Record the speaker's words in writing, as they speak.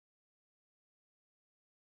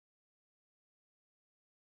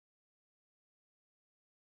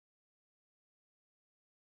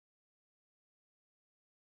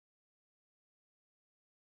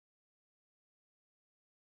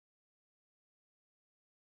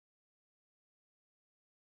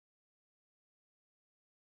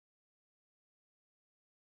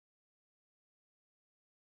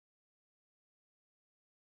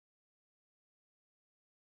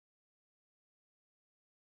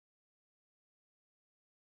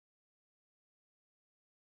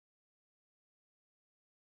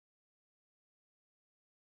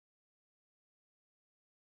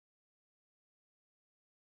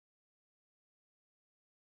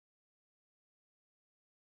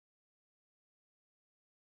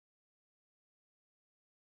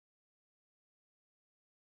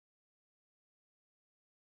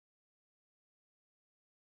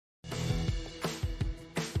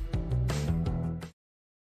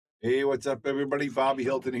Hey, what's up, everybody? Bobby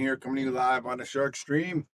Hilton here, coming to you live on the Shark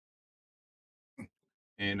Stream.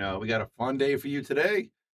 And we got a fun day for you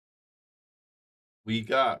today. We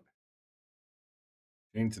got,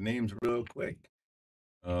 change the names real quick.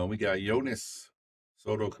 We got Jonas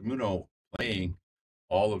Souto Comino playing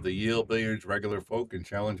all of the Yale Billiards regular folk and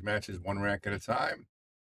challenge matches one rack at a time.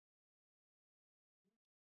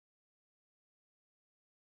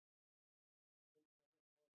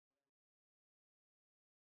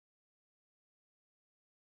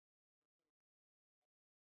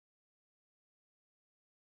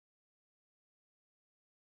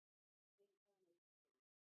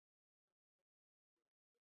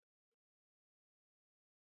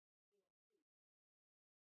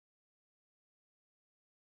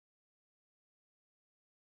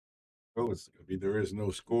 Oh, there is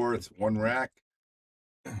no score. It's one rack,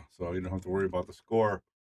 so you don't have to worry about the score.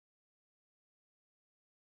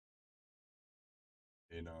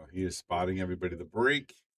 And he is spotting everybody to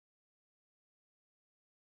break.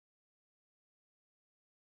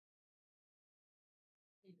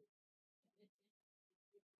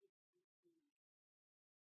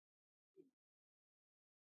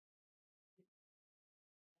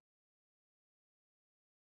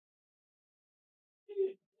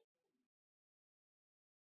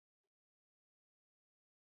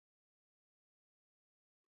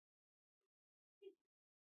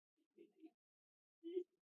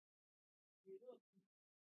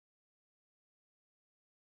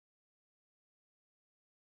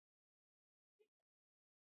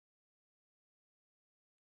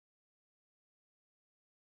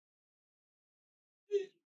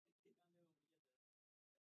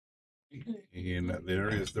 And there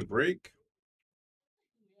is the break.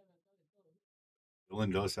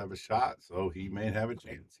 Dylan does have a shot, so he may have a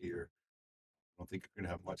chance here. I don't think you're going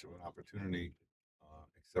to have much of an opportunity,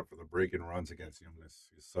 except for the break and runs against him.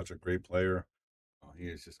 He's such a great player. He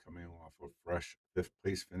is just coming off a fresh fifth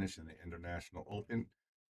place finish in the International Open,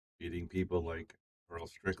 beating people like Earl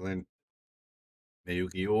Strickland,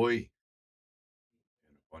 Naoki Oi, and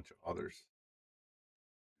a bunch of others.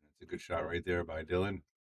 And that's a good shot right there by Dylan.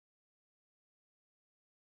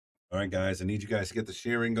 All right, guys, I need you guys to get the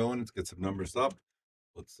sharing going. Let's get some numbers up.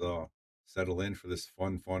 Let's settle in for this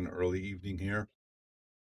fun early evening here.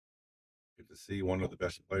 Good to see one of the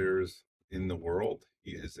best players in the world.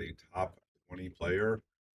 He is a top 20 player.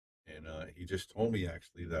 And he just told me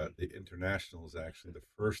actually that the international is actually the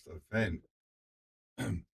first event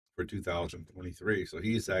for 2023. So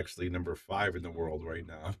he's actually number 5 in the world right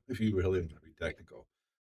now, if you really want to be technical.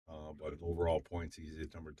 But in overall points, he's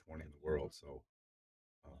at number 20 in the world. So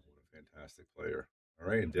what a fantastic player. All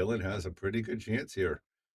right. And Dylan has a pretty good chance here.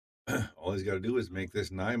 All he's got to do is make this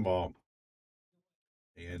 9-ball.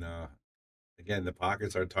 And again, the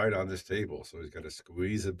pockets are tight on this table. So he's got to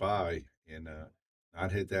squeeze it by and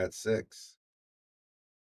not hit that 6.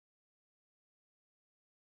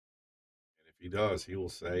 And if he does, he will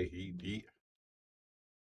say he beat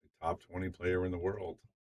the top 20 player in the world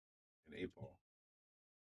in 8-ball.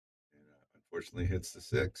 And unfortunately hits the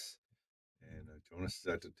 6. And Jonas is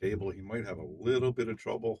at the table. He might have a little bit of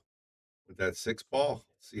trouble with that 6-ball.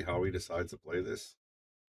 See how he decides to play this.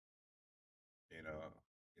 And,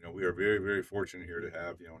 we are very, very fortunate here to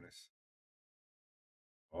have Jonas.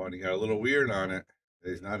 Oh, and he got a little weird on it.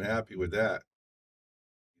 He's not happy with that.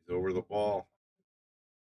 He's over the ball.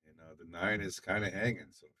 And the 9 is kind of hanging.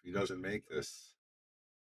 So if he doesn't make this,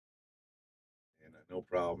 and no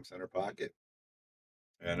problem, center pocket.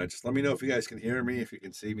 And just let me know if you guys can hear me, if you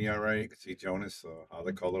can see me all right. You can see Jonas, how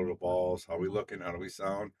the color of the balls, how we looking, how do we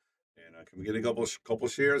sound, and can we get a couple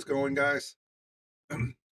shares going, guys?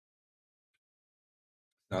 It's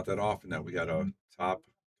not that often that we got a top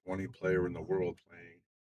 20 player in the world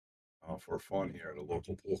playing for fun here at a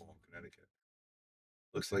local pool hall in Connecticut.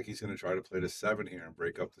 Looks like he's going to try to play the 7 here and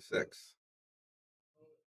break up the 6.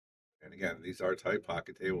 And again, these are tight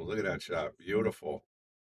pocket tables. Look at that shot, beautiful.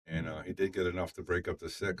 And he did get enough to break up the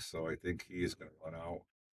 6, so I think he is going to run out.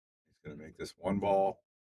 He's going to make this 1-ball.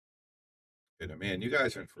 And man, you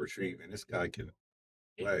guys are in for a treat, man. This guy can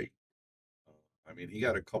play. I mean, he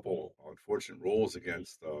got a couple unfortunate rolls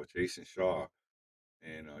against Jason Shaw,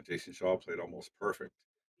 and Jason Shaw played almost perfect,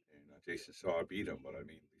 and Jason Shaw beat him. But I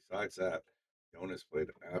mean, besides that, Jonas played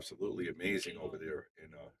absolutely amazing over there in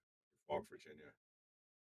Falk, Virginia.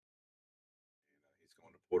 And he's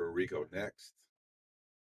going to Puerto Rico next.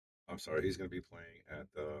 I'm sorry, he's going to be playing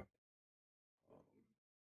at the.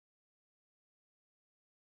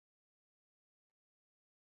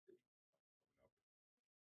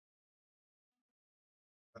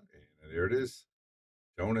 And there it is.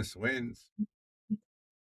 Jonas wins.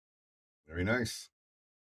 Very nice.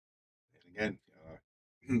 Again,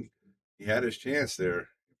 he had his chance there.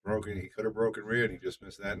 He could have broken rear, and he just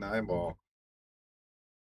missed that 9 ball.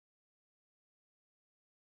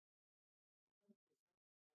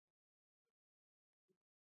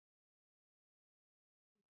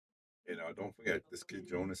 Don't forget this kid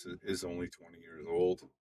Jonas is only 20 years old.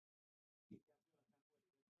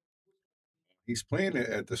 He's playing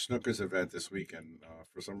at the Snookers event this weekend.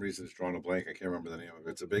 For some reason, it's drawing a blank. I can't remember the name of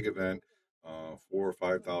it. It's a big event. $4 or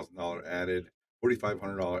 $5,000 added,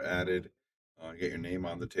 $4,500 added. Get your name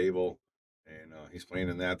on the table, and he's playing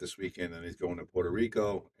in that this weekend. And he's going to Puerto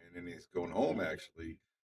Rico, and then he's going home actually,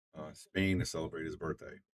 Spain to celebrate his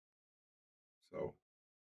birthday. So,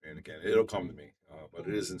 and again, it'll come to me. But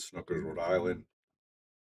it is in Snookers, Rhode Island.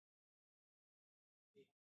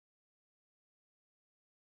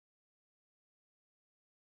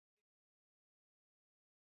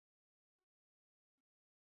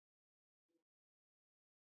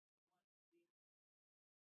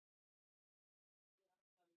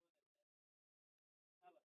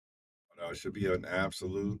 It should be an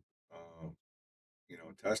absolute, uh,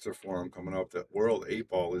 tester for him coming up. The World 8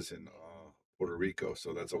 Ball is in Puerto Rico,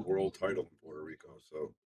 so that's a world title in Puerto Rico.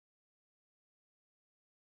 So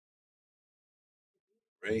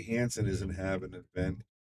Ray Hansen isn't having an event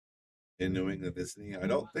in New England, is he? I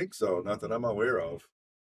don't think so. Not that I'm aware of.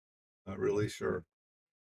 Not really sure.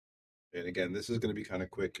 And again, this is going to be kind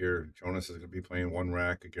of quick here. Jonas is going to be playing one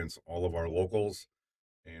rack against all of our locals,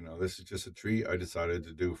 and this is just a treat I decided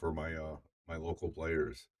to do for my local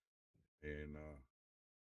players. And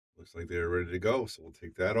looks like they're ready to go, so we'll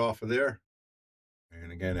take that off of there.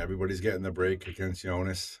 And again, everybody's getting the break against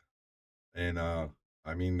Jonas. And I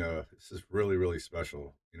mean, this is really, really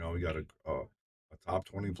special. We got a top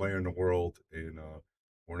 20 player in the world, and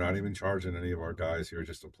we're not even charging any of our guys here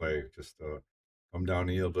just to play. Just come down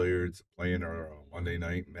to Eel Billiards, play in our Monday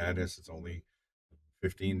Night Madness. It's only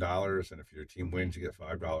 $15, and if your team wins, you get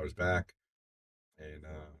 $5 back, and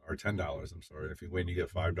or $10. I'm sorry. If you win, you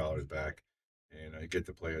get $5 back, and you get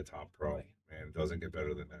to play a top pro. Man, it doesn't get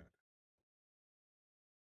better than that.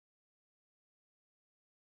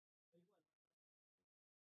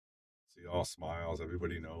 See all smiles.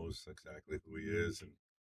 Everybody knows exactly who he is, and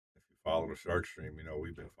if you follow the Shark Stream,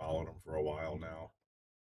 we've been following him for a while now.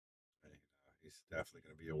 And, he's definitely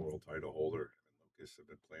going to be a world title holder. Him and Lucas have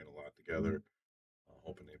been playing a lot together,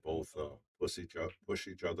 hoping they both push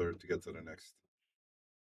each other to get to the next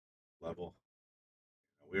level.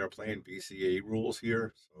 We are playing BCA rules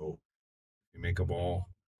here, so if you make a ball,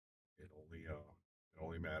 it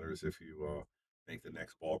only matters if you make the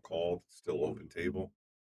next ball called. It's still open table,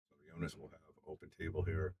 so Jonas will have open table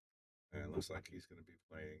here. And it looks like he's going to be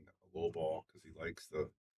playing a low ball because he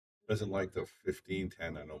doesn't like the 15-10,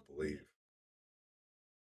 I don't believe.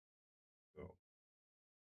 So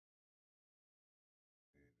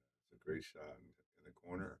it's a great shot in the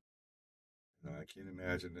corner. And I can't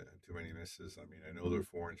imagine too many misses. I mean, I know they're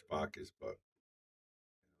 4-inch pockets, but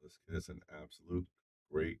this kid is an absolute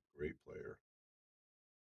great, great player.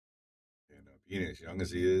 And being as young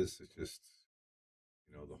as he is, it's just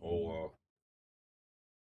the whole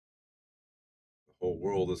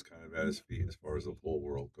world is kind of at his feet as far as the whole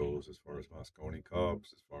world goes, as far as Moscone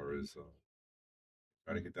Cubs, as far as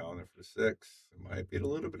trying to get down there for the six. It might be in a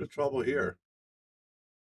little bit of trouble here.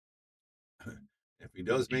 If he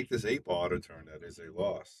does make this 8 ball to turn, that is a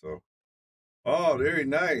loss. So, oh, very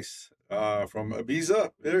nice. From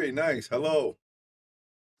Ibiza, very nice. Hello,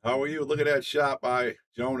 how are you? Look at that shot by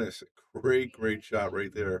Jonas. Great, great shot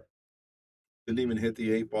right there. Didn't even hit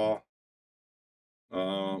the 8 ball.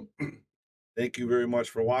 Um, thank you very much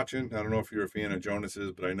for watching. I don't know if you're a fan of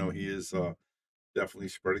Jonas's, but I know he is definitely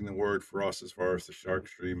spreading the word for us as far as the shark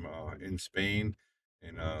stream in Spain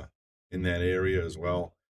and in that area as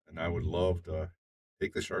well. And I would love to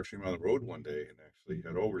take the shark stream on the road one day and actually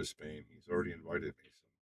head over to Spain. He's already invited me.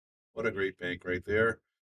 So what a great bank right there.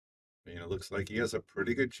 It looks like he has a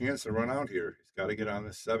pretty good chance to run out here. He's got to get on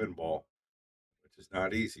this 7 ball, which is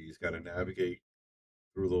not easy. He's got to navigate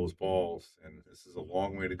through those balls, and this is a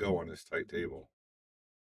long way to go on this tight table.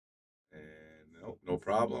 And no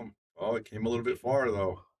problem. Oh, it came a little bit far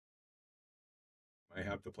though. Might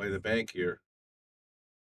have to play the bank here.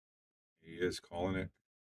 He is calling it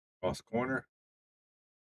cross corner.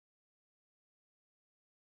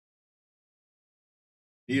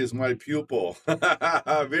 He is my pupil.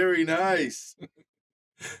 Very nice.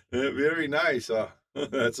 Very nice.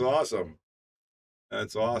 That's awesome.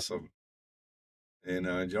 That's awesome.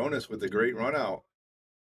 And Jonas with the great run out.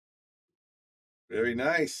 Very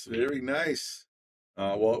nice. Very nice.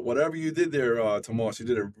 Well, whatever you did there, Tomas, you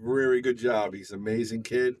did a very good job. He's an amazing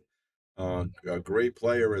kid. A great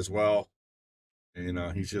player as well.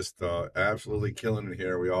 and he's just absolutely killing it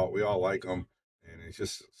here. We all like him, and he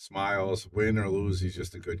just smiles, win or lose. He's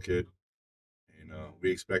just a good kid, and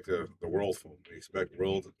we expect the world from him. We expect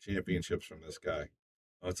world championships from this guy.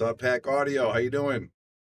 What's up, Pack Audio? How you doing?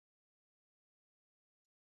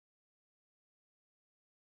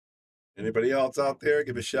 Anybody else out there?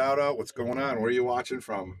 Give a shout out. What's going on? Where are you watching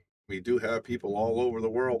from? We do have people all over the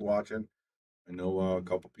world watching. I know a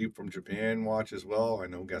couple people from Japan watch as well. I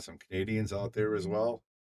know we got some Canadians out there as well.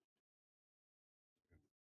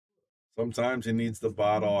 Sometimes he needs the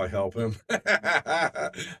bottle. I help him.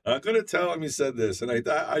 I'm gonna tell him he said this, and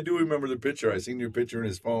I do remember the picture. I seen your picture in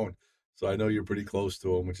his phone, so I know you're pretty close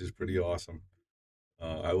to him, which is pretty awesome.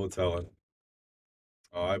 I will tell him.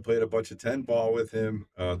 I played a bunch of 10 ball with him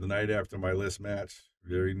the night after my list match.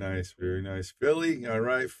 Very nice, very nice. Philly, all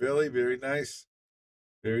right, Philly, very nice,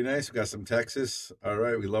 very nice. We got some Texas. All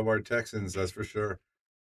right, we love our Texans, that's for sure.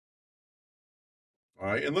 All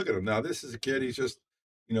right, and look at him now. This is a kid. He's just,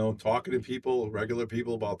 talking to people, regular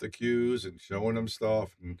people about the cues and showing them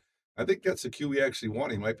stuff. And I think that's the cue he actually won.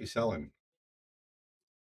 He might be selling.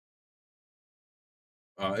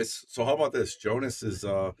 It's so. How about this? Jonas is,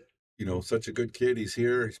 such a good kid. He's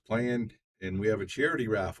here. He's playing, and we have a charity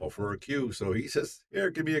raffle for a cue. So he says, "Here,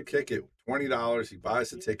 give me a ticket. $20." He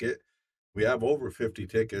buys the ticket. We have over 50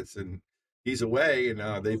 tickets, and he's away.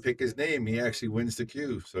 And they pick his name. He actually wins the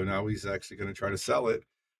cue. So now he's actually going to try to sell it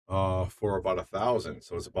for about 1,000.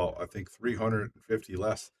 So it's about, I think, 350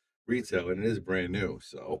 less retail, and it is brand new.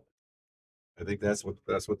 So I think that's what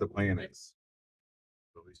the plan is.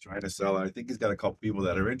 So he's trying to sell it. I think he's got a couple people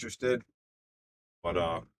that are interested, but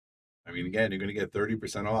I mean, again, you're going to get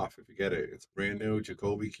 30% off if you get it. It's brand new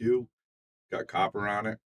Jacoby Q. Got copper on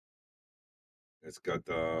it. It's got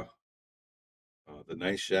the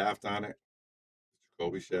nice shaft on it.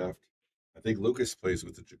 Jacoby shaft. I think Lucas plays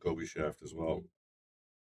with the Jacoby shaft as well.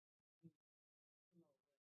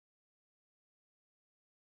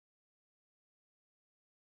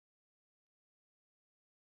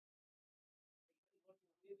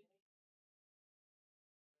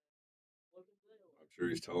 I'm sure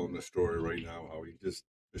he's telling the story right now how he just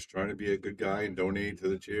trying to be a good guy and donate to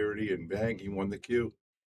the charity, and bang, he won the Q.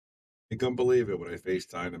 He couldn't believe it when I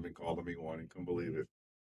FaceTimed him and called him he won. He couldn't believe it.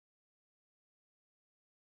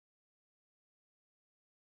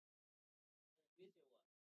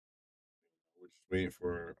 We're just waiting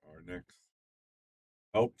for our next.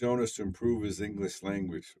 Help Jonas to improve his English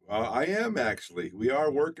language. I am actually. We are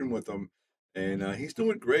working with him, and he's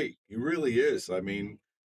doing great. He really is. I mean,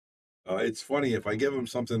 it's funny if I give him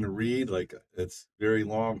something to read, like it's very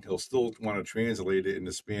long, he'll still want to translate it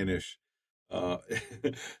into Spanish, uh,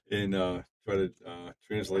 and try to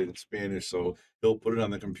translate in Spanish. So he'll put it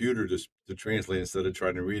on the computer just to translate instead of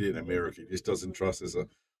trying to read it in American. He just doesn't trust his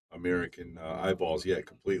American eyeballs yet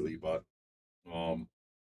completely, but um,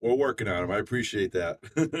 we're working on him. I appreciate that.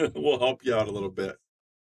 We'll help you out a little bit.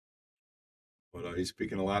 But he's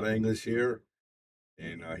speaking a lot of English here,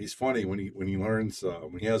 and he's funny when he learns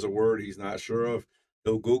when he has a word he's not sure of.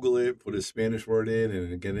 He'll Google it, put his Spanish word in,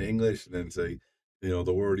 and get in English, and then say,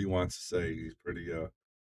 the word he wants to say. He's pretty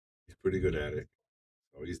good at it.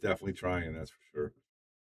 So he's definitely trying. That's for sure.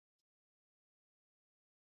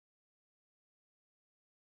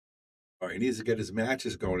 All right, he needs to get his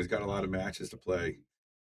matches going. He's got a lot of matches to play.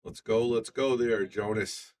 Let's go there,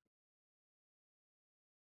 Jonas.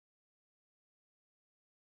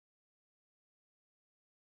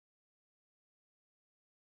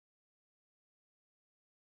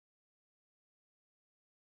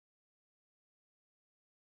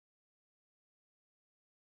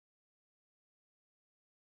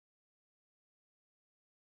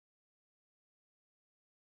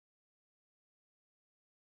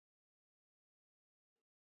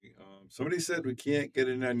 Somebody said we can't get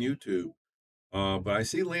it on YouTube. But I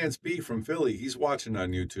see Lance B from Philly. He's watching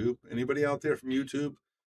on YouTube. Anybody out there from YouTube?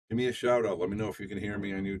 Give me a shout out. Let me know if you can hear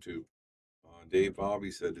me on YouTube. Dave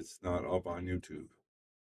Bobby said it's not up on YouTube.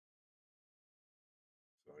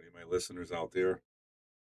 So any of my listeners out there,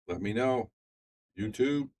 let me know.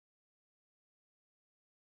 YouTube.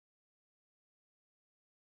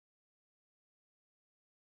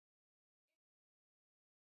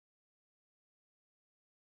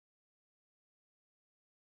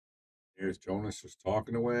 Here's Jonas just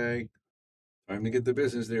talking away. Time to get the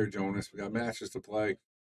business there, Jonas. We got matches to play.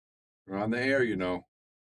 We're on the air.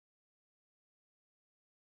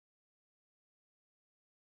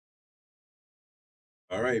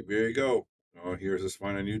 All right, there you go. Oh, here's this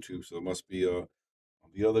fine on YouTube. So it must be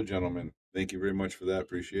the other gentleman. Thank you very much for that.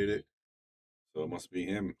 Appreciate it. So it must be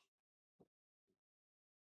him.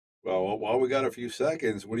 Well, while we got a few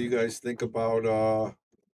seconds, what do you guys think about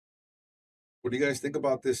what do you guys think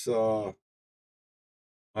about this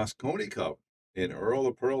Mosconi Cup in Earl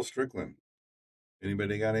of Pearl Strickland?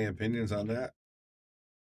 Anybody got any opinions on that?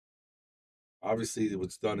 Obviously,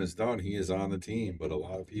 what's done is done. He is on the team, but a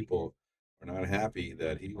lot of people are not happy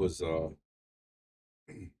that he was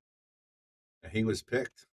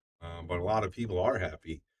picked. But a lot of people are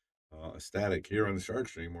happy. Ecstatic here on the Shark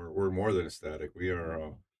Stream. We're more than ecstatic.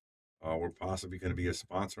 We're possibly going to be a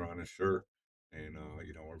sponsor on his shirt, and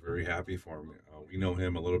we're very happy for him. We know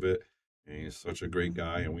him a little bit, and he's such a great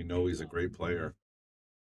guy, and we know he's a great player,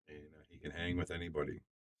 and he can hang with anybody.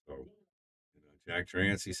 So, Jack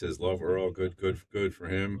Trancey says, "Love Earl, good for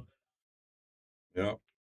him." Yep,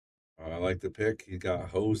 I like the pick. He got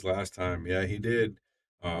hosed last time. Yeah, he did.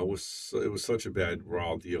 It was such a bad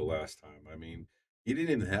raw deal last time. I mean, he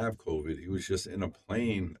didn't even have COVID. He was just in a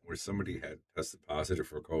plane where somebody had tested positive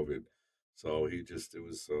for COVID. So it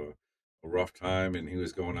was a rough time, and he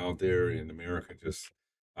was going out there in America. Just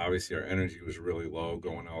obviously, our energy was really low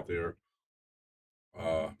going out there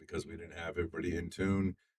because we didn't have everybody in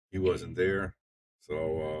tune. He wasn't there,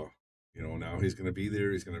 so now he's going to be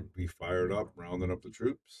there. He's going to be fired up, rounding up the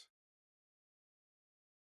troops.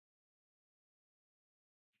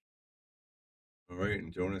 All right,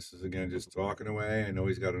 and Jonas is again just talking away. I know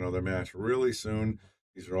he's got another match really soon.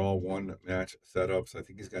 These are all one match setups. I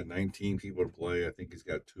think he's got 19 people to play. I think he's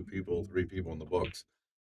got 3 people in the books.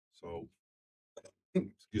 So,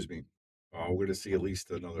 excuse me. We're going to see at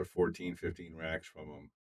least another 14, 15 racks from him.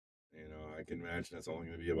 I can imagine that's only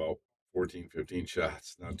going to be about 14, 15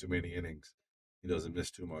 shots, not too many innings. He doesn't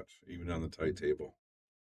miss too much, even on the tight table.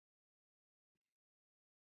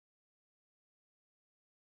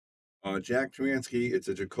 Jack Truansky, it's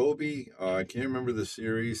a Jacoby. I can't remember the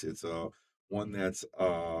series. It's a one that's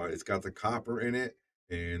it's got the copper in it,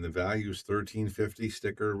 and the value is 13.50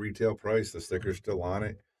 sticker retail price. The sticker's still on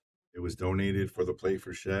it. It was donated for the play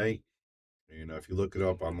for Shea, and if you look it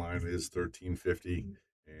up online, it is 13.50,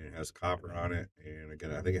 and it has copper on it. And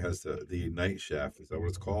again, I think it has the ignite shaft. Is that what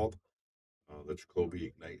it's called? The Jacoby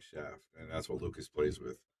ignite shaft, and that's what Lucas plays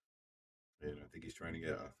with. And I think he's trying to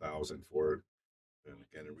get 1,000 for it. And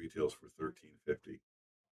again, it retails for 13.50.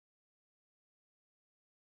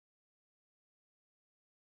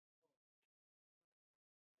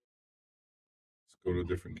 Let's go to a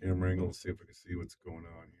different camera angle and see if we can see what's going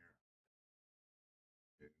on here.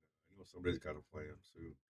 And I know somebody's got to play him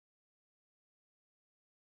soon.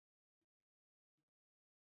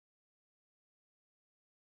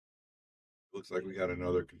 Looks like we got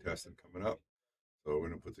another contestant coming up. So we're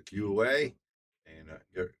going to put the cue away and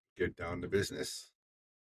get down to business.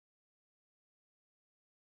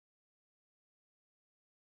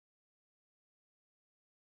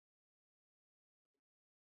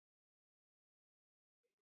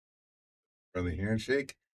 Friendly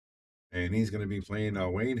handshake. And he's going to be playing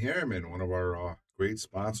Wayne Harriman, one of our great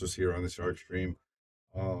sponsors here on the Shark Stream.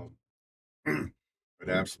 Um, an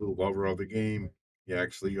absolute lover of the game. He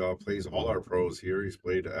actually plays all our pros here. He's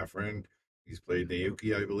played Efren. He's played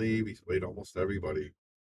Naoki, I believe. He's played almost everybody.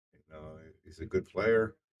 And, he's a good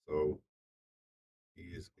player. So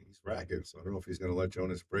he's racking. So I don't know if he's going to let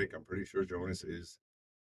Jonas break. I'm pretty sure Jonas is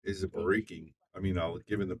breaking. I mean, I'll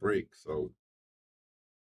give him the break. So,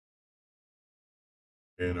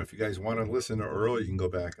 and if you guys want to listen to Earl, you can go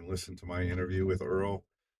back and listen to my interview with Earl.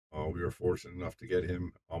 We were fortunate enough to get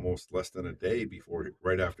him almost less than a day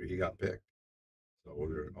right after he got picked. So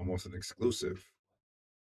we're almost an exclusive.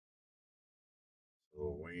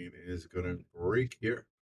 So Wayne is going to break here.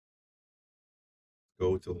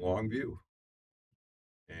 Go to Longview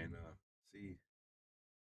and see.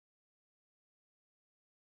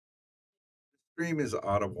 Stream is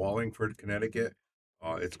out of Wallingford, Connecticut.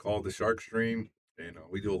 It's called the Shark Stream, and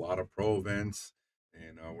we do a lot of pro events,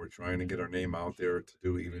 and we're trying to get our name out there to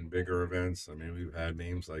do even bigger events. I mean, we've had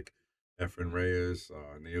names like Efren Reyes,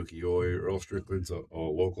 Naoki Oi, Earl Strickland's a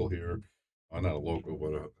local here. Not a local,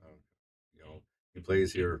 but he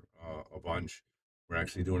plays here a bunch. We're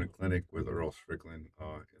actually doing a clinic with Earl Strickland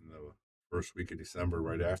in the first week of December,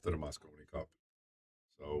 right after the Mosconi Cup.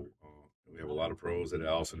 So we have a lot of pros at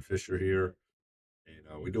Allison Fisher here,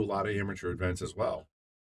 and we do a lot of amateur events as well.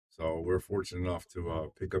 So we're fortunate enough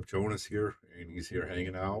to pick up Jonas here, and he's here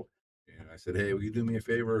hanging out. And I said, "Hey, will you do me a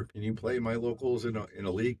favor? Can you play my locals in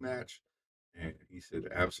a league match?" And he said,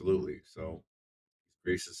 "Absolutely." So he's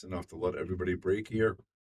gracious enough to let everybody break here,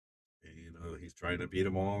 and he's trying to beat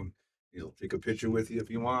them all. He'll take a picture with you if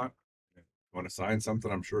you want. If you want to sign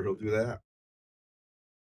something, I'm sure he'll do that.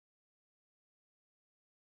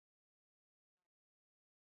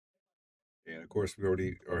 And of course, we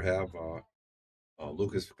already or have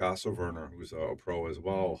Lucas Picasso Werner, who's a pro as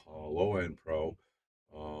well, a low end pro,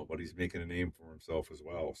 but he's making a name for himself as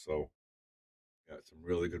well. So, yeah, some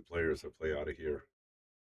really good players that play out of here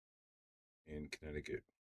in Connecticut.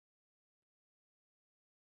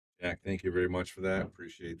 Jack, thank you very much for that.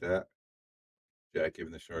 Appreciate that. Jack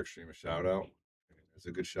giving the Shark Stream a shout out. It's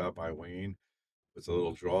a good shot by Wayne. Puts a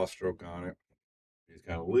little draw stroke on it. He's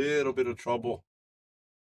got a little bit of trouble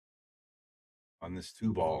on this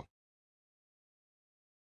two ball.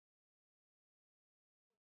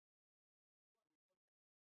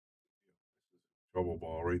 Trouble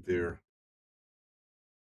ball right there.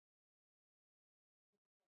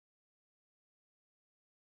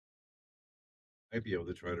 Might be able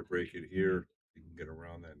to try to break it here. He can get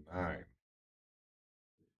around that nine.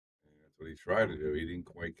 And that's what he tried to do. He didn't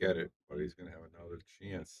quite get it, but he's going to have another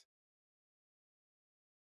chance.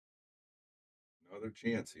 Another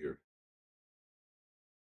chance here.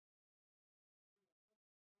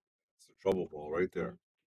 It's a trouble ball right there.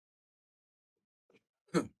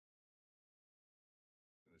 Gonna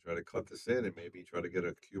try to cut this in and maybe try to get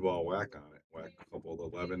a cue ball whack on it. Whack a couple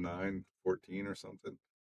of 11, 9, 14 or something.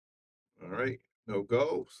 All right. No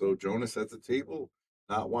go. So Jonas at the table.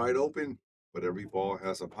 Not wide open, but every ball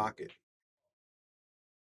has a pocket.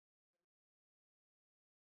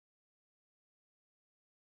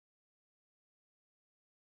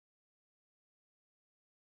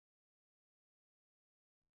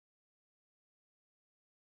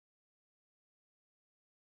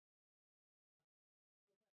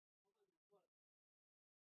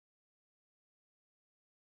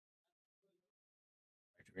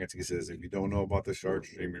 Nancy says, if you don't know about the shark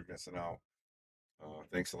stream, you're missing out.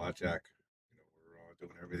 Thanks a lot, Jack. We're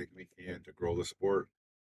doing everything we can to grow the sport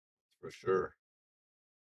for sure.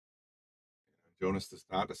 Jonas does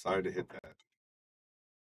not decide to hit that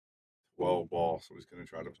 12 ball, so he's going to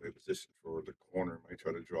try to play position for the corner. Might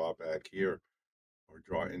try to draw back here or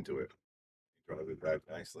draw into it. He draws it back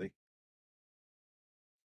nicely.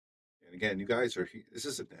 And again, you guys are, this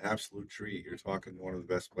is an absolute treat. You're talking one of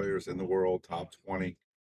the best players in the world, top 20,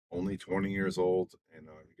 only 20 years old, and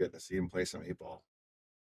you're getting to see him play some eight ball.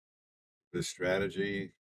 His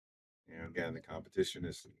strategy, again, the competition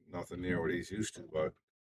is nothing near what he's used to, but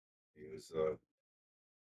he was,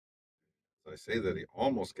 I say that he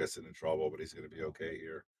almost gets into trouble, but he's going to be okay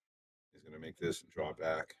here. He's going to make this and draw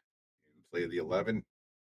back and play the 11.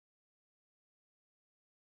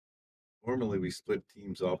 Normally, we split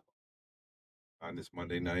teams up on this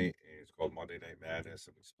Monday night, and it's called Monday Night Madness,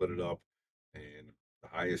 and we split it up, and the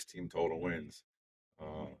highest team total wins.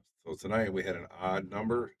 So tonight we had an odd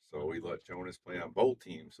number, so we let Jonas play on both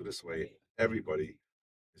teams. So this way, everybody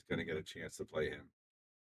is going to get a chance to play him.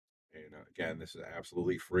 And again, this is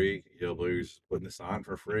absolutely free. Yellowblues putting this on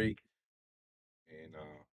for free, and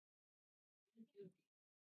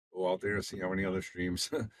go out there and see how many other streams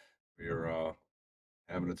we're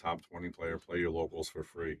having a top 20 player play your locals for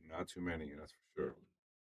free. Not too many, that's for sure.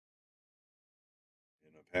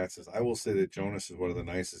 And Pat says, I will say that Jonas is one of the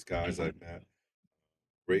nicest guys I've met.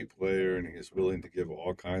 Great player, and he's willing to give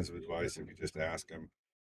all kinds of advice if you just ask him.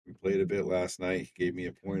 We played a bit last night. He gave me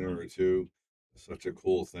a pointer or two. Such a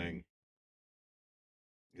cool thing.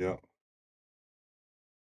 Yeah.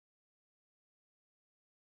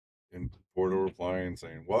 And Porto replying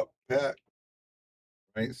saying, what, Pat?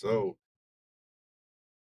 Right. So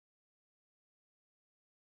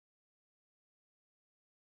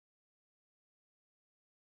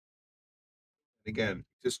again,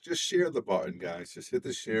 just share the button, guys. Just hit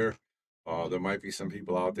the share. There might be some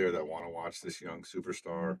people out there that want to watch this young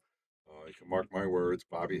superstar. You can mark my words.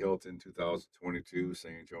 Bobby Hilton, 2022,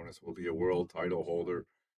 saying Jonas will be a world title holder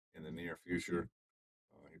in the near future.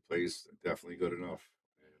 He plays definitely good enough,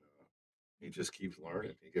 and he just keeps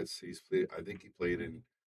learning. He's played. I think he played in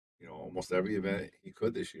almost every event he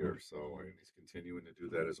could this year. So and he's continuing to do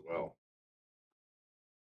that as well.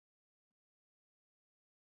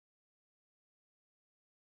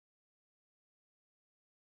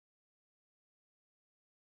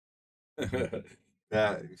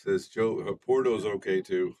 That he says Joe Porto's okay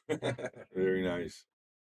too. Very nice.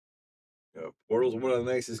 Yeah, Porto's one of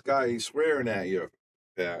the nicest guys. He's swearing at you,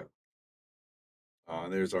 Pat.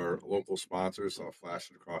 There's our local sponsors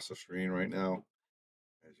flashing across the screen right now.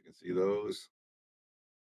 As you can see those.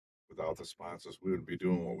 Without the sponsors, we wouldn't be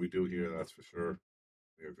doing what we do here, that's for sure.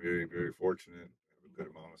 We are very, very fortunate. We have a good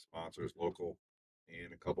amount of sponsors, local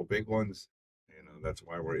and a couple big ones. And that's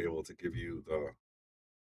why we're able to give you the.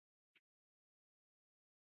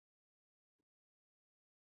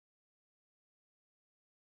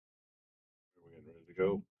 We're getting ready to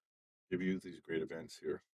go. Give you these great events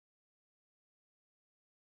here.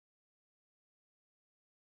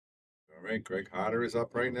 All right, Greg Hodder is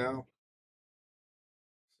up right now.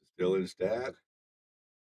 This is Dylan's dad.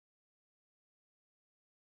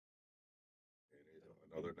 And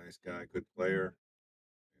he's another nice guy, good player.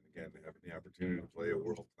 And again, having the opportunity to play a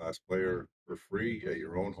world class player for free at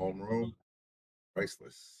your own home room,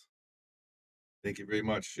 priceless. Thank you very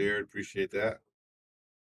much, Shared. Appreciate that.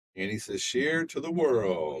 And he says, share to the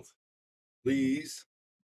world. Please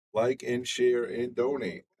like and share and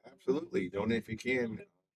donate. Absolutely. Donate if you can.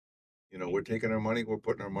 You know, we're taking our money, we're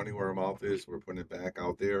putting our money where our mouth is, we're putting it back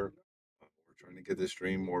out there. We're trying to get this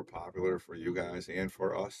stream more popular for you guys and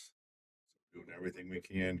for us. So doing everything we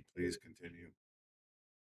can. Please continue.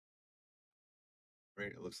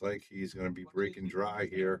 Right, it looks like he's going to be breaking dry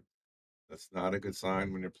here. That's not a good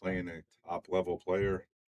sign when you're playing a top level player.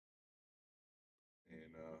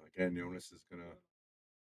 And again, Jonas is going to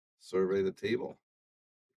survey the table.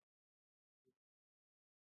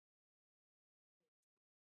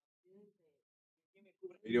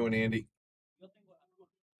 How you doing, Andy? It's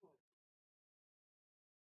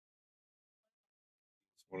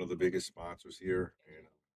one of the biggest sponsors here, and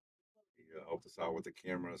he helped us out with the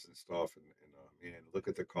cameras and stuff. And man, look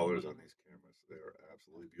at the colors on these cameras; they are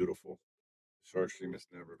absolutely beautiful. The shark stream has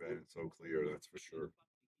never been so clear, that's for sure.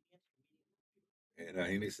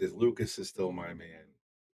 And he says Lucas is still my man.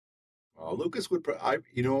 Lucas would,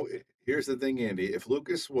 here's the thing, Andy. If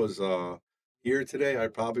Lucas was here today, I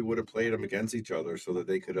probably would have played them against each other so that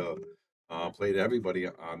they could have played everybody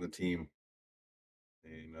on the team.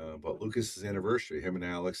 And but Lucas's anniversary, him and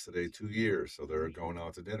Alex today, 2 years, so they're going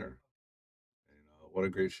out to dinner. And what a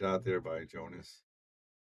great shot there by Jonas.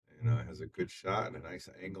 And has a good shot and a nice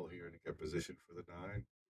angle here to get positioned for the nine.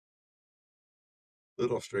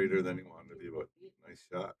 Little straighter than he wanted to be, but nice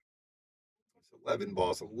shot. It's 11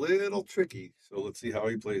 balls, a little tricky. So let's see how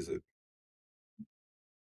he plays it. I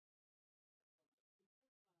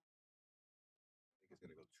think he's going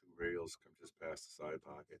to go two rails, come just past the side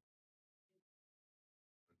pocket.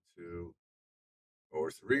 1, 2,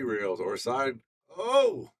 or three rails, or side.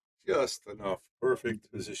 Oh, just enough.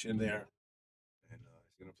 Perfect position there. And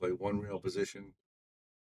he's going to play one rail position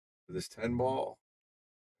for this 10 ball.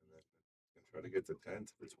 And then he's going to try to get the 10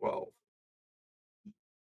 to the 12.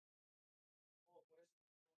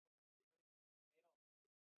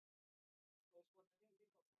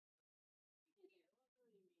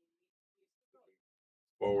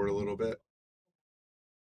 Forward a little bit.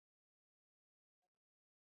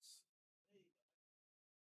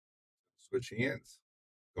 Switch hands.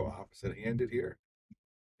 Go opposite handed here.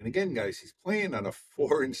 And again, guys, he's playing on a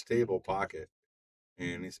 4-inch table pocket.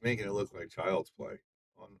 And he's making it look like child's play.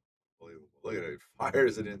 Unbelievable. Look at it. He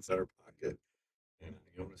fires it inside our pocket. And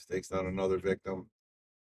Jonas takes down another victim.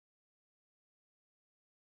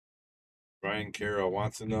 Brian Carroll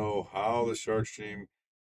wants to know how the shark stream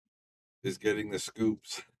is getting the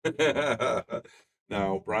scoops.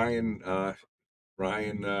 Now, Brian,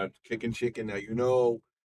 kicking chicken. Now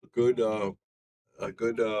a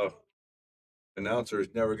good announcer is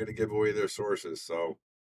never going to give away their sources. So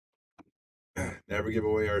never give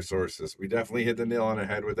away our sources. We definitely hit the nail on the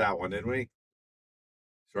head with that one, didn't we?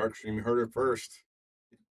 Shark Stream heard it first.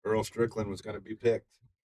 Earl Strickland was going to be picked.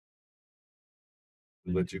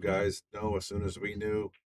 We'll let you guys know as soon as we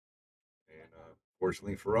knew. And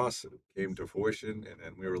fortunately for us, it came to fruition, and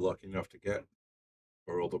then we were lucky enough to get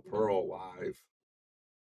Pearl to Pearl live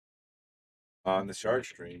on the Shark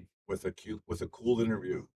Stream with a cool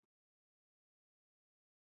interview.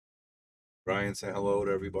 Brian, say hello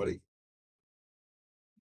to everybody.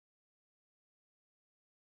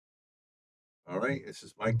 All right, this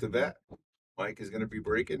is Mike the Vet. Mike is going to be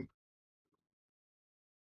breaking.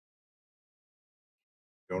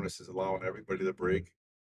 Jonas is allowing everybody to break,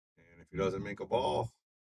 and if he doesn't make a ball,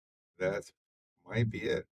 that might be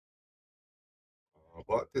it.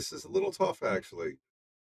 But this is a little tough, actually.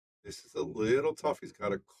 This is a little tough. He's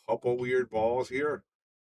got a couple weird balls here.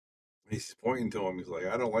 He's pointing to him. He's like,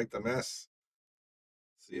 I don't like the mess.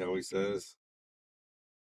 See how he says?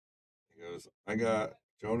 He goes,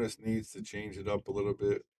 Jonas needs to change it up a little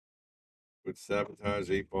bit with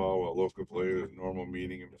sabotage 8 ball while local players normal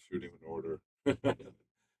meeting and shooting in order.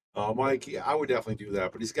 Mike, I would definitely do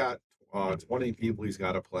that, but he's got 20 people he's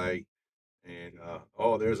got to play. And,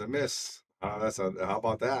 there's a miss. How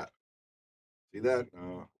about that? See that?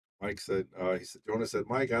 Mike said, Jonas said,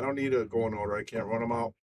 Mike, I don't need a going order. I can't run them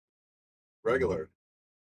out regular.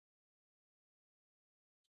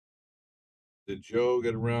 Did Joe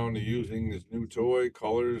get around to using his new toy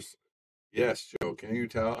colors? Yes, Joe. Can you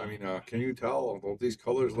tell? I mean, can you tell? Don't these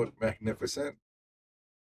colors look magnificent?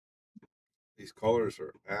 These colors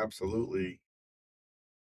are absolutely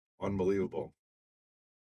unbelievable.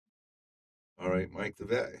 All right, Mike the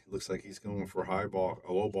vet. Looks like he's going for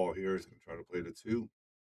a low ball here. He's going to try to play the two.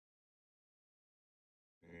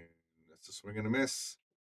 And that's a swing and a miss.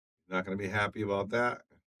 He's not going to be happy about that.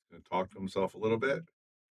 He's going to talk to himself a little bit.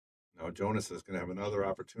 Now Jonas is going to have another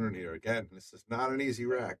opportunity here. Again, this is not an easy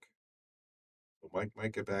rack. So Mike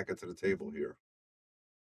might get back into the table here.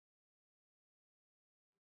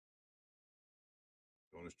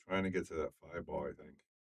 Jonas trying to get to that 5 ball, I think.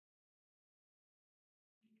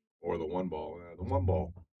 Or the 1 ball. The 1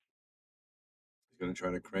 ball. He's going to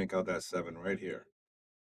try to crank out that 7 right here.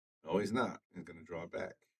 No, he's not. He's going to draw it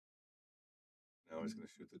back. Now he's going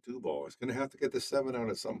to shoot the 2 ball. He's going to have to get the 7 out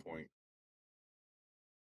at some point.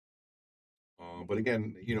 But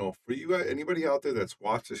again, for you guys, anybody out there that's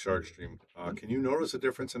watched the Shark Stream, can you notice a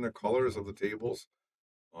difference in the colors of the tables?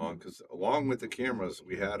 Because along with the cameras,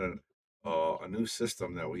 we had a new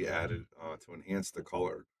system that we added to enhance the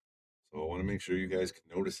color. So I want to make sure you guys can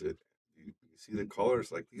notice it. You see the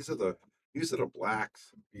colors, like these are the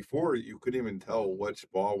blacks. Before you couldn't even tell which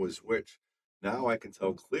ball was which. Now I can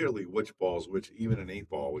tell clearly which ball is which, even an 8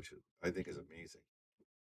 ball, which I think is amazing.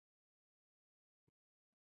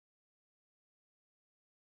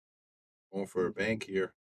 Going for a bank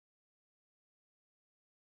here.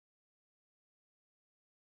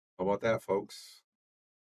 How about that, folks?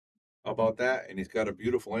 How about that? And he's got a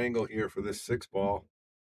beautiful angle here for this 6 ball.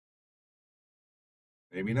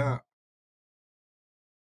 Maybe not.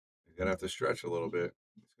 He's gonna have to stretch a little bit.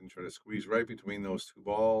 He's gonna try to squeeze right between those 2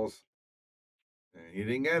 balls, and he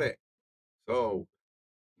didn't get it. So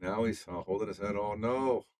now he's holding his head. Oh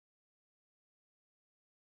no!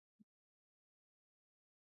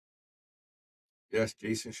 Yes,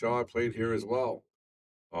 Jason Shaw played here as well.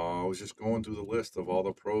 I was just going through the list of all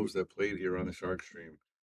the pros that played here on the Shark Stream.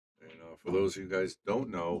 And for those of you guys don't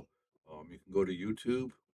know, you can go to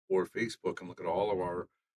YouTube or Facebook and look at all of our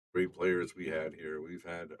great players we had here. We've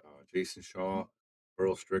had Jason Shaw,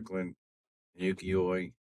 Earl Strickland, Yuki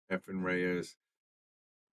Oi, Efren Reyes,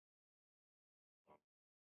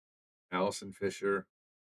 Allison Fisher.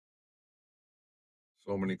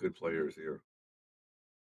 So many good players here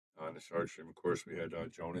on the Shark Stream. Of course, we had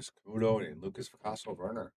Jonas Couto and Lucas Picasso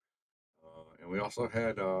Werner. And we also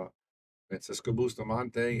had Francisco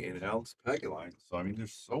Bustamante and Alex Pagaline. So, I mean,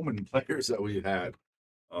 there's so many players that we had.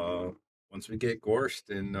 Once we get Gorst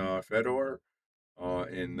and Fedor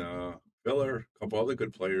and Filler, a couple other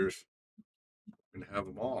good players, we're going to have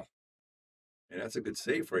them all. And that's a good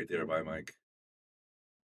save right there by Mike.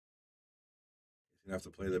 He's going to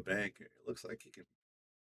have to play the bank. It looks like he can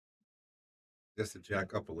just to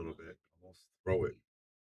jack up a little bit, almost throw it.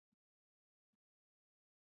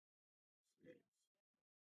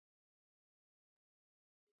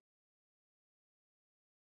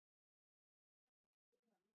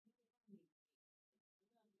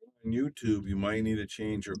 On YouTube, you might need to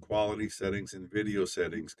change your quality settings and video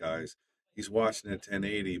settings, guys. He's watching at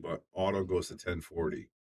 1080, but auto goes to 1040.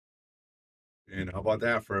 And how about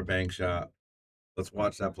that for a bank shot? Let's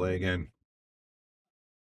watch that play again.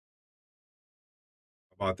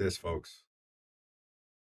 How about this, folks?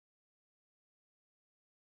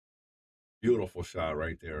 Beautiful shot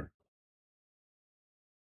right there.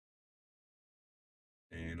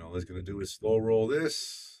 And all he's going to do is slow roll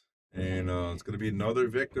this. And it's going to be another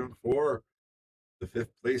victim for the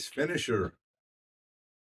 5th-place finisher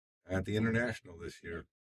at the International this year.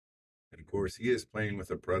 And of course, he is playing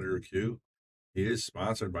with a Predator Q. He is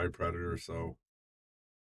sponsored by Predator, so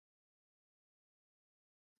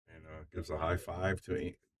and gives a high five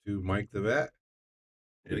to Mike the vet.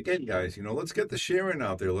 And again, guys, let's get the sharing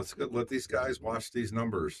out there. Let these guys watch these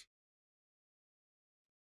numbers.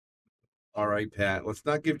 All right, Pat. Let's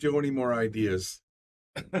not give Joe any more ideas.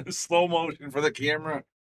 Slow motion for the camera.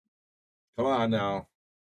 Come on now.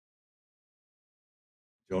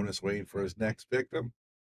 Jonas waiting for his next victim.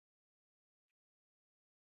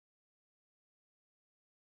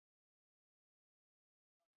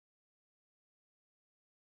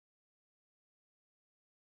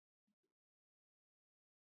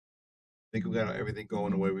 I think we got everything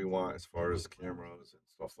going the way we want as far as cameras and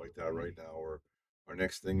stuff like that right now. Our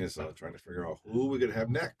next thing is trying to figure out who we're going to have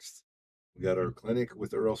next. We got our clinic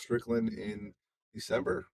with Earl Strickland in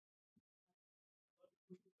December.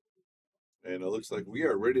 And it looks like we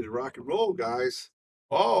are ready to rock and roll, guys.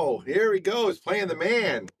 Oh, here he goes, playing the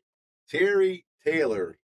man, Terry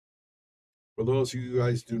Taylor. For those of you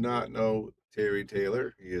guys do not know Terry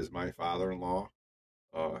Taylor, he is my father-in-law.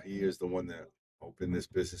 He is the one that opened this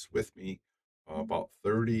business with me about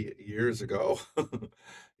 30 years ago.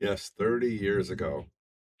 Yes, 30 years ago.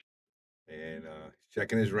 And he's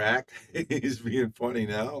checking his rack. He's being funny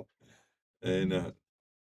now. And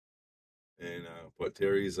And but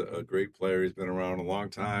Terry's a great player. He's been around a long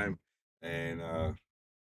time, and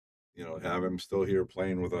have him still here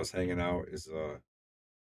playing with us, hanging out is and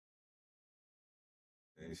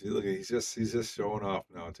you see, look, he's just showing off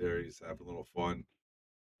now. Terry's having a little fun,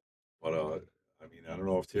 but I mean, I don't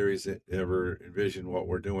know if Terry's ever envisioned what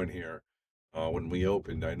we're doing here. When we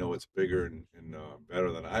opened, I know it's bigger and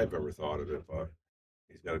better than I've ever thought of it, but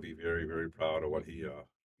he's got to be very, very proud of what he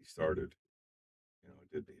started.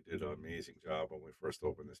 He did an amazing job when we first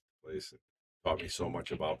opened this place. It taught me so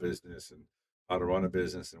much about business and how to run a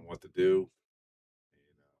business and what to do.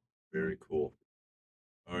 Very cool.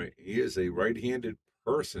 All right, he is a right-handed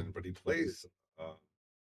person, but he plays uh,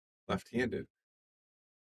 left-handed,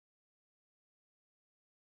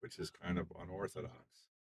 which is kind of unorthodox.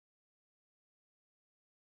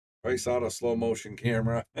 Price out a slow motion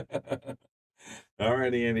camera. All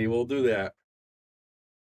right, Andy, we'll do that.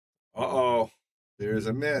 Uh-oh, there's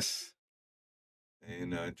a miss.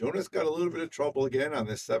 And Jonas got a little bit of trouble again on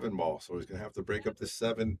this 7 ball, so he's going to have to break up this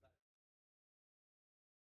 7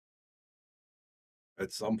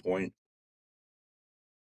 at some point.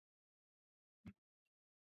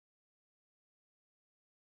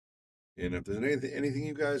 And if there's anything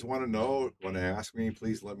you guys want to know, want to ask me,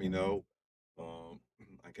 please let me know. Um,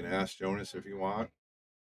 I can ask Jonas if you want.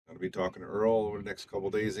 I'm going to be talking to Earl over the next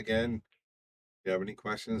couple days again. If you have any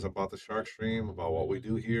questions about the Shark Stream, about what we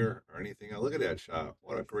do here, or anything, look at that shot.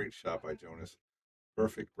 What a great shot by Jonas.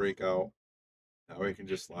 Perfect breakout. Now we can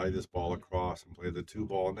just slide this ball across and play the 2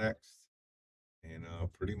 ball next, and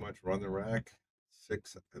pretty much run the rack.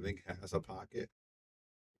 6, I think, has a pocket.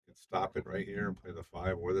 You can stop it right here and play the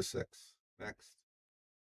 5 or the 6 next.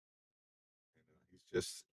 And he's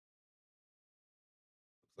just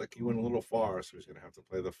looks like he went a little far, so he's going to have to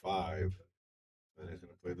play the 5. Then he's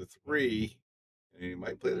going to play the 3, and he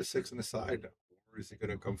might play the 6 in the side. Or is he going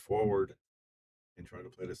to come forward and try to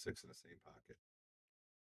play the 6 in the same pocket?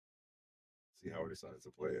 See how he decides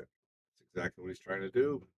to play it. That's exactly what he's trying to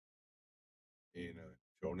do. And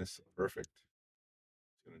Jonas, perfect.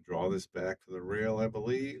 He's going to draw this back to the rail, I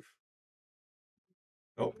believe.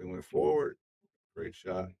 Nope, he went forward. Great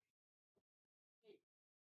shot.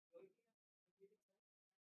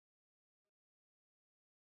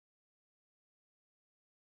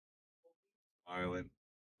 Island.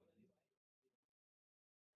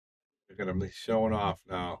 Look at him showing off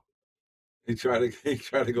now. He tried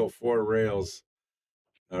to go 4 rails.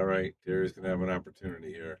 All right, Terry's gonna have an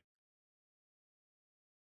opportunity here.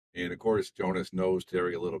 And of course, Jonas knows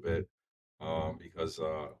Terry a little bit, because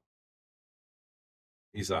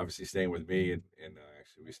he's obviously staying with me, and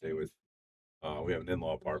actually we have an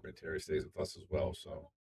in-law apartment. Terry stays with us as well,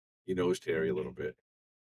 so he knows Terry a little bit.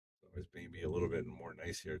 So he's maybe a little bit more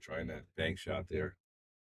nice here, trying that bank shot there.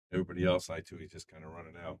 Everybody else, I too, he's just kind of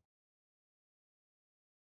running out.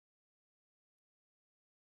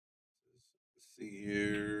 Let's see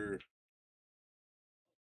here.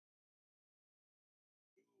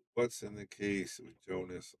 What's in the case with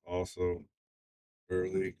Jonas also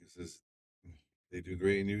early? Because they do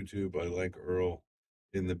great in YouTube. I like Earl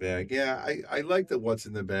in the bag. Yeah, I like the what's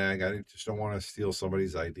in the bag. I just don't want to steal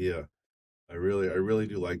somebody's idea. I really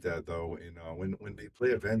do like that though. And when they play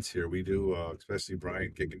events here, we do, especially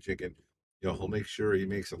Brian Kicking Chicken. He'll make sure he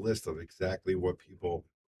makes a list of exactly what people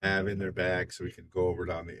have in their bag so we can go over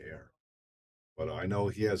it on the air. But I know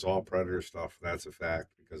he has all Predator stuff. That's a fact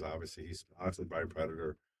because obviously he's sponsored by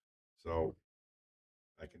Predator. So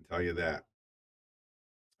I can tell you that.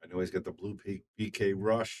 I know he's got the blue BK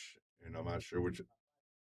Rush, and I'm not sure which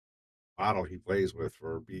model he plays with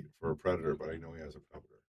for a Predator, but I know he has a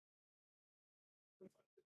Predator.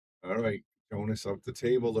 All right, Jonas up the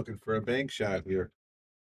table looking for a bank shot here.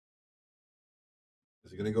 Is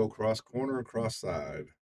he going to go cross corner or cross side?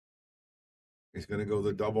 He's going to go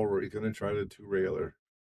the double. He's going to try the 2 railer.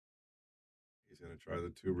 He's going to try the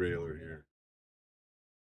 2 railer here.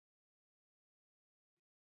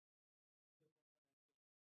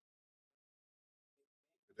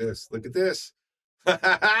 This. Look at this. Look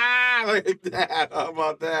at that. How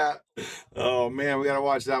about that? Oh man, we gotta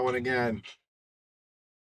watch that one again.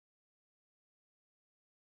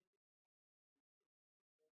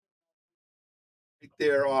 Right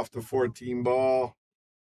there off the 14 ball.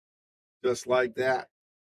 Just like that.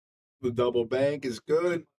 The double bank is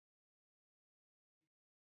good.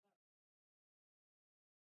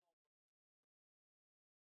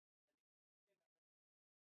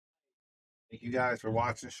 Thank you guys for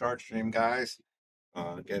watching Shark Stream, guys.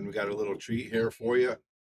 Again, we got a little treat here for you.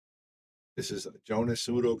 This is Jonas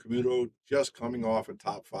Souto Comino just coming off a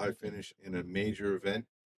top 5 finish in a major event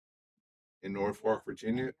in Norfolk,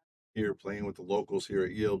 Virginia. here playing with the locals here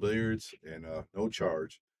at EL Billiards, and no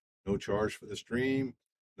charge, no charge for the stream,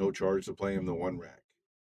 no charge to play in the one rack.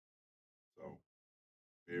 So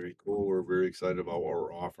very cool. We're very excited about what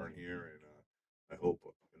we're offering here, and I hope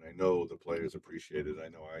and I know the players appreciate it. I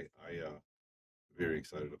know I very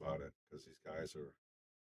excited about it because these guys are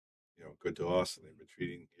good to us, and they've been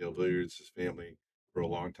treating Billiards, his family, for a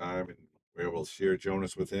long time, and we're able to share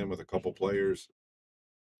Jonas with him with a couple players,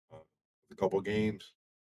 with a couple games.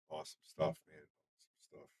 Awesome stuff, man. Awesome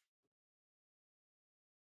stuff.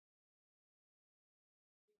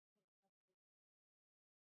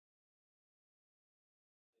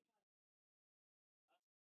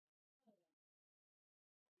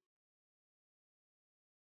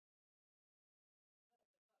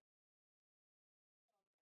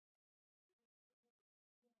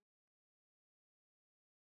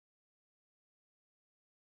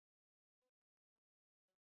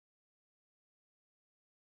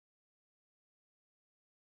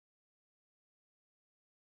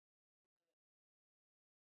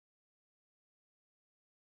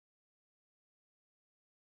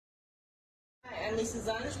 Hi, I'm Lisa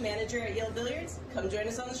Zanish, manager at Yale Billiards. Come join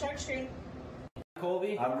us on the Shark Stream.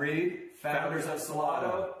 Colby. I'm Reed. Founders of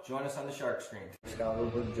Salado. Join us on the Shark Stream. Scott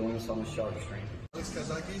Woodward, join us on the Shark Stream. Alex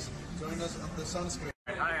Kazakis, join us on the Sunscreen.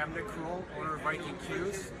 Hi, I'm Nick Kroll, owner of Viking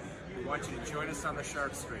Q's. We want you to join us on the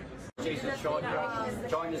Shark Stream. Jason Shaw,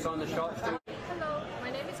 join us on the Shark Stream. Hello,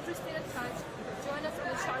 my name is Christina Touch. Join us on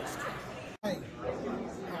the Shark Stream. Hi,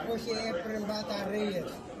 ako si Efren Bata Reyes.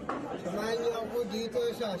 Samahan niyo ako dito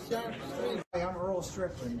sa Shark Stream. Hi, I'm Earl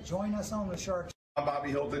Strickland. Join us on the Shark Stream. I'm Bobby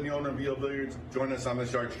Hilton, the owner of EL Billiards. Join us on the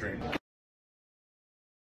Shark Stream.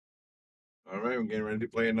 All right, we're getting ready to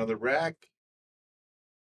play another rack.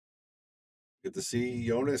 Get to see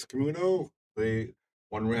Jonas Comino play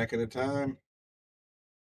one rack at a time.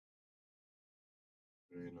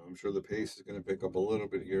 I'm sure the pace is going to pick up a little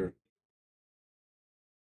bit here.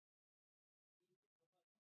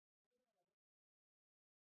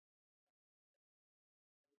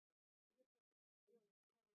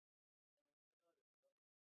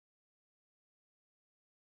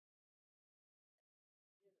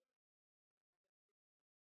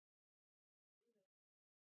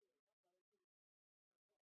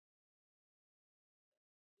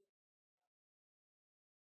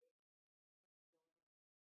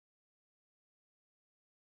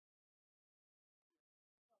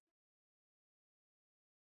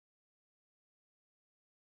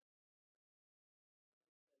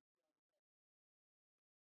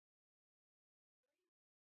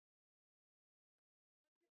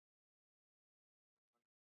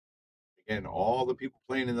 Again, all the people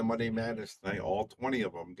playing in the Monday Madness tonight, all 20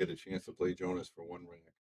 of them get a chance to play Jonas for one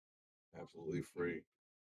rack. Absolutely free.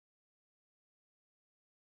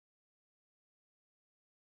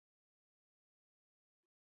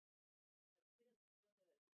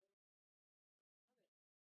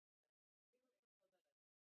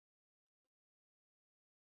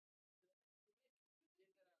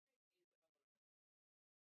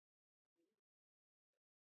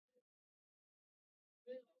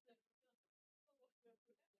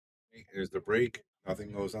 Here's the break.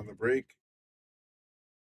 Nothing goes on the break.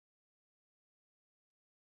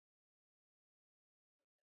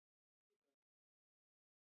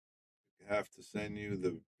 Have to send you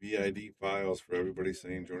the VID files for everybody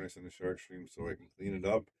saying join us in the Shark Stream so I can clean it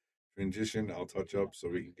up. Transition, I'll touch up so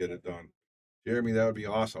we can get it done. Jeremy, that would be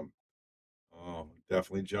awesome.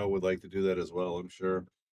 Definitely Joe would like to do that as well, I'm sure.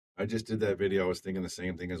 I just did that video. I was thinking the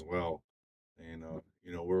same thing as well. And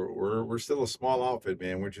we're still a small outfit,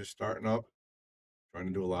 man. We're just starting up, trying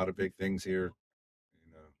to do a lot of big things here.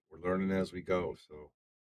 And we're learning as we go. So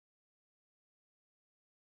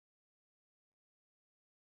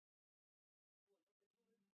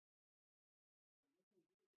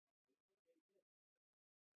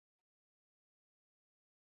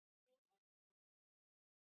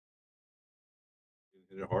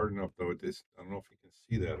hit it hard enough though. This I don't know if you can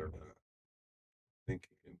see that or not. I think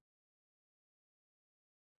you can.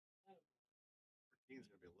 It's gonna be a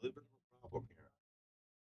little bit of a problem here.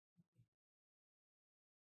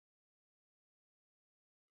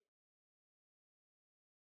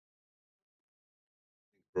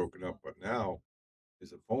 Broken up, but now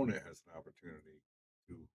his opponent has an opportunity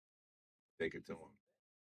to take it to him.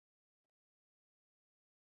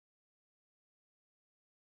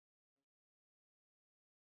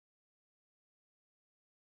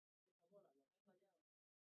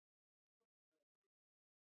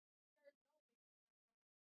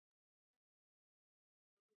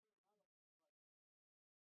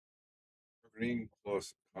 Marketing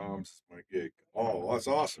plus comms is my gig. Oh, that's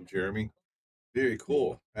awesome, Jeremy. Very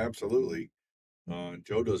cool. Absolutely.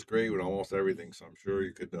 Joe does great with almost everything, so I'm sure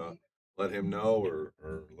you could let him know or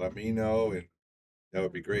let me know, and that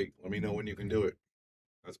would be great. Let me know when you can do it.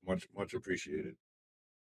 That's much appreciated.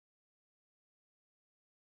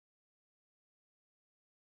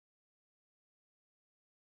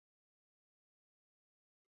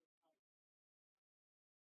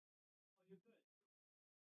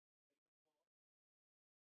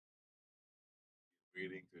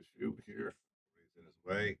 Waiting to shoot here. He's in his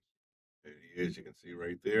way. And he is, you can see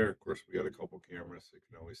right there. Of course, we got a couple cameras, so you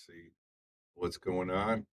can always see what's going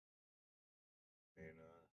on. And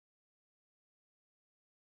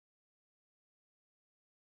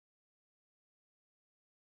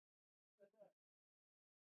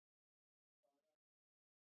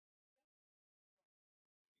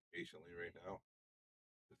patiently right now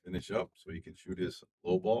to finish up so he can shoot his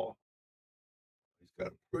low ball. He's got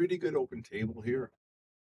a pretty good open table here.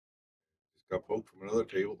 He's got poke from another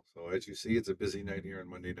table. So as you see, it's a busy night here on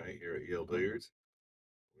Monday night here at Yale Billiards.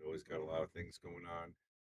 We always got a lot of things going on.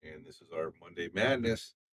 And this is our Monday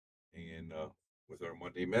Madness. And with our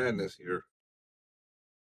Monday Madness here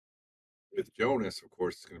with Jonas, of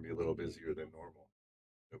course, it's going to be a little busier than normal.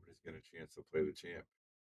 Nobody's getting a chance to play the champ.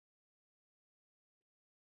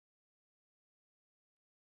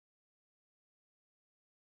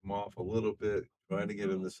 Come off a little bit, trying to get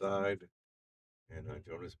in the side. And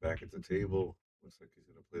Jonas back at the table. Looks like he's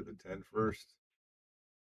going to play the 10 first.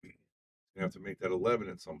 He's going to have to make that 11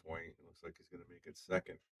 at some point. It looks like he's going to make it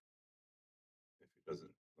second. If he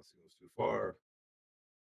doesn't, unless he goes too far.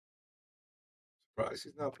 Surprised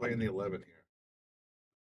he's not playing the 11 here.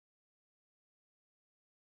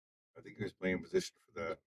 I think he was playing position for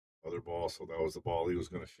that other ball, so that was the ball he was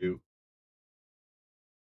going to shoot.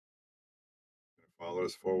 Going to follow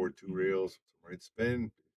us forward 2 rails, some right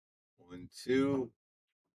spin. 1, 2.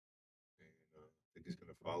 And I think he's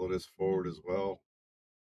going to follow this forward as well.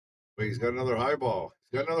 Wait, he's got another high ball.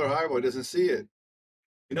 He's got another high ball. He doesn't see it.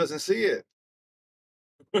 He doesn't see it.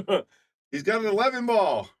 He's got an 11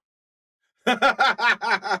 ball. Look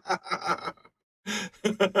at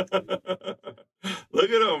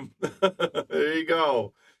him. There you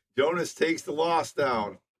go. Jonas takes the loss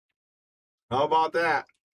down. How about that?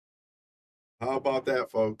 How about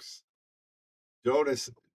that, folks? Jonas,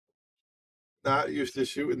 not used to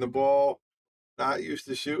shooting the ball, not used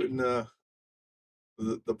to shooting the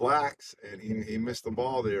blacks, and he missed the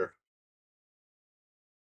ball there.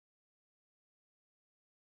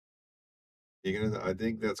 I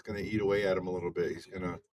think that's gonna eat away at him a little bit. He's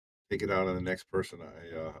gonna take it out on the next person.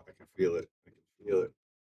 I can feel it. I can feel it.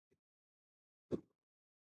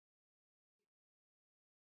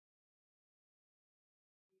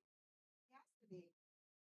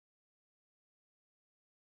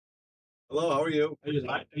 Hello, how are you? Are you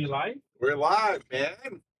live? Are you live? We're live,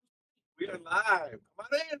 man. We are live. Come on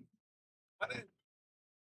in. Come on in.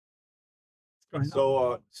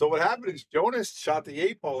 So what happened is Jonas shot the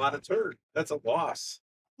 8 ball out of turn. That's a loss.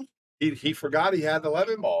 He forgot he had the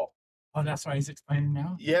 11 ball. Oh, that's why he's explaining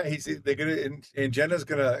now. Yeah, they're gonna and Jenna's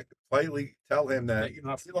gonna politely tell him that he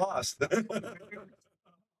lost. And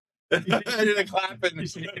then clapping.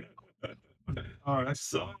 Oh, that's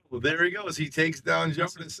So there he goes. He takes down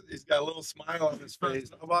Jonas. He's got a little smile on his face.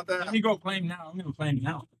 How about that? Let me go play him now. I'm gonna play him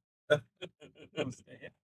now. Don't stay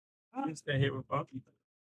here. Don't stay here with Bobby. Don't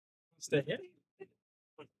stay here.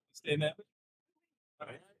 Stay there. All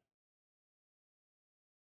right.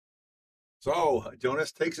 So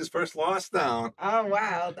Jonas takes his first loss down. Oh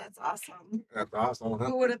wow, that's awesome. That's awesome. Huh?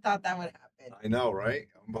 Who would have thought that would happen? I know, right?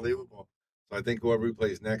 Unbelievable. So I think whoever he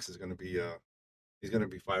plays next is going to be he's going to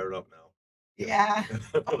be fired up now. Yeah.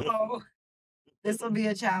 Oh, this will be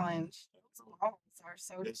a challenge. Oh, sorry,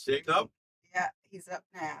 It's shaped up. Yeah, he's up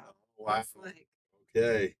now. Wow. It's like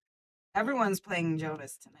Okay. everyone's playing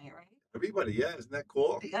Jonas tonight, right? Everybody, yeah, isn't that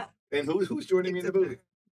cool? Yeah. And who's joining me in the booth?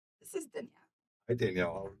 This is Danielle. Hi,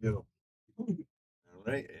 Danielle. How are you? All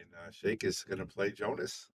right, and Shake is going to play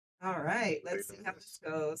Jonas. All right, let's see how this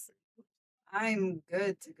goes. I'm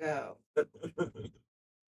good to go.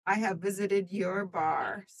 I have visited your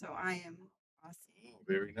bar, so I am awesome. Oh,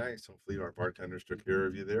 very nice. Hopefully our bartenders took care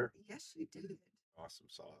of you there. Yes, she did. Awesome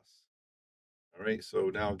sauce. All right,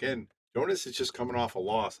 so now again, Jonas is just coming off a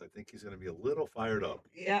loss. I think he's going to be a little fired up.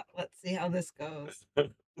 Yeah, let's see how this goes. Uh-oh.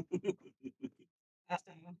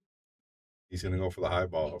 He's going to go for the high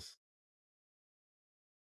balls.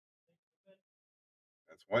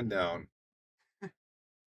 That's one down.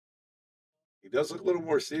 He does look a little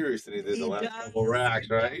more serious than he did the last couple racks,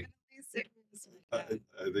 right? I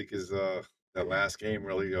think his that last game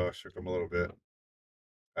really shook him a little bit.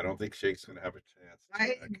 I don't think Shake's going to have a chance.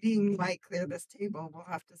 He might clear this table. We'll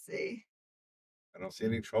have to see. I don't see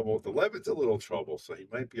any trouble. The 11's a little trouble, so he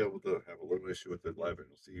might be able to have a little issue with the 11.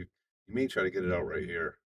 We'll see. He may try to get it out right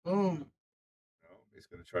here. Boom. No, he's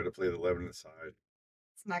going to try to play the 11 inside.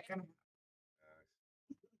 It's not going to.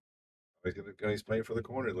 He's playing for the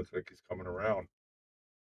corner. It looks like he's coming around.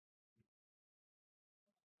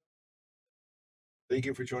 Thank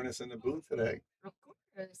you for joining us in the booth today. Of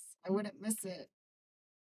course. I wouldn't miss it.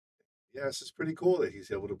 Yeah, this is pretty cool that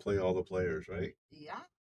he's able to play all the players, right? Yeah.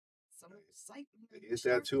 Some excitement. He hit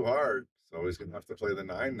that too hard, so he's going to have to play the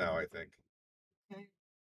 9 now, I think. Okay.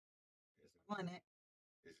 Won it.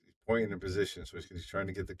 He's pointing in position, so he's trying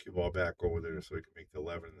to get the cue ball back over there so he can make the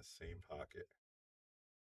 11 in the same pocket.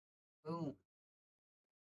 Boom.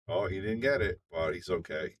 Oh, he didn't get it, but he's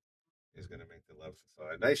okay. He's going to make the 11th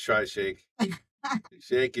side. Nice try, Shake.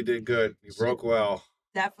 Shake, you did good. You broke well.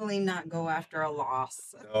 Definitely not go after a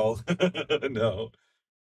loss. No, no.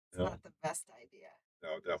 It's not the best idea.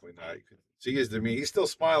 No, definitely not. You can see his demeanor. He's still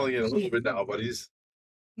smiling a little bit now, but he's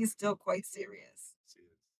still quite serious.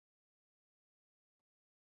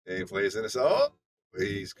 And he plays in his. Oh,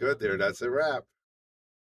 he's good there. That's a wrap.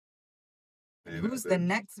 And who's the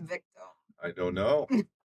next victim? I don't know.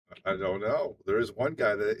 I don't know. There is one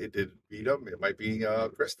guy that it did beat him. It might be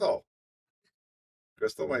Crystal.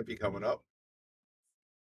 Crystal might be coming up.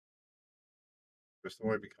 Crystal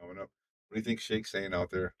might be coming up. What do you think Shake's saying out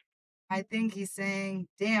there? I think he's saying,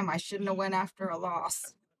 damn, I shouldn't have went after a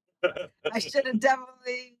loss. I should have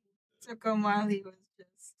definitely took him while he was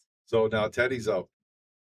just. So now Teddy's up.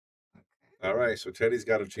 Okay. All right. So Teddy's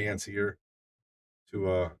got a chance here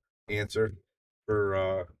to answer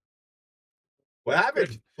for what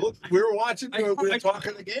happened? Look, we were watching. We were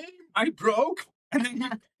talking the game. I broke, and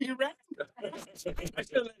then he ran. I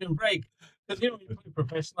should let him break because when you play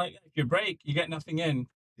professional, if you break, you get nothing in.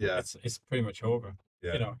 Yeah, it's pretty much over.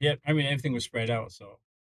 Yeah, I mean, everything was spread out, so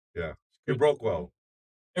yeah, it broke well.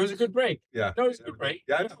 It was a good break. Yeah, no, it was a good break.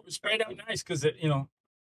 Yeah, it was spread out nice because I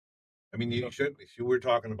mean, you shouldn't. If you were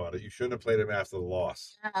talking about it, you shouldn't have played him after the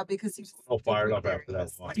loss. Yeah, because he was so fired up after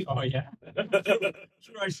that loss. Oh yeah.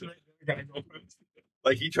 Sure, I should let the guy go first.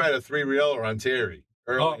 Like he tried a 3-reeler on Terry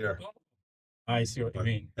earlier. Oh. I see what you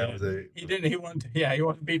mean. That was he didn't. He wanted. He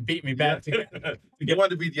wanted to beat me back to get. He wanted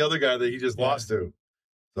to beat the other guy that he just lost to.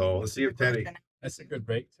 So let's see if Teddy. That's a good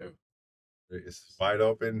break too. It's wide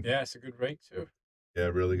open. Yeah, it's a good break too. Yeah,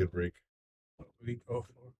 really good break. What do we go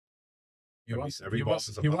for? He wants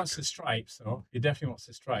the stripes, so he definitely wants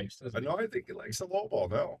the stripes, doesn't he? No, I think he likes the low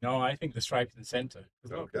ball. No, I think the stripe in the center.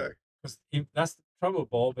 Okay, because that's the trouble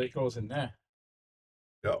ball, but it goes in there.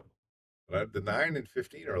 No, but the 9 and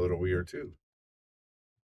 15 are a little weird too.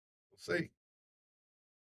 We'll see.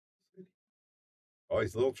 Oh,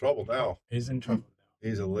 he's a little trouble now. He's in trouble now.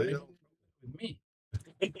 He's a little with me.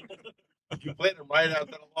 You played him right after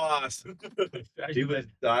the loss. He was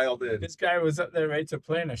dialed in. This guy was up there ready to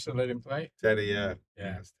play, and I should let him play. Teddy, yeah.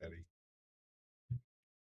 Yes, Teddy.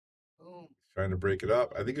 Boom. He's trying to break it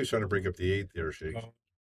up. I think he was trying to break up the 8 there, Shake. Oh.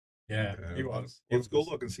 Yeah, he was. Let's go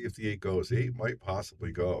look and see if the 8 goes. The 8 might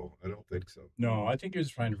possibly go. I don't think so. No, I think he was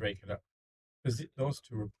trying to break it up. Because those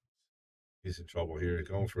two were. He's in trouble here. He's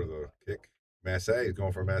going for the kick. Massey. He's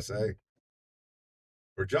going for Massey.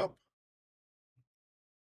 Or jump.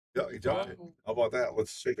 Yeah, he jumped it. How about that?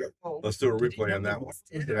 Let's check it. Let's do a replay on that one.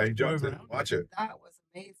 Yeah, he jumped it. Watch it. That was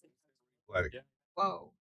amazing. Like,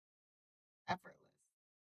 whoa. Effortless.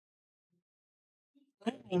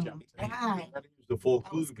 Wow. He used the full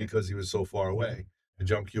clue because he was so far away. The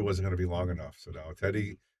jump cue wasn't going to be long enough. So now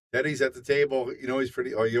Teddy's at the table. You know, he's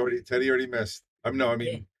pretty. Oh, Teddy already missed.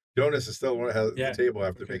 Jonas is still at the table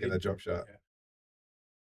after making that jump shot. Yeah.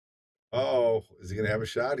 Oh, is he going to have a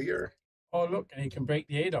shot here? Oh, look, and he can break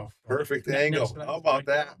the 8 off. Perfect angle. How about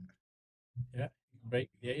that? Yeah, he can break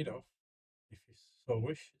the 8 off if he so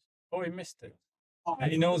wishes. Oh, he missed it. And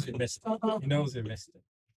he knows he missed it. He knows he missed it.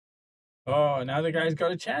 Oh, now the guy's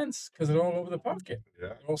got a chance because they're all over the pocket. Yeah,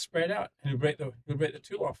 they're all spread out, and he'll break the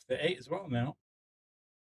 2 off the 8 as well. Now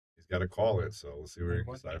he's got to call it. So let's see where he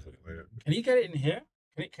decides to play it. Can he get it in here?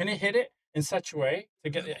 Can he hit it in such a way to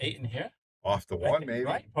get the 8 in here? Off the 1, maybe.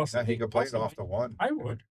 Right? Possibly. Yeah, he can play it off the 1. I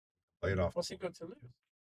would. Play it off. What's he got to lose?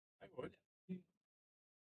 I would.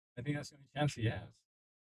 I think that's the only chance he has.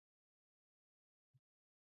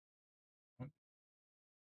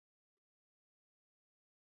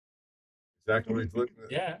 Exactly what he's looking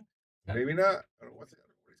at. Yeah. Maybe not. I don't know what's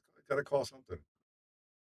he's got to call something.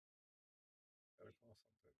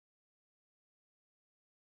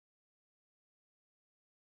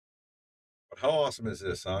 But How awesome is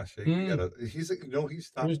this, huh? Shake, he's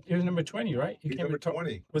top. He was number 20, right? He's number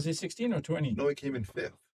 20. Was he 16 or 20? No, he came in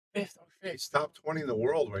fifth. Fifth. Oh, fifth. He's top 20 in the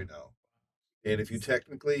world right now. And if you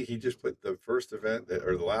technically, he just played the first event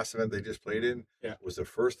or the last event they just played in was the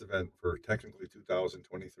first event for technically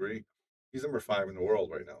 2023. He's number 5 in the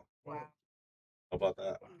world right now. Wow. How about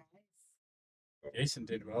that? Nice. Jason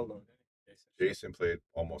did well though. Jason played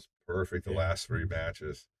almost perfect the last 3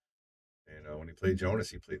 matches. And when he played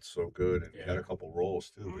Jonas, he played so good, and he had a couple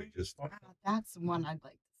rolls too. But he just That's the one I'd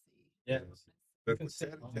like to see. Yeah.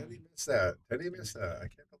 Teddy missed that. Teddy missed that. I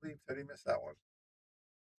can't believe Teddy missed that one.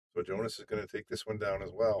 So Jonas is going to take this one down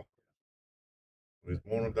as well. He's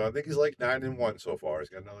won him down. I think he's like 9-1 so far. He's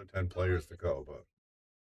got another 10 players to go, but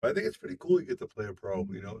I think it's pretty cool. You get to play a pro.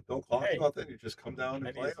 Don't cost nothing. You just come down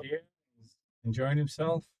and play him. He's enjoying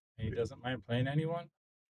himself. And he doesn't mind playing anyone.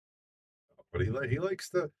 But he likes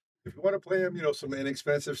to. If you want to play him, some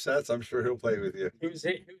inexpensive sets, I'm sure he'll play with you. He was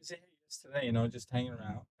here yesterday, just hanging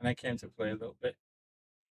around, and I came to play a little bit.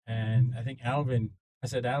 And I think Alvin. I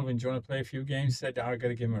said, Alvin, do you want to play a few games? He said, I got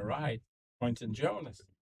to give him a ride. Pointing Jonas.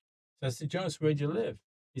 So I said, Jonas, where'd you live?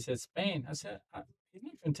 He said, Spain. I said, he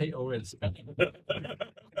didn't even take over to Spain. He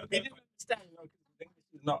didn't understand,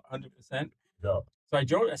 English is not 100%. No. So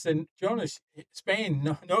I said, Jonas,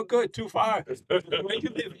 Spain, no good, too far. Where you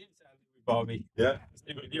live? Bobby. Yeah.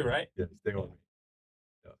 Stay with you, right? Yeah, stay with me.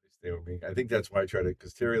 Yeah, stay with me. I think that's why I try to,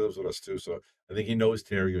 because Terry lives with us too. So I think he knows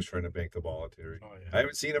Terry was trying to bank the ball at Terry. Oh, yeah. I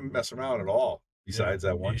haven't seen him mess around at all, besides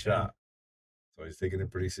that one shot. So he's taking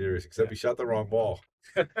it pretty serious, except he shot the wrong ball.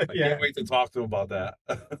 I can't wait to talk to him about that.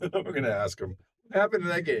 We're going to ask him what happened in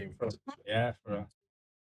that game. For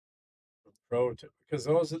pro, because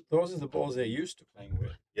those are the balls they're used to playing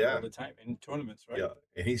with all the time in tournaments, right? Yeah,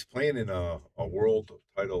 and he's playing in a world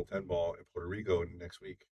title 10 ball in Puerto Rico next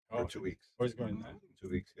week or 2 weeks. Oh, he's going there? 2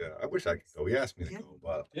 weeks, yeah. I wish I could go. He asked me to go,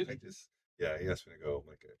 but he asked me to go. I'm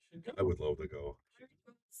like, I would love to go.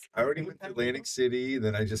 I already went to Atlantic City,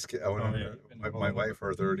 then I went on my wife for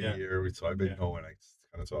her 30 year, so I've been going. It's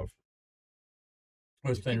kind of tough. I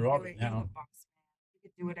was playing Robert now. You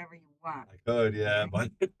could do whatever you want. I could, yeah,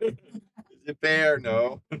 but is it fair?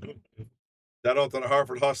 No. Shout out to the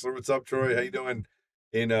Hartford Hustler. What's up, Troy? How you doing?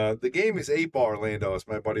 And the game is 8-ball Orlando. It's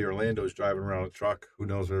my buddy Orlando's driving around a truck. Who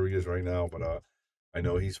knows where he is right now, but I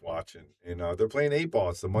know he's watching. And they're playing 8-ball.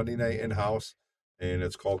 It's the Monday night in-house, and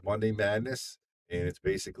it's called Monday Madness. And it's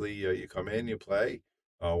basically you come in, you play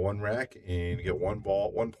one rack, and you get 1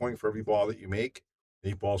 point for every ball that you make.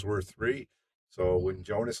 8 balls worth 3. So when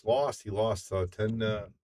Jonas lost, he lost 10.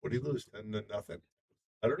 What did he lose? 10-0.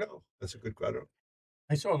 I don't know. That's a good question.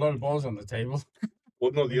 I saw a lot of balls on the table.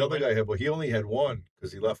 Well, no, the other guy had, but he only had 1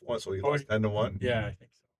 because he left 1, so he lost 10-1. Yeah, I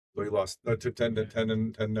think so. So he lost to 10 to 10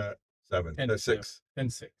 and 10 to 7. 10 to 6. 10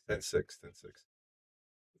 6. 10 6. 10 6.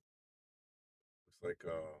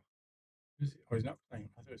 Looks like he's not playing.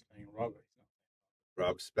 I thought he was playing Robert.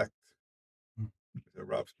 Rob Specht. Is that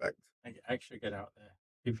Rob Specht? I actually get out there.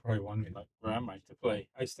 He probably wanted me, like, where am I to play?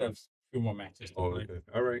 I still have a few more matches to play. Okay.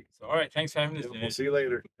 All right. So, all right. Thanks for having us. We'll see you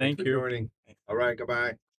later. Thank Thanks you. for joining. All right.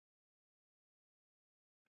 Goodbye.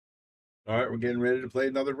 All right. We're getting ready to play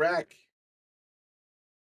another rack.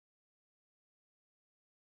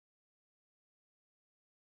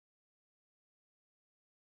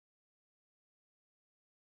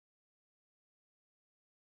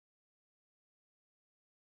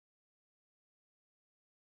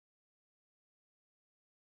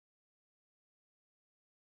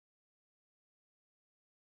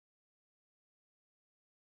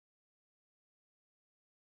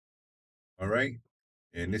 All right.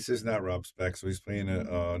 And this is not Rob Speck, so he's playing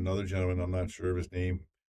another gentleman. I'm not sure of his name.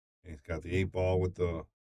 And he's got the 8-ball with the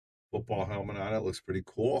football helmet on it. Looks pretty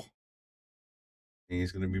cool. And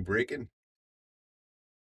he's going to be breaking.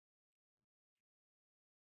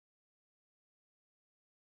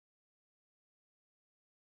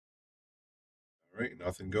 All right.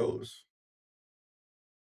 Nothing goes.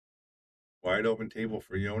 Wide open table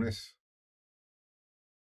for Jonas.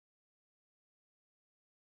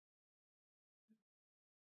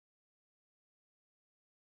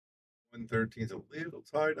 113 is a little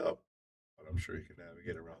tied up, but I'm sure he can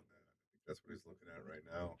navigate around that. I think that's what he's looking at right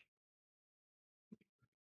now.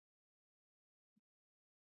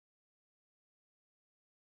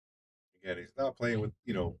 Again, he's not playing with,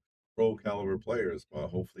 pro caliber players, but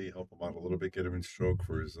hopefully help him out a little bit, get him in stroke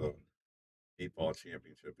for his 8-ball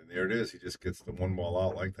championship. And there it is. He just gets the 1 ball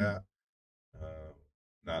out like that.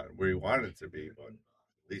 Not where he wanted it to be, but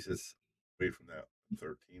at least it's away from that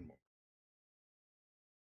 13 ball.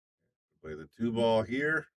 Play the 2-ball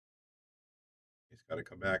here. He's got to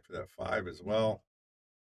come back for that 5 as well.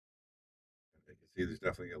 see there's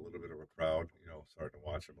definitely a little bit of a crowd, starting to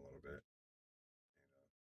watch him a little bit.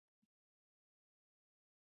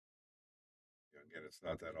 Again, it's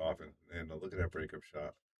not that often. And look at that breakup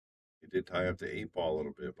shot. He did tie up the 8 ball a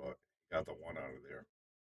little bit, but he got the one out of there.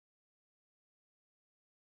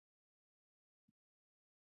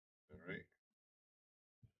 All right.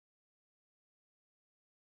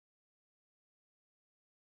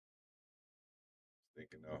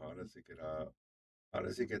 Thinking now, how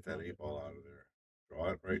does he get that 8 ball out of there?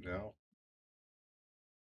 Draw it right now.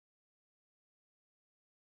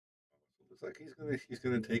 So it looks like he's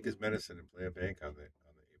gonna take his medicine and play a bank on the 8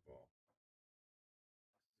 ball.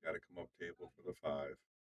 He's got to come up table for the 5.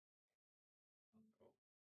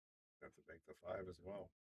 Have to bank the 5 as well.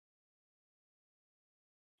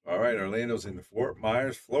 All right, Orlando's in Fort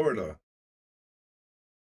Myers, Florida.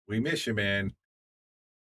 We miss you, man.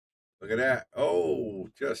 Look at that. Oh,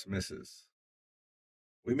 just misses.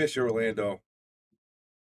 We miss you, Orlando.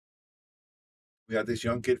 We got this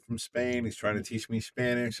young kid from Spain. He's trying to teach me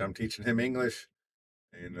Spanish. I'm teaching him English.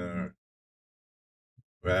 And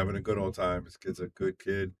we're having a good old time. This kid's a good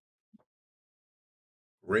kid.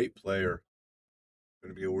 Great player.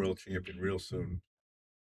 Going to be a world champion real soon.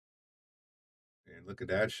 And look at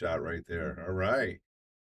that shot right there. All right.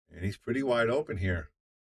 And he's pretty wide open here.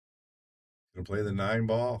 Going to play the 9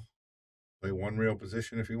 ball. Play one real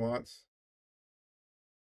position if he wants.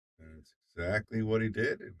 And it's exactly what he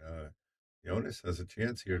did. And Jonas has a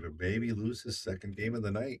chance here to maybe lose his second game of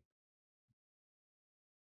the night.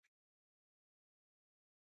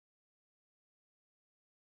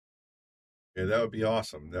 Yeah, that would be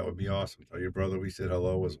awesome. That would be awesome. Tell your brother we said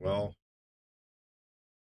hello as well.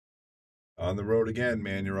 On the road again,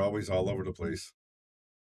 man. You're always all over the place.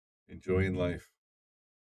 Enjoying life.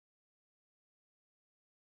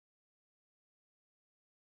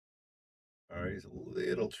 All right, he's a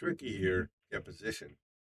little tricky here. Get position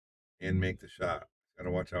and make the shot. Got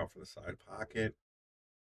to watch out for the side pocket.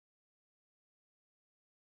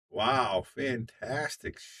 Wow,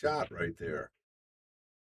 fantastic shot right there.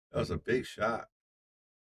 That was a big shot.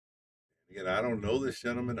 Again, I don't know this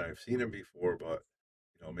gentleman. I've seen him before, but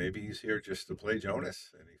maybe he's here just to play Jonas,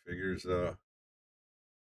 and he figures, the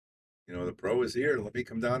pro is here. Let me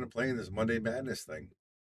come down and play in this Monday Madness thing.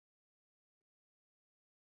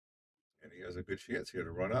 And he has a good chance here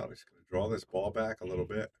to run out. He's going to draw this ball back a little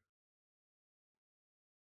bit.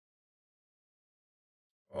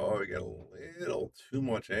 Oh, he got a little too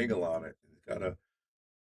much angle on it. He's got to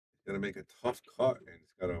make a tough cut, and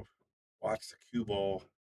he's got to watch the cue ball.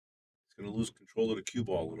 He's going to lose control of the cue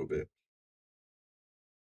ball a little bit.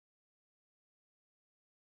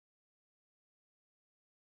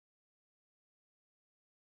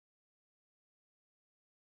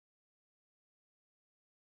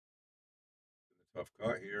 Tough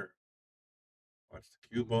cut here. Watch the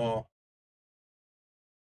cue ball.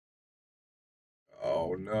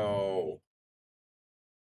 Oh no.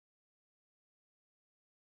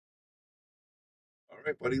 All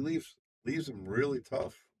right, but he leaves him really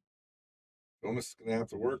tough. Jonas is gonna have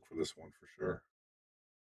to work for this one for sure.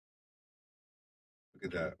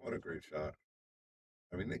 Look at that. What a great shot.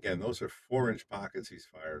 I mean, again, those are 4-inch pockets he's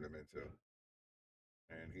fired him into.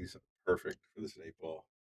 And he's perfect for this 8 ball.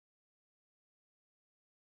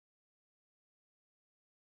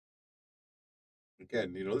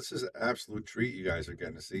 Again, this is an absolute treat you guys are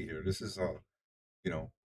getting to see here. This is a,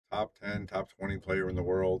 top 10, top 20 player in the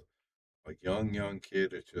world. A young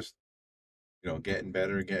kid. It's just, getting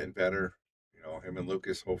better, getting better. Him and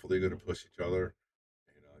Lucas hopefully going to push each other,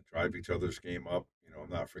 drive each other's game up. I'm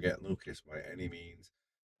not forgetting Lucas by any means,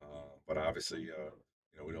 but obviously,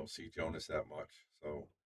 we don't see Jonas that much, so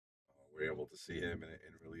we're able to see him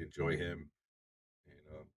and really enjoy him,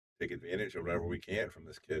 and take advantage of whatever we can from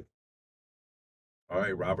this kid. All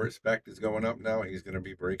right, Robert Specht is going up now. He's going to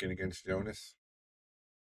be breaking against Jonas.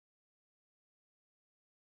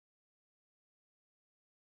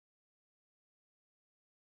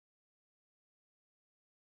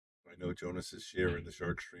 I know Jonas is sharing the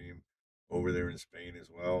shark stream over there in Spain as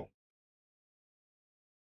well.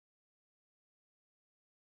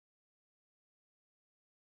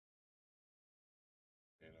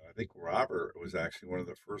 And I think Robert was actually one of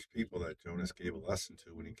the first people that Jonas gave a lesson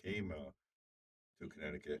to when he came to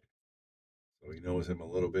Connecticut. So he knows him a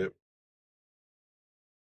little bit.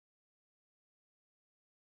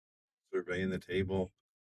 Surveying the table.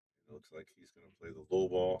 It looks like he's going to play the low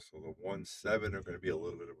ball. So the 1-7 are going to be a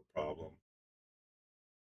little bit of a problem.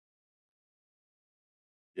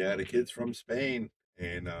 Yeah, the kid's from Spain.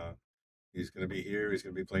 And he's going to be here. He's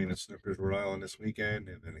going to be playing at Snookers, Rhode Island this weekend.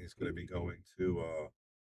 And then he's going to be going to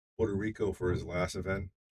Puerto Rico for his last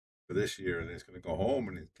event. for this year, and he's going to go home,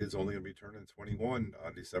 and his kid's only going to be turning 21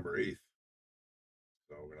 on December 8th.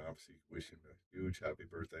 So we're going to obviously wish him a huge happy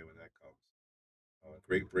birthday when that comes.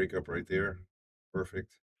 Great breakup right there.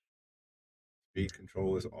 Perfect. Speed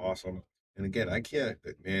control is awesome. And again, I can't,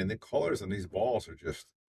 man, the colors on these balls are just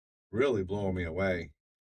really blowing me away.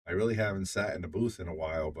 I really haven't sat in the booth in a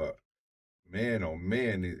while, but man, oh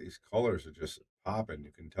man, these colors are just popping.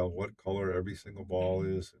 You can tell what color every single ball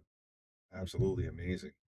is. Absolutely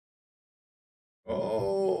amazing.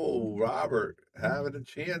 Oh, Robert, having a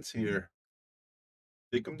chance here.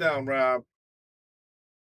 Take him down, Rob.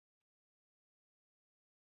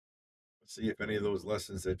 Let's see if any of those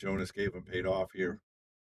lessons that Jonas gave him paid off here.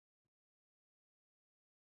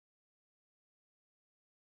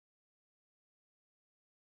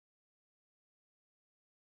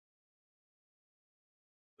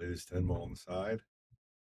 Play this 10 ball on the side.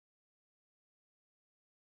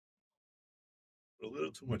 But a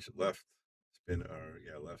little too much left spin, or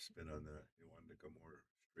yeah, left spin on that. You wanted to go more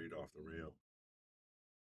straight off the rail.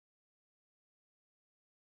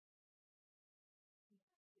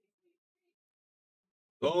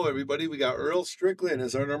 So everybody, we got Earl Strickland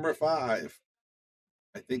as our number 5.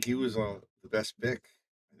 I think he was the best pick.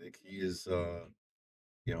 I think he is,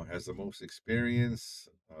 has the most experience.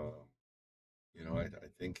 I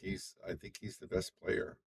think he's the best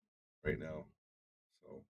player right now.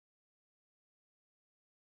 So,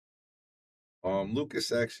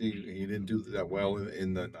 Lucas actually he didn't do that well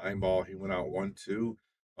in the 9 ball. He went out 1-2,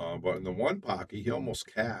 but in the 1 pocket he almost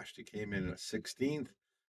cashed. He came in 16th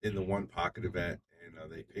in the 1 pocket event,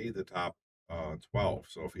 and they paid the top 12.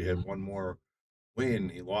 So if he had one more win,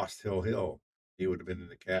 he lost Hill. He would have been in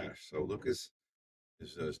the cash. So Lucas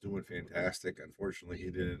is doing fantastic. Unfortunately, he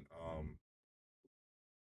didn't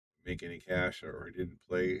make any cash, or he didn't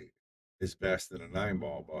play his best in a 9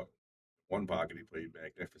 ball, but 1 pocket he played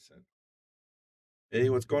magnificent. Hey,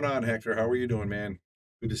 what's going on, Hector? How are you doing, man?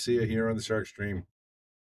 Good to see you here on the Shark Stream.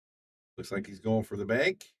 Looks like he's going for the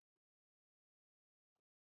bank.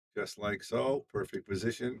 Just like so. Perfect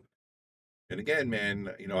position. And again, man,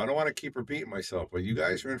 I don't want to keep repeating myself, but you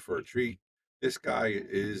guys are in for a treat. This guy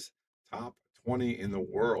is top 20 in the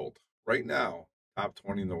world right now, top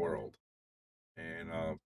 20 in the world. And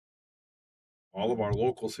all of our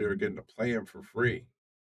locals here are getting to play him for free,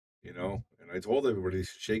 And I told everybody to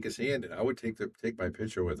shake his hand, and I would take my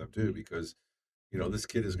picture with him too, because this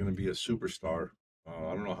kid is going to be a superstar.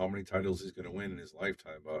 I don't know how many titles he's going to win in his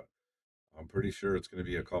lifetime, but I'm pretty sure it's going to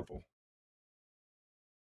be a couple.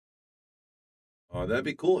 That'd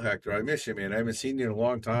be cool, Hector. I miss you, man. I haven't seen you in a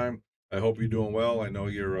long time. I hope you're doing well. I know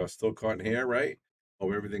you're still cutting hair, right?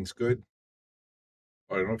 Hope everything's good.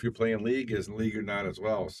 I don't know if you're playing league, is in league or not as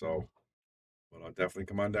well. So, but I'll definitely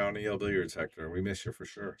come on down to Yale Billiards, Hector. We miss you for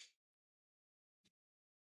sure.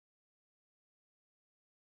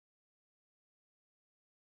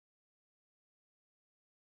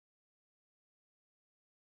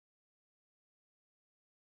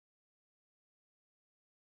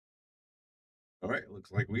 All right,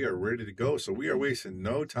 looks like we are ready to go. So we are wasting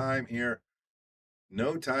no time here.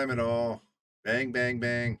 No time at all. Bang, bang,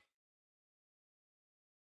 bang.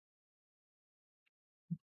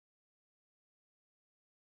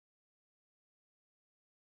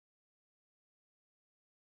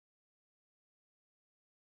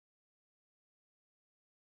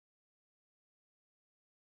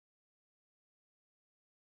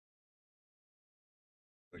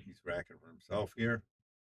 Like he's racking for himself here.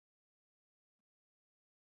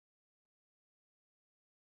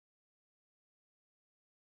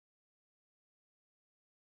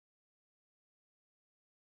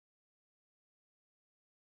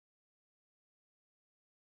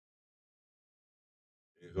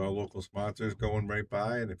 There's our local sponsors going right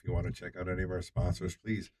by. And if you want to check out any of our sponsors,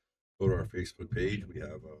 please go to our Facebook page. We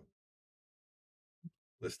have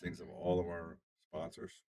listings of all of our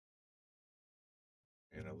sponsors.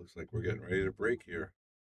 And it looks like we're getting ready to break here.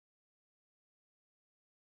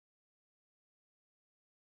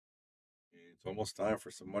 It's almost time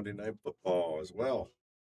for some Monday Night Football as well.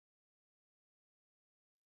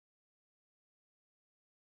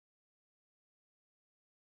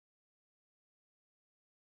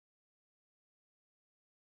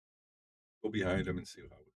 Go behind him and see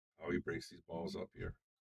how he breaks these balls up here.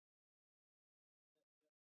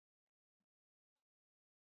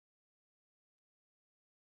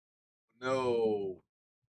 No.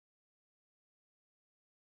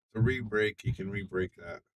 To re-break, he can re-break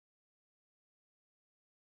that.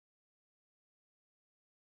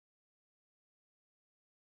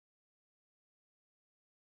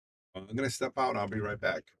 I'm going to step out and I'll be right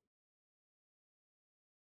back.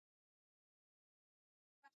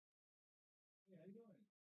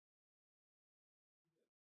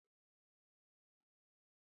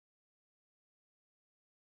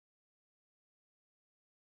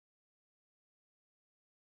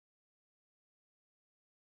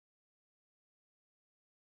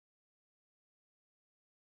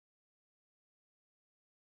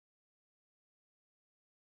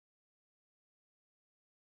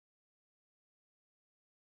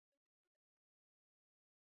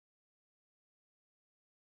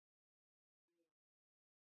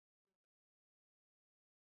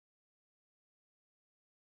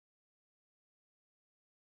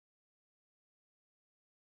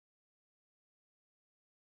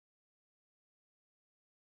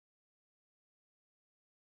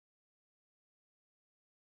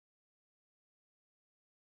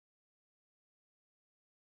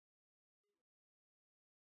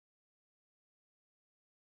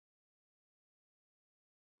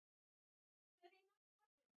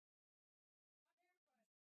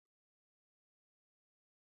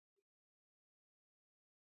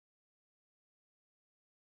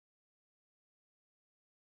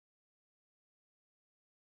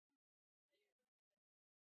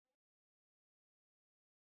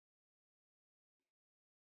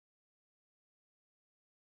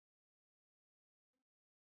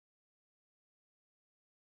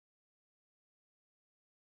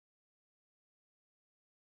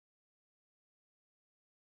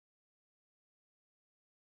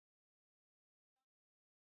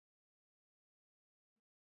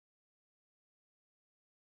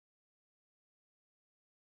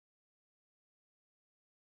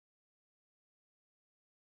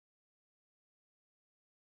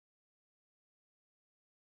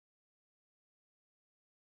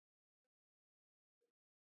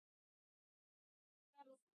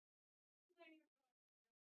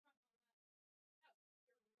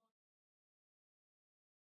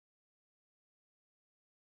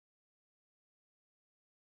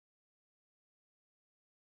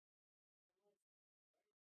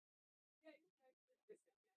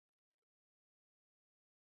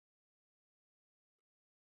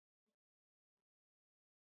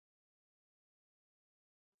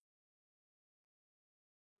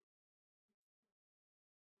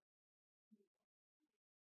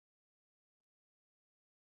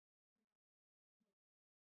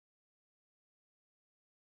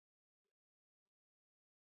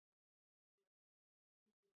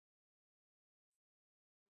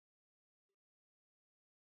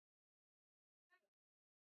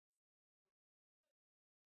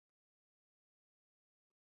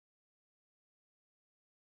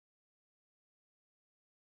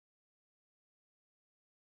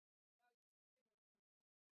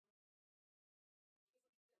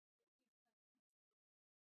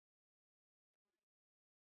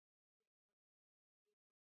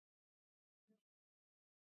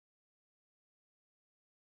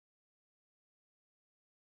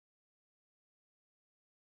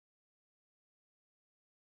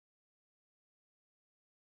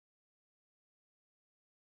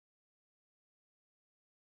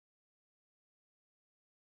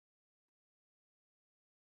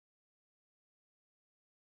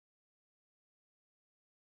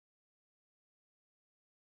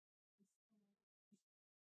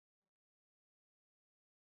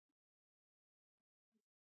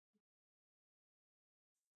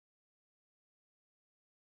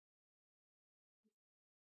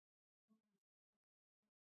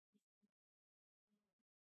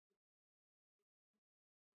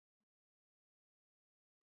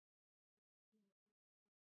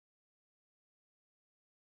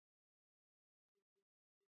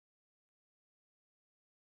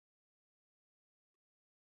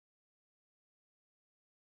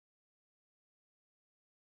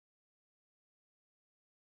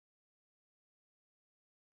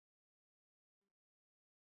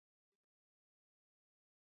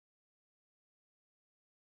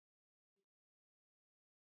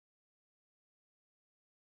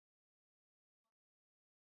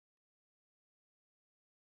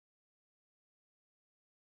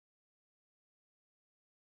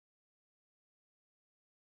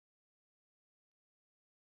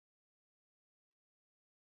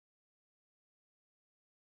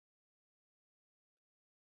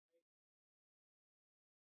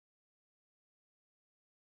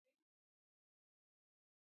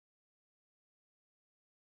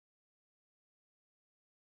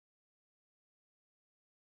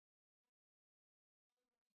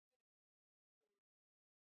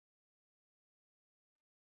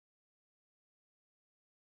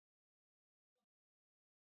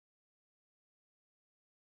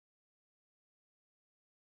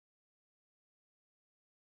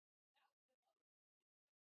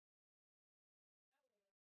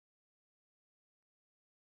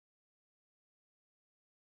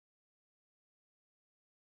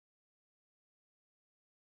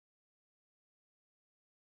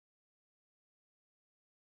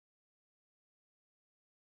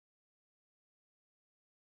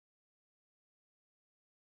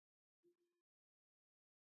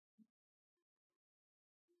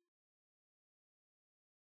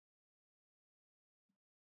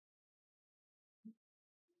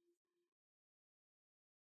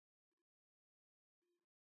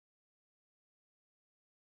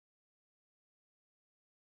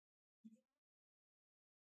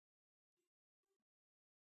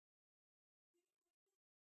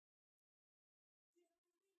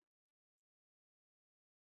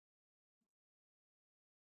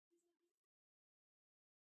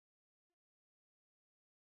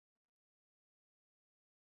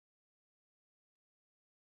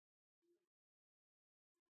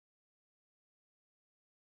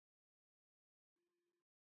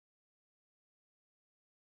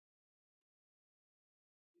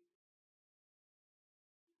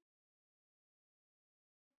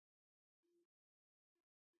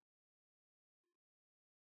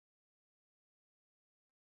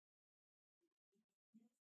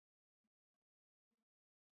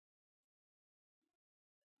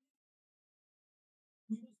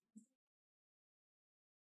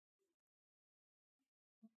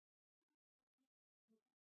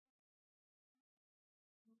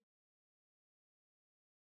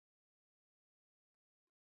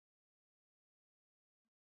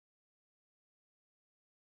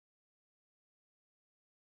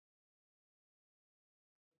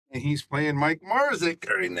 And he's playing Mike Marzik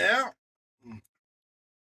right now.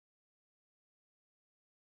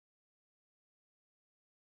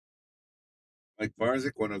 Mike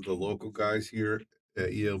Marzik, one of the local guys here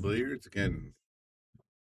at Yale Billiards. Again,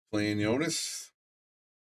 playing Jonas.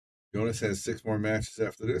 Jonas has 6 more matches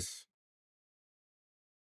after this.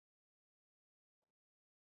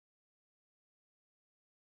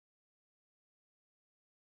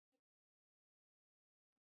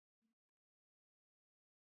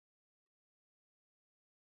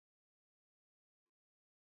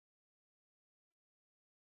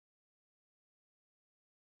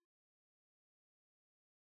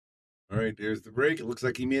 All right, there's the break. It looks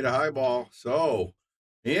like he made a high ball. So,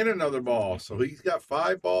 and another ball. So he's got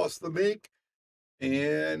 5 balls to make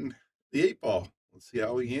and the 8 ball. Let's see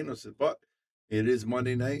how he handles it. But it is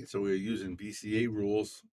Monday night, so we're using BCA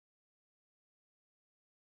rules.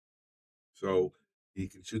 So he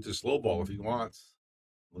can shoot the slow ball if he wants.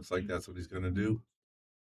 Looks like that's what he's going to do.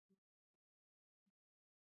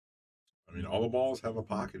 I mean, all the balls have a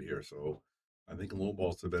pocket here, so I think a low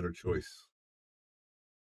ball's the better choice.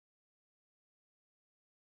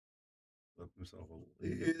 Left himself a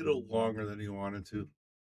little longer than he wanted to.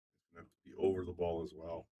 He's going to have to be over the ball as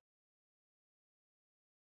well.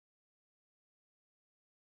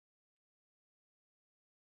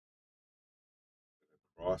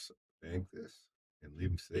 Cross bank this and leave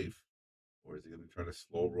him safe? Or is he going to try to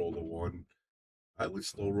slow roll the 1? I would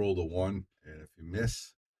slow roll the 1, and if you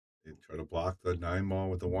miss, then try to block the 9 ball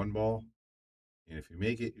with the 1 ball. And if you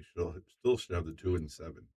make it, you still should have the 2 and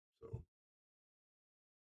 7. So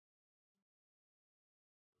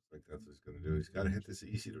like that's what he's going to do. He's got to hit this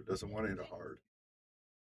easy. Or doesn't want to hit it hard.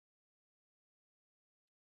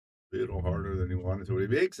 A little harder than he wanted to. What he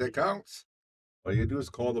makes, that counts. All you do is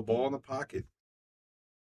call the ball in the pocket.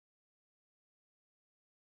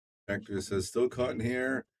 Actor says, still cutting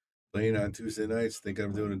hair, playing on Tuesday nights, thinking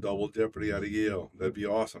I'm doing a double Jeopardy out of Yale. That'd be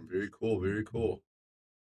awesome. Very cool. Very cool.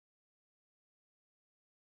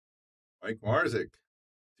 Mike Marzik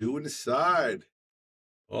doing the side.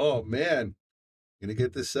 Oh, man. Gonna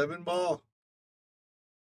get the 7 ball.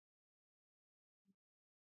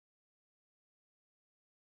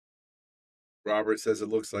 Robert says it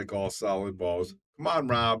looks like all solid balls. Come on,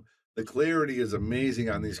 Rob. The clarity is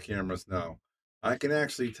amazing on these cameras now. I can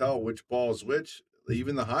actually tell which ball is which,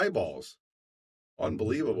 even the high balls.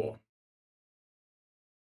 Unbelievable.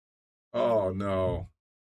 Oh, no.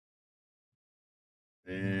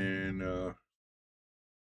 And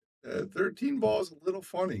 13 balls a little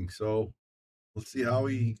funny. So let's see how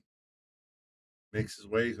he makes his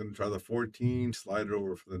way. He's going to try the 14, slide it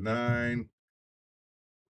over for the 9.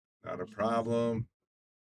 Not a problem.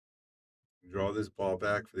 Draw this ball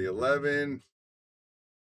back for the 11.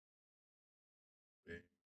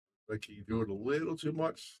 Like he do it a little too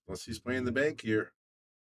much, unless he's playing the bank here.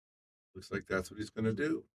 Looks like that's what he's going to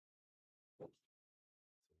do.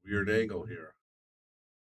 Weird angle here.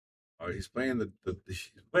 Oh, he's playing he's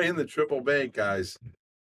playing the triple bank, guys.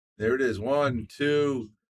 There it is. 1, 2.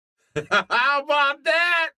 How about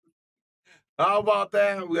that? How about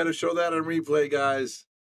that? We got to show that on replay, guys.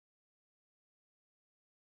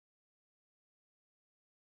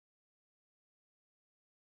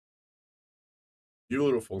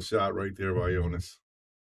 Beautiful shot right there by Jonas.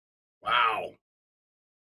 Wow.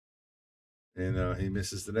 And he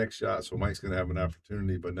misses the next shot, so Mike's going to have an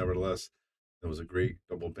opportunity, but nevertheless, that was a great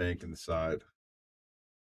double bank in the side.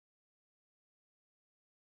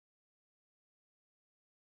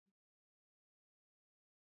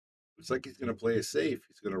 Looks like he's going to play it safe.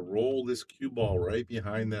 He's going to roll this cue ball right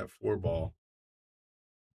behind that 4 ball.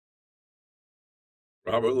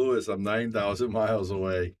 Robert Lewis, I'm 9,000 miles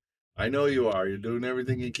away. I know you are. You're doing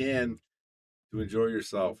everything you can to enjoy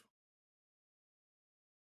yourself.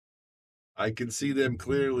 I can see them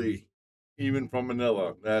clearly, even from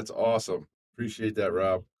Manila. That's awesome. Appreciate that,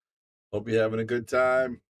 Rob. Hope you're having a good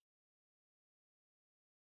time.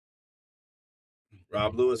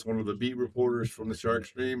 Rob Lewis, one of the beat reporters from the Shark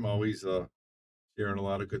Stream, always sharing a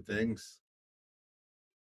lot of good things.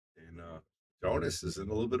 And Jonas is in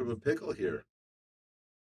a little bit of a pickle here.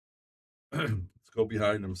 Let's go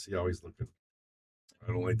behind him, see how he's looking. I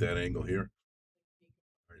don't like that angle here.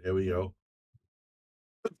 All right, here we go.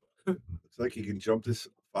 Looks like he can jump this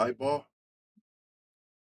 5 ball.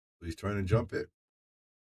 He's trying to jump it.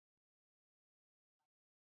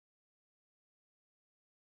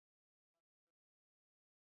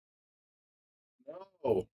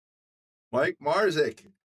 No. Mike Marzik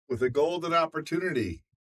with a golden opportunity.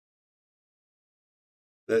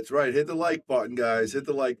 That's right. Hit the like button, guys. Hit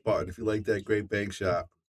the like button if you like that great bank shot.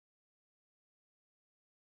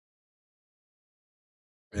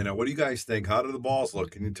 And what do you guys think? How do the balls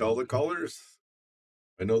look? Can you tell the colors?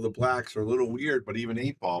 I know the blacks are a little weird, but even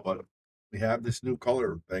 8-ball, but we have this new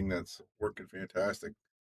color thing that's working fantastic.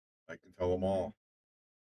 I can tell them all.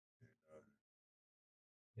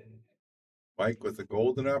 Mike with a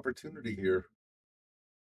golden opportunity here.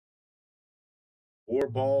 4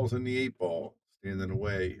 balls in the 8-ball, standing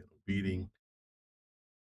away, beating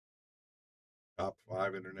top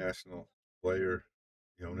 5 international player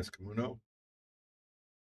Jonas Comino.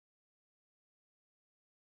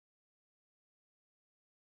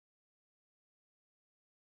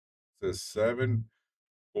 It's a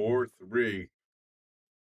 7-4-3.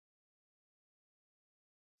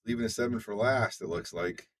 Leaving a 7 for last, it looks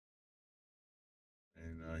like.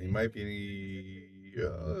 And he might be,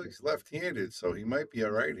 he's left-handed, so he might be all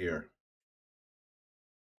right here.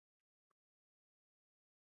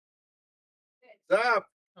 What's up?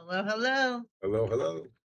 Hello, hello. Hello, hello.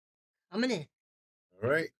 Coming in. All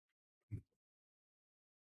right.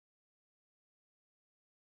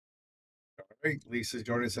 All right. Lisa's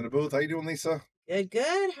joining us in the booth. How you doing, Lisa? Good,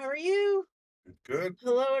 good. How are you? Good.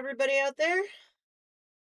 Hello, everybody out there.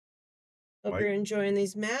 Hope Mike. you're enjoying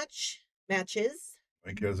these matches.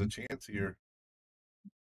 Mike has a chance here.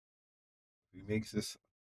 He makes this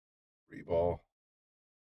 3-ball.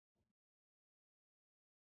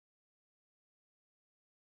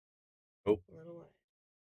 Oh. A little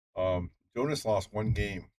way. Jonas lost 1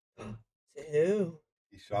 game. To who?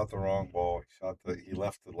 He shot the wrong ball. He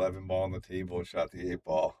left the 11 ball on the table and shot the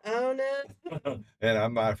 8-ball. Oh no.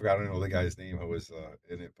 And I forgot, I don't know the guy's name who was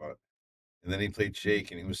in it, but and then he played Shake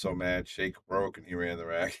and he was so mad. Shake broke and he ran the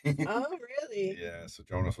rack. Oh really? Yeah, so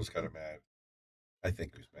Jonas was kind of mad. I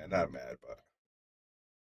think he was mad, not mad, but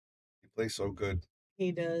he plays so good.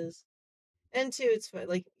 He does. And too, it's fun.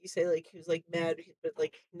 Like you say, like he was like mad, but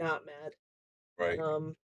like not mad. Right.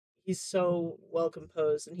 He's so well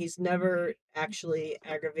composed, and he's never actually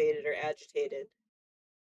aggravated or agitated.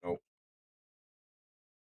 Nope.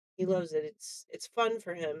 He loves it. It's fun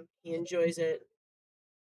for him. He enjoys it.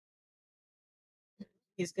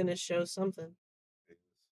 He's gonna show something.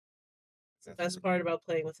 It's the best part about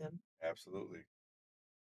playing with him. Absolutely.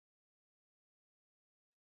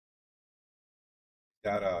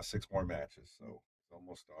 Got 6 more matches, so it's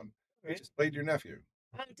almost done. Right. He just played your nephew.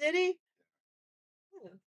 Oh, did he?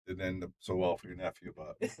 Didn't end up so well for your nephew,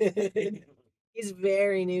 but he's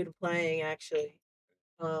very new to playing, actually.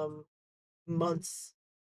 Months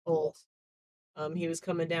old. He was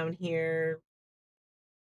coming down here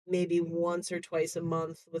maybe once or twice a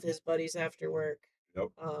month with his buddies after work. Yep.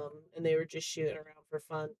 And they were just shooting around for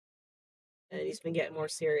fun. And he's been getting more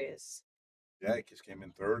serious. Yeah, he just came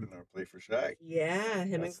in 3rd in our play for Shaq. Yeah,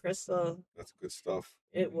 him and Crystal. That's good stuff.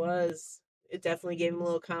 It was. It definitely gave him a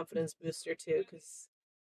little confidence booster too, because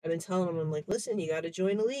I've been telling him, I'm like, listen, you got to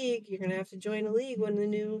join a league. You're gonna have to join a league when the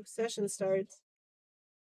new session starts.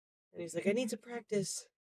 And he's like, I need to practice.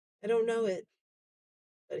 I don't know it,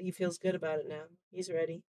 but he feels good about it now. He's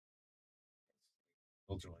ready.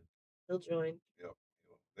 He'll join. He'll join. Yep.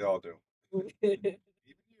 They all do. Even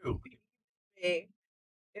you. Hey,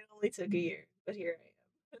 it only took a year, but here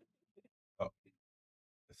I am. Oh.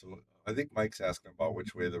 So I think Mike's asking about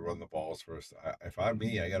which way to run the balls first. If I'm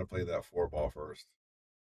me, I got to play that 4-ball first.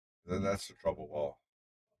 Then that's the trouble ball.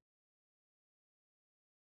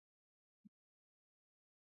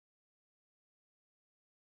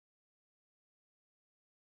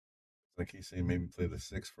 Like he's saying, maybe play the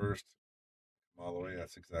 6 first. Come all the way.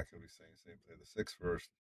 That's exactly what he's saying. Saying play the 6 first.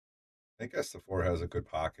 I guess the 4 has a good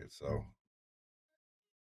pocket, so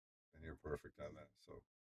and you're perfect on that. So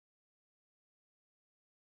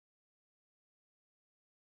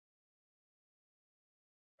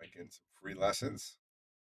I get some free lessons.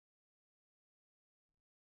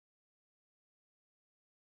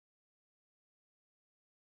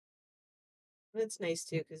 And it's nice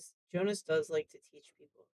too, because Jonas does like to teach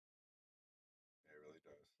people. Yeah, he really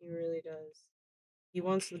does. He really does. He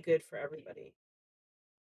wants the good for everybody.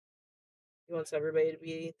 He wants everybody to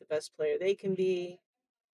be the best player they can be.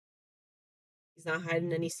 He's not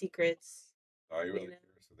hiding any secrets. Oh, he really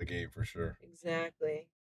cares for the game for sure. Exactly.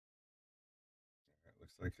 It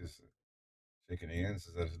looks like he's shaking hands.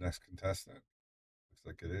 Is that his next contestant? Looks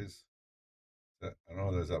like it is. I don't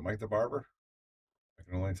know. Is that Mike the Barber? I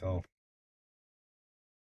can only tell.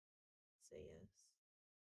 Say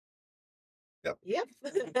yes. Yep.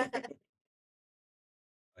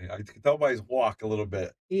 I can tell by his walk a little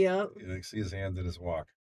bit. Yep. You can see his hands in his walk.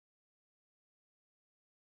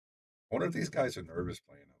 I wonder if these guys are nervous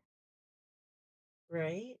playing him.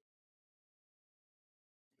 Right.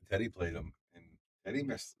 Teddy played him, and Teddy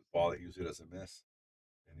missed the ball that usually doesn't miss.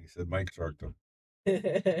 And he said Mike jerked him.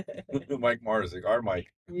 Mike Marzik, our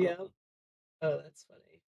Mike. Yep. Oh, that's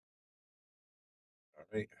funny. All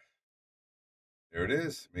right. There it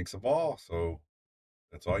is. Makes a ball. So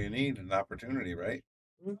that's all you need, an opportunity, right?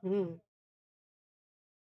 Mm-hmm.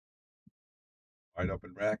 Wide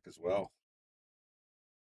open rack as well.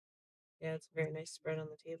 Yeah, it's a very nice spread on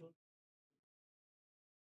the table.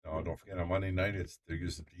 No, don't forget on Monday night they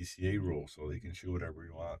use the DCA rule, so they can shoot whatever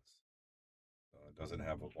he wants. It doesn't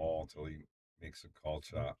have a ball until he makes a called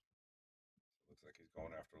shot. Looks like he's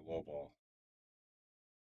going after a low ball.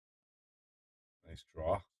 Nice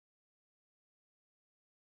draw. A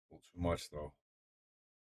little too much though.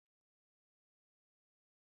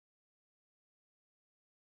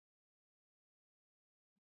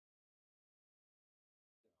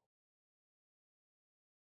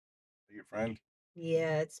 Your friend?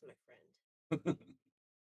 Yeah, it's my friend.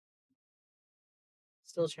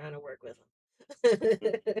 Still trying to work with him.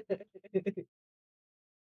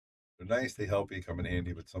 They're nice. They help you, come in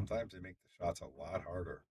handy, but sometimes they make the shots a lot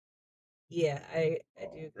harder. Yeah, I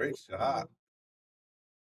do. Great shot.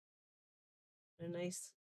 A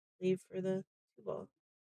nice leave for the two ball.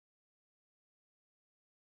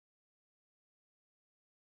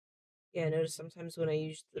 Yeah, I notice sometimes when I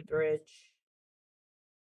use the bridge,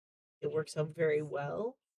 it works out very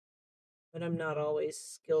well, but I'm not always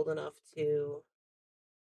skilled enough to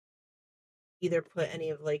either put any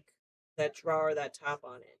of like that draw or that top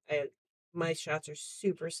on it. My shots are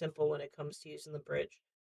super simple when it comes to using the bridge.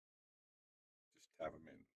 Just tap them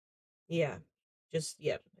in. Yeah,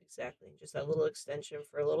 yep, exactly. Just that little extension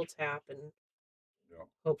for a little tap and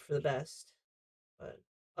hope for the best. But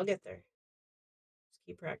I'll get there. Just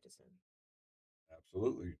keep practicing.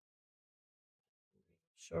 Absolutely.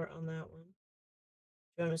 Short on that one.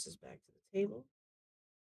 Jonas is back to the table.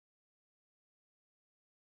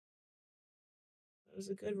 That was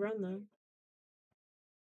a good run, though.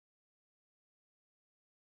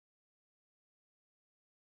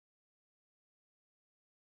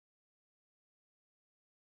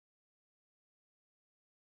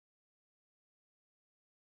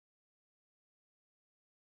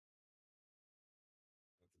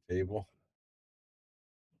 At the table.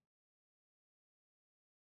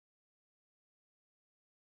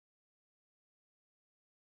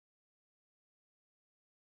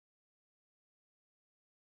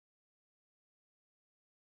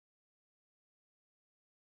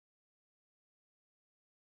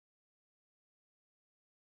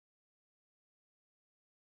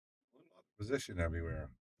 Position everywhere.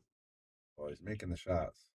 Oh, he's making the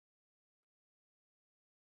shots.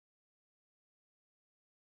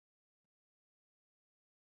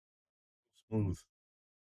 Smooth.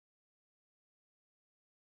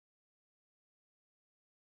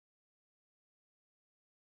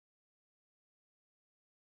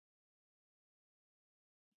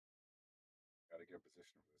 Got to get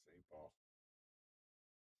position for this 8 ball.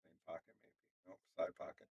 Same pocket, maybe. Nope, side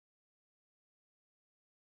pocket.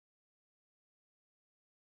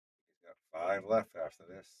 He's got 5 left after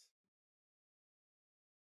this.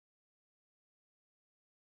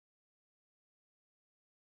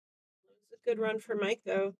 It was a good run for Mike,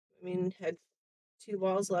 though. I mean, had 2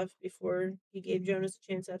 balls left before he gave Jonas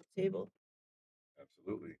a chance at the table.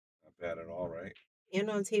 Absolutely. Not bad at all, right? And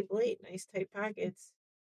on table 8, nice tight pockets.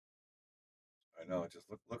 I know. Just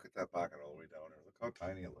look at that pocket all the way down there. Look how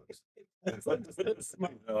tiny it looks. It looks so small.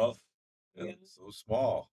 You know? Yeah. It's so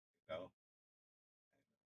small. You know?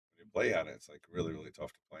 When you play on it, it's like really, really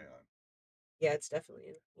tough to play on. Yeah, it's definitely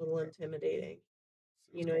a little intimidating.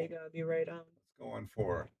 You know, you gotta be right on. Let's go on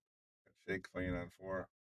 4. Got Shake playing on 4.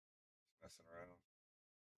 Just messing around.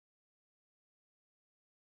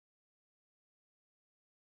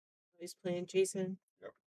 He's playing Jason.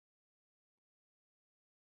 Yep.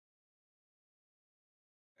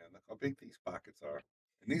 And look how big these pockets are.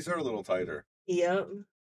 And these are a little tighter. Yep.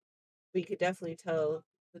 We could definitely tell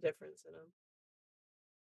the difference in them.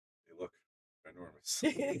 They look enormous.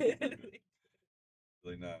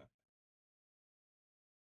 Really not.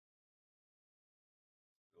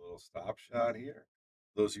 A little stop shot here.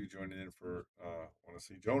 Those of you joining in for want to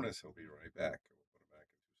see Jonas, he'll be right back. We'll put him back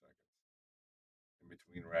in 2 seconds. In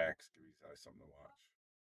between racks, give you guys something to watch.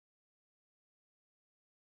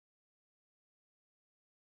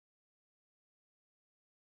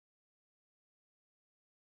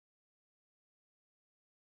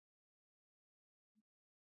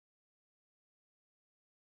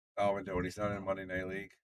 Alvin Doty's not in Monday Night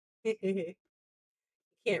League.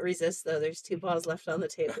 Can't resist though. There's 2 balls left on the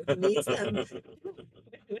table. He needs them. It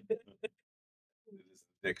is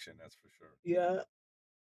addiction, that's for sure. Yeah.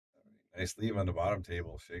 Nice leave on the bottom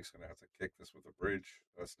table. Shake's gonna have to kick this with a bridge.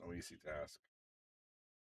 That's no easy task.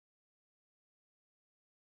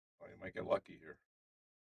 Oh, you might get lucky here.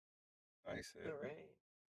 Nice hit. All right.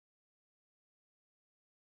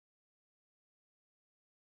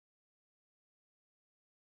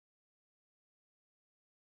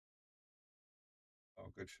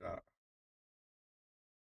 Oh, good shot.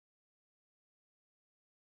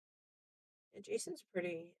 Yeah, Jason's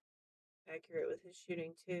pretty accurate with his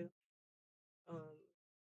shooting too.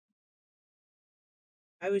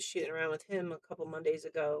 I was shooting around with him a couple Mondays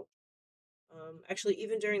ago. Actually,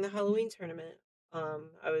 even during the Halloween tournament,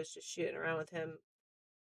 I was just shooting around with him,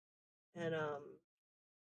 and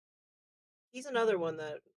he's another one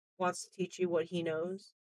that wants to teach you what he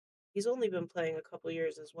knows. He's only been playing a couple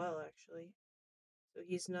years as well, actually, so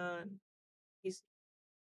he's he's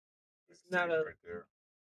not a right there.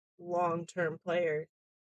 long-term player,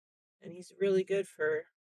 and he's really good for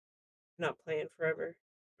not playing forever.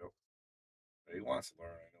 Yep. But he wants to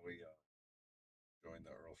learn. I know he joined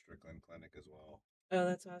the Earl Strickland clinic as well. Oh,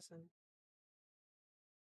 that's awesome.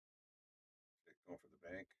 Going for the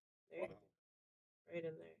bank. There, Wow. right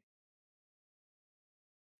in there.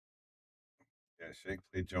 Yeah, Shake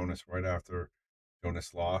played Jonas right after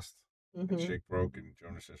Jonas lost. And Shake broke, and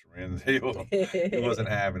Jonas just ran the table. He wasn't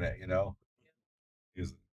having it, you know. He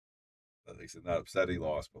was, at least not upset he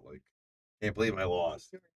lost, but like, can't believe I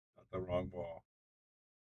lost. Got the wrong ball.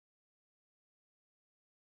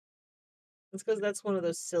 It's because that's one of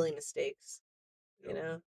those silly mistakes, you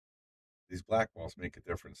know. These black balls make a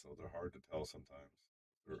difference, though. They're hard to tell sometimes.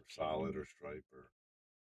 They're solid or stripe, or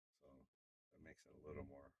so that makes it a little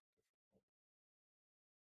more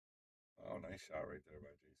difficult. Oh, nice shot right there by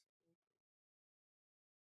Jason.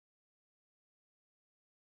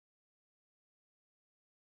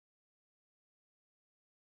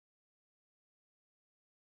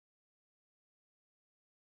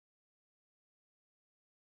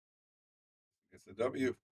 It's the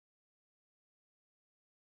W.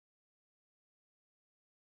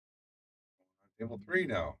 Table 3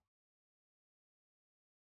 now.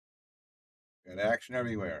 Got action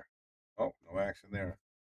everywhere. Oh, no action there.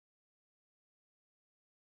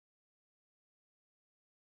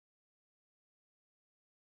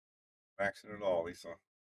 No action at all, Lisa.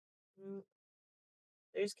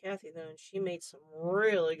 There's Kathy though, and she made some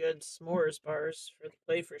really good s'mores bars for the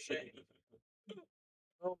play for Shay.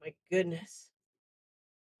 Oh my goodness.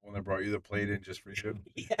 One that brought you the plate in just for you.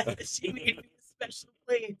 Yeah, she made me a special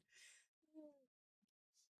plate.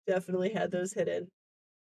 Definitely had those hidden.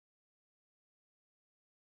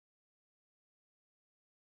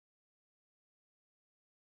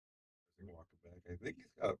 Walking back. I think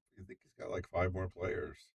he's got like 5 more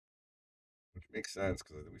players, which makes sense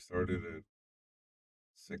because we started at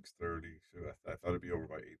 6:30. So I thought it'd be over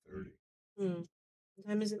by 8:30. What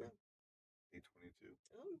time is it now? 8:22.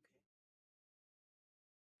 Oh, okay.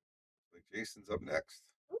 Like Jason's up next.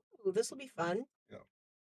 Oh, this will be fun. Yeah.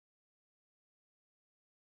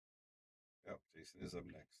 Yeah, Jason is up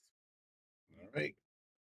next. All right.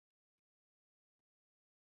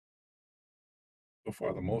 So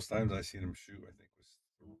far, the most times I've seen him shoot, I think, was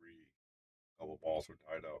 3. A couple balls were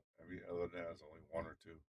tied up. Every other than that, it's only 1 or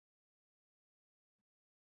 2.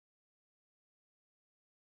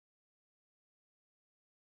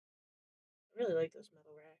 I really like those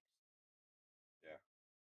metal racks. Yeah.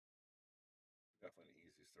 Definitely the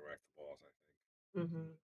easiest to rack the balls, I think.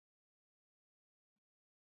 Mm-hmm.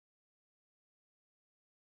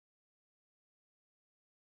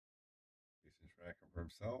 Jason's racking for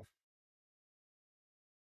himself.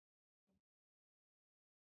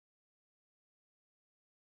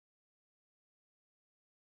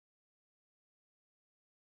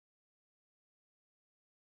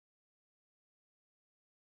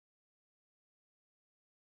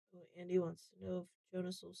 Oh, Andy wants to know if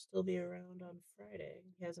Jonas will still be around on Friday.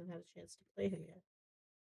 He hasn't had a chance to play him yet.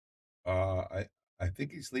 I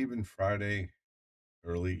think he's leaving Friday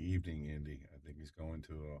early evening, Andy. I think he's going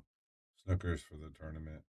to Snookers for the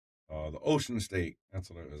tournament. The Ocean State. That's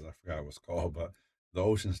what it is. I forgot what it's called, but the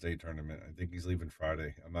Ocean State tournament. I think he's leaving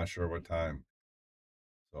Friday. I'm not sure what time.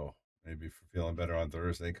 So maybe if you're feeling better on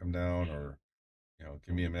Thursday, come down or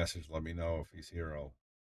give me a message. Let me know if he's here. I'll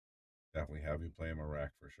definitely have you play him a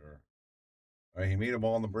rack for sure. All right, he made a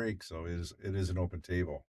ball on the break, so it is an open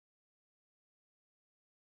table.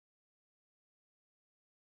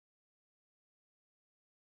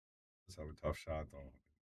 Let's have a tough shot though.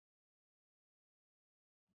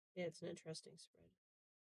 Yeah, it's an interesting spread.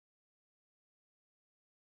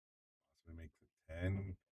 So we make the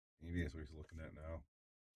 10. Maybe that's what he's looking at now.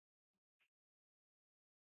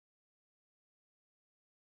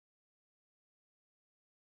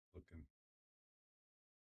 Looking.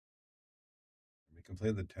 We can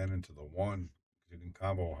play the 10 into the 1 You can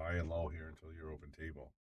combo high and low here until you're open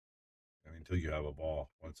table. I mean, until you have a ball.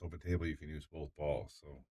 Once open table, you can use both balls.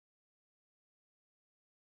 So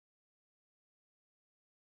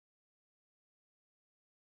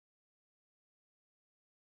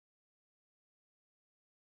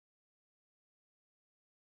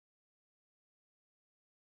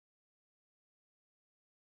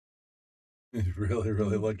he's really,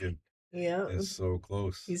 really looking. Yeah. It's so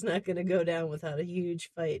close. He's not going to go down without a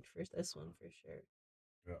huge fight for this one for sure.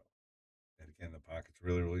 Yeah. And again, the pocket's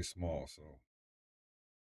really, really small. So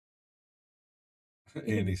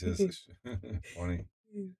Andy says, funny.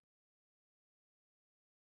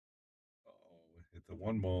 Oh, hit the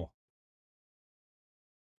one ball.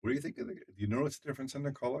 What do you think of the? Do you notice the difference in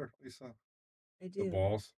the color, Lisa? I do. The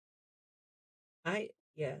balls.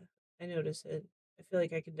 Yeah, I notice it. I feel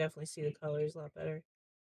like I can definitely see the colors a lot better.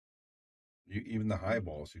 Even the high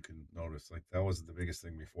balls, you can notice. Like that was the biggest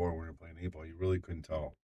thing before when we were playing 8 ball. You really couldn't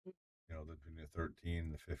tell. You know, between the 13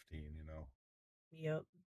 and the 15. You know. Yep.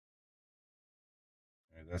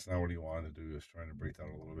 And that's not what he wanted to do. He was trying to break down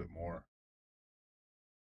a little bit more.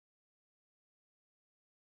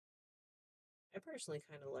 I personally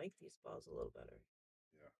kind of like these balls a little better.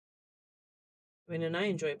 Yeah. I mean, and I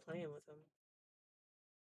enjoy playing with them.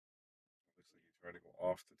 Looks like he tried to go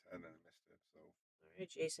off the 10 and missed it. So. All right,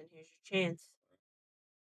 Jason, here's your chance.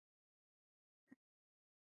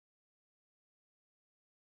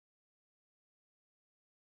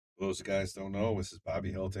 Those guys don't know. This is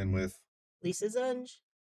Bobby Hilton with Lisa Zunge.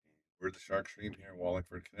 We're at the Shark Stream here in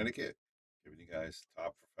Wallingford, Connecticut. Giving you guys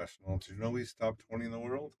top professional. Did you know he's top 20 in the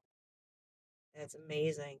world? That's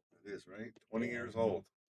amazing. It is, right? 20 years old.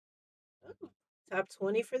 Oh, top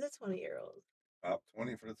 20 for the 20-year-old. Top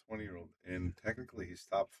 20 for the 20-year-old. And technically he's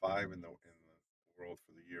top 5 in the world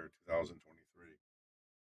for the year 2023.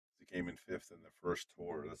 He came in 5th in the first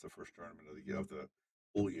tour. That's the first tournament of the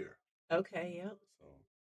whole year. Okay, yep. So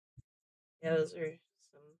yeah, those are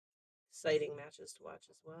some exciting matches to watch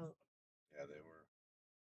as well. Yeah, they were.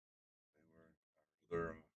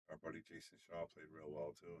 Our buddy Jason Shaw played real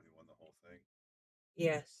well too. He won the whole thing.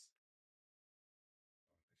 Yes.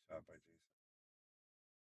 Nice shot by Jason.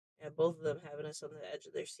 Yeah, both of them having us on the edge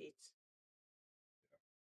of their seats.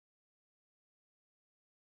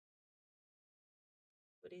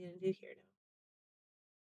 What are you gonna do here now?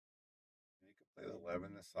 He could play the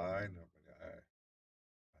 11 aside.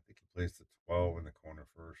 I think he plays the 12 in the corner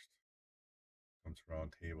first. Comes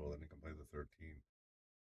around table, then he can play the 13.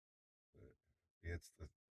 But if he hits the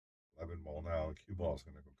 11 ball now, the cue ball is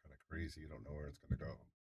going to go kind of crazy. You don't know where it's going to go.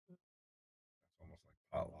 It's almost like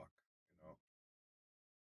potluck, you know.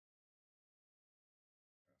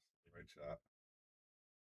 That's the right shot.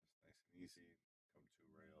 Just nice and easy. Come 2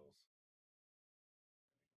 rails.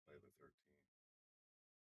 Play the 13.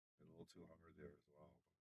 Get a little too hungry there as well.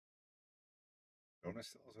 Jonas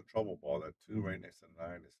still has a trouble ball. That 2 right next to the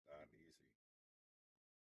 9 is not easy.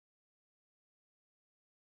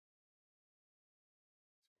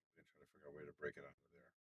 They try to figure out a way to break it out of there.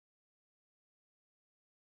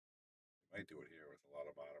 He might do it here with a lot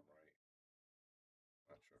of bottom right.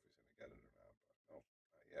 Not sure if he's going to get it or not, but nope,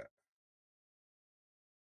 not yet.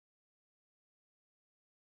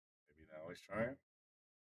 Maybe now he's trying.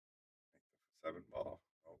 7 ball.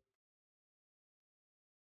 Nope.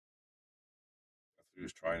 That's what he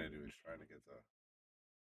was trying to do. He's trying to get the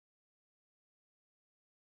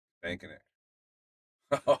banking it.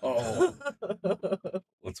 Oh,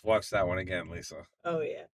 let's watch that one again, Lisa. Oh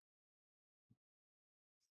yeah.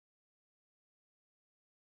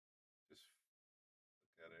 Just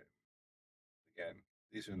look at it again.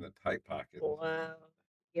 These are in the tight pocket. Wow.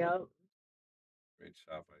 Yep. Great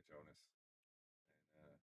shot by Jonas.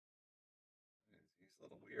 And, he's a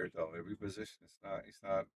little weird though. Every position, it's not. He's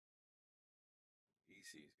not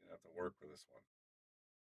easy. He's gonna have to work for this one.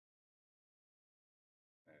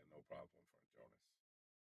 And no problem for Jonas.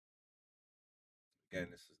 Again,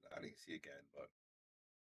 this is not easy again, but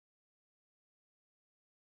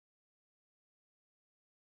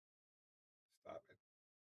stop it.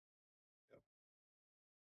 Yep.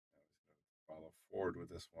 Now he's gonna follow forward with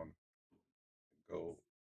this one. Go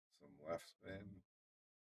some left spin.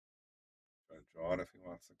 Try to draw it if he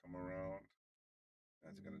wants to come around.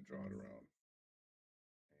 That's gonna draw it around.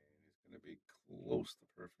 And he's gonna be close to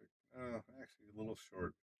perfect. Actually a little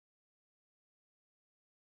short.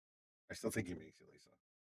 I still think he makes it, Lisa.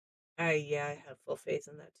 I have full faith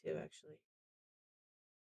in that too, actually.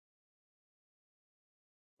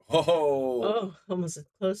 Oh, almost a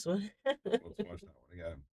close one. Let's watch that one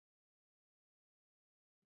again.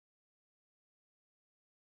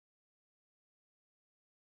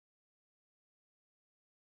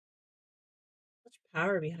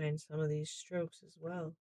 power behind some of these strokes as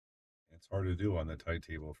well. It's hard to do on the tight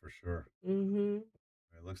table for sure. Mm-hmm.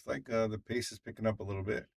 It looks like the pace is picking up a little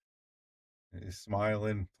bit. He's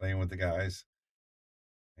smiling, playing with the guys,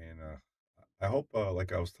 and I hope,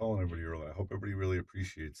 like I was telling everybody earlier, I hope everybody really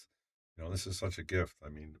appreciates. This is such a gift. I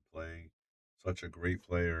mean, to play such a great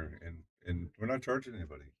player, and we're not charging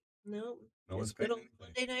anybody. No, No one's just good paying old anything.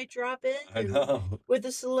 Monday night drop in I know. with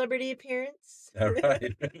a celebrity appearance. Yeah,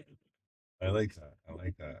 right. I like that. I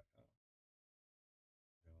like that.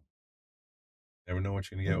 Never know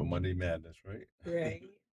what you're gonna get with Monday Madness, right? Right.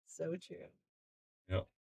 So true. Yep.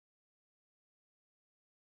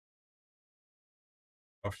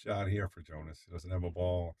 Tough shot here for Jonas. He doesn't have a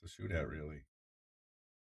ball to shoot at, really.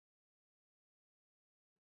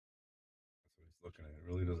 That's what he's looking at. He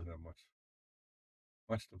really doesn't have much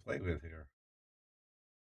to play with here.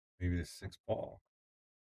 Maybe the 6th ball.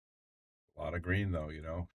 A lot of green, though, He's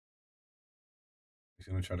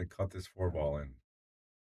going to try to cut this 4 ball in.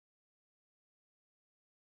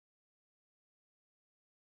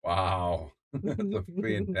 Wow. That's a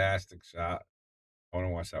fantastic shot. I want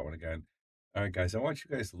to watch that one again. All right, guys, I want you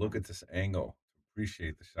guys to look at this angle to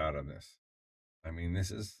appreciate the shot on this. I mean,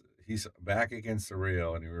 he's back against the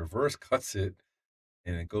rail and he reverse cuts it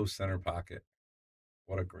and it goes center pocket.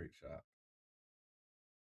 What a great shot.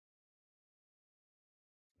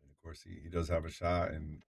 And of course, he does have a shot,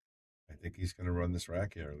 and I think he's going to run this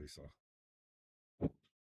rack here, Lisa.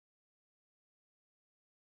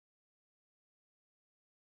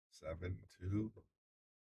 7-2.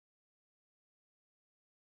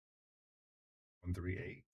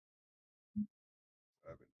 138.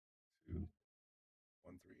 7-2.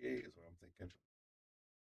 138 is what I'm thinking. Just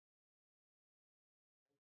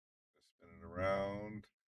spinning around.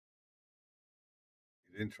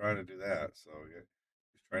 He didn't try to do that, so he's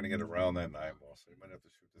trying to get around that 9 ball, so he might have to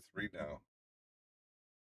shoot the 3 now.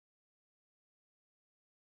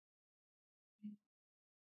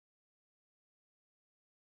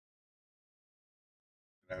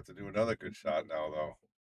 Gonna have to do another good shot now, though.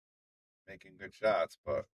 Making good shots,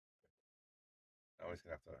 but now he's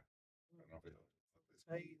gonna have to. I don't know if he'll let this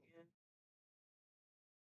be.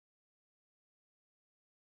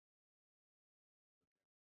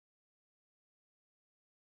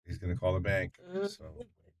 He's gonna call the bank, so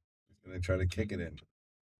he's gonna try to kick it in.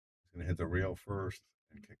 He's gonna hit the rail first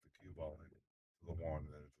and kick the cue ball in to the one,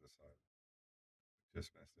 and then to the side.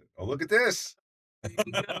 Just missed it. Oh, look at this! Look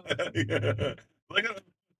at him.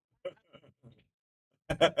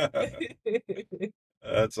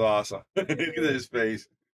 That's awesome. Look at his face.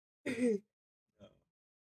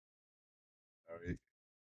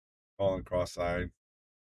 Calling cross side.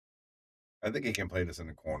 I think he can play this in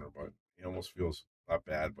the corner, but he almost feels not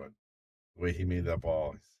bad. But the way he made that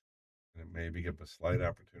ball, he's gonna maybe give him a slight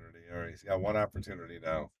opportunity. All right, he's got one opportunity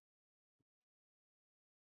now.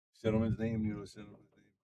 Gentleman's name, gentleman's name.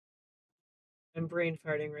 I'm brain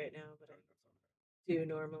farting right now, but I do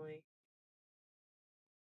normally.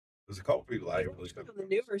 There's a couple people I really on the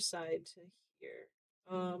newer side to here.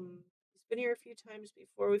 He's been here a few times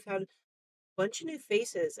before. We've had a bunch of new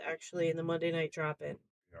faces actually in the Monday night drop in.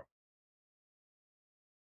 Yeah.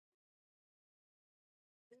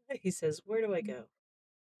 He says, "Where do I go?"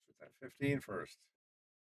 Shoot that 15 first.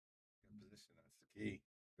 Good position. That's the key.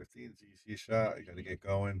 15 is you see a shot. You got to get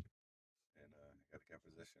going, and you got to get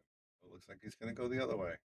position. Well, it looks like he's going to go the other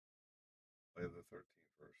way. Play the 13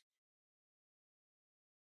 first.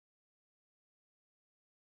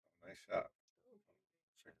 Oh, nice shot.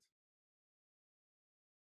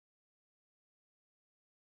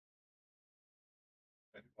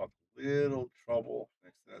 And little trouble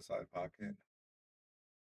next to that side pocket.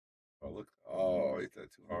 Oh, look. Oh, he hit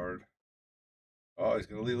that too hard. Oh, he's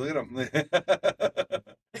going to leave. Look at him.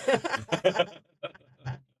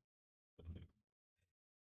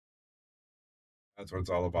 That's what it's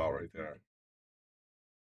all about right there.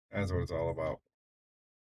 That's what it's all about.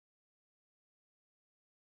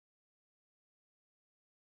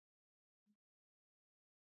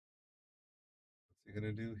 What's he going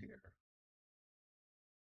to do here?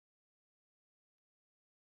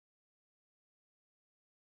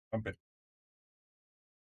 Pump it.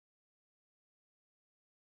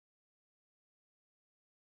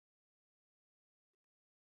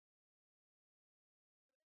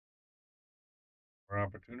 For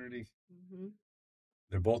opportunity. Mm-hmm.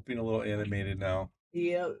 They're both being a little animated now.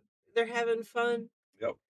 Yep. They're having fun.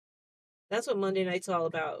 Yep. That's what Monday night's all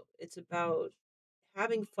about. It's about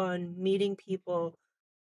having fun, meeting people,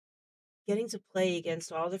 getting to play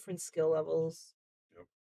against all different skill levels. Yep.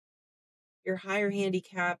 Your higher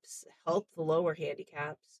handicaps help the lower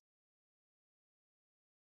handicaps.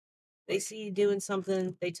 They see you doing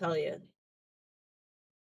something, they tell you.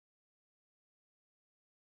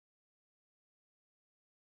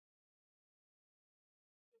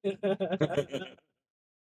 There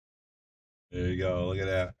you go. Look at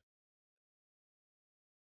that.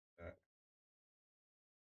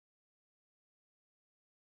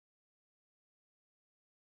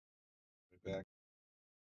 Back.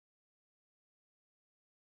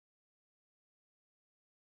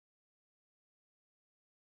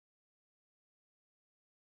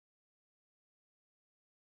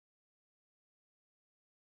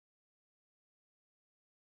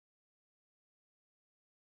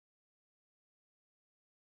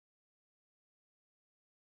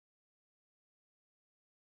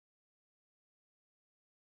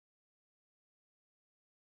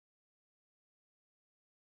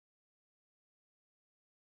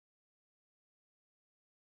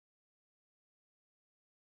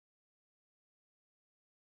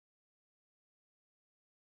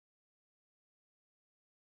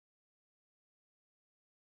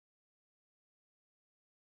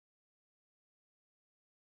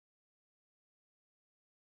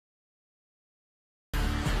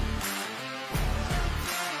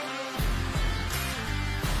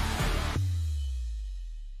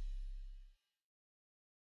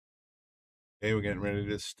 Okay, we're getting ready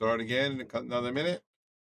to start again in another minute.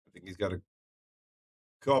 I think he's got a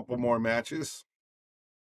couple more matches.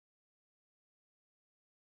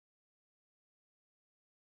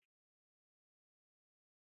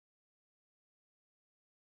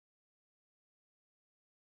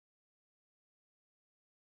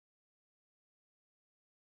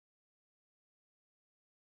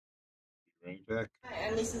 Right back. Hi,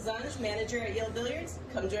 I'm Lisa Zonish, manager at Yale Billiards.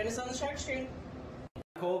 Come join us on the shark screen.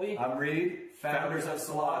 Colby. I'm Reed. Founders of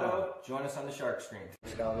Salado. Join us on the shark screen.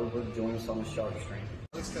 Scott Woodward, join us on the shark screen.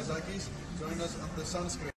 Alex Kazakis, join us on the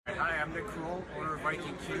sunscreen. Hi, I'm Nick Kroll, owner of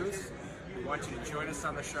Viking Q's. We want you to join us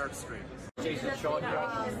on the shark screen. Jason Shaw,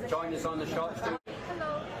 join us on the shark screen.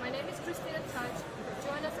 Hello, my name is Christina Touch.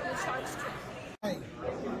 Join us on the Shark Stream. Hi,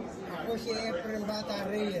 ako si Efren Bata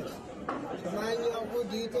Reyes. Samahan niyo ako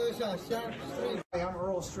dito sa Shark Street. Hi, I'm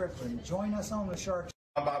Earl Strickland. Join us on the shark.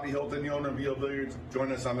 I'm Bobby Hilton, the owner of Yale Billiards.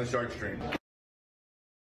 Join us on the Shark Stream.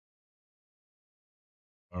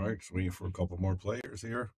 All right, just waiting for a couple more players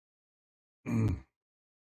here. All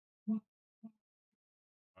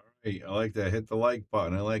right, I like that. Hit the like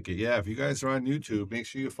button. I like it. Yeah, if you guys are on YouTube, make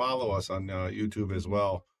sure you follow us on YouTube as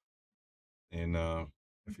well. And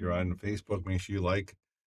if you're on Facebook, make sure you like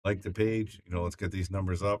the page. You know, let's get these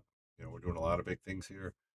numbers up. You know, we're doing a lot of big things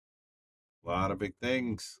here. A lot of big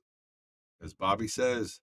things. As Bobby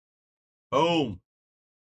says, boom.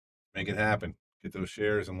 Make it happen. Get those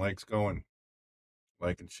shares and likes going.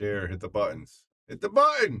 Like and share. Hit the buttons. Hit the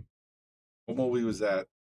button. What movie was that?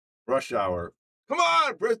 Rush Hour. Come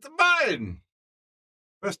on, press the button.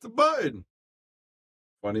 Press the button.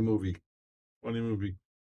 Funny movie. Funny movie.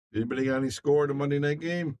 Anybody got any score in the Monday night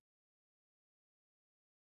game?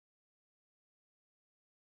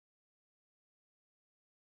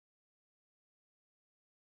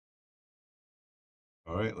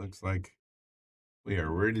 All right, looks like we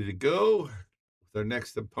are ready to go with our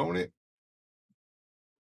next opponent.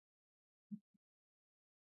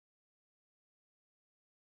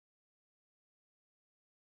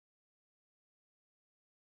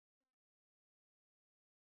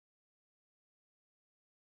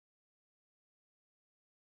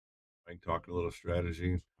 Mike talking a little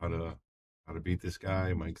strategy, how to beat this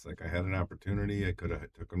guy. Mike's like, I had an opportunity, I could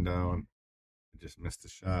have took him down, I just missed the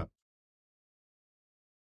shot.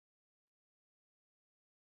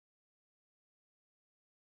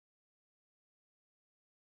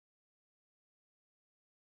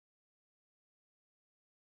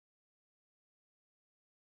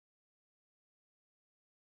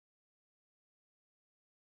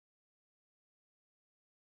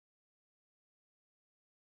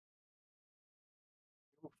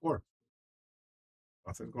 Table 4.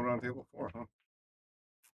 Nothing's going on table 4, huh?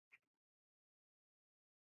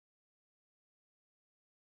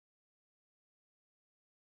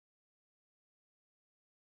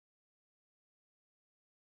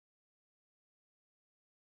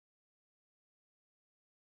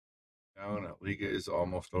 Down. Liga is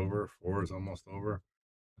almost over. 4 is almost over.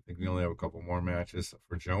 I think we only have a couple more matches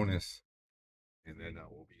for Jonas, and then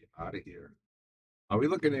we'll be out of here. Are we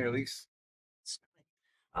looking there, Elise?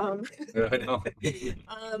 Yeah, I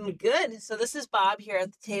know. Good. So this is Bob here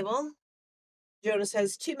at the table. Jonas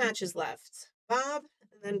has 2 matches left. Bob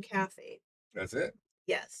and then Kathy. That's it?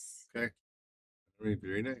 Yes. Okay. Very,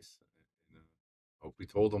 very nice. And, hope we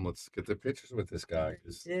told him let's get the pictures with this guy.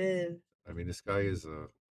 Did. I mean, this guy is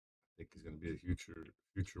I think he's going to be a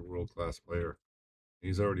future world class player.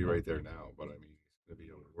 He's already right there now, but I mean, he's going to be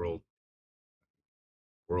a world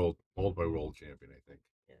world champion. I think.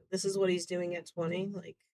 Yeah, this is what he's doing at 20.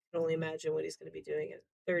 Like, I can only imagine what he's going to be doing at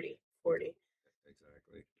 30, 40.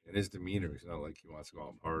 Exactly. And his demeanor, he's not like he wants to go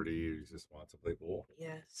out and party. He just wants to play ball.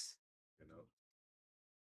 Yes. You know.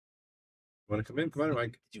 Want to come in? Come on,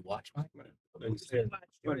 Mike. Did you watch Mike?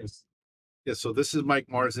 Yeah, so this is Mike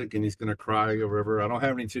Marzik, and he's going to cry or whatever. I don't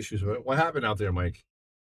have any tissues. What happened out there, Mike?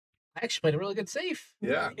 I actually played a really good save.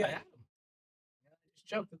 Yeah. Yeah, I had him. I just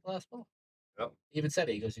choked at the last ball. Yep. He even said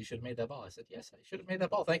it. He goes, "You should have made that ball." I said, "Yes, I should have made that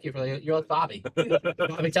ball. Thank you for you're like Bobby.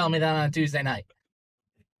 Bobby telling me that on a Tuesday night."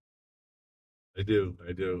 I do.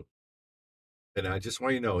 And I just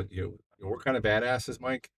want you to know, we're kind of badasses,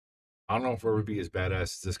 Mike. I don't know if we'll ever be as badass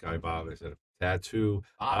as this guy, Bob. He's got a tattoo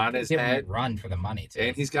on his head. Run for the money, too.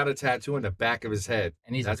 And he's got a tattoo on the back of his head.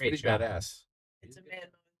 And he's That's a great pretty shot. badass. It's a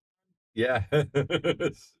man. Yeah.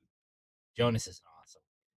 Jonas is awesome.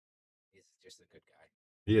 He's just a good guy.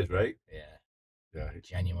 He is, right? Yeah.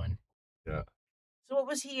 Genuine. Yeah. So what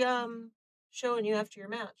was he showing you after your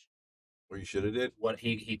match? What you should have did? What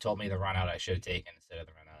he told me the run out I should have taken instead of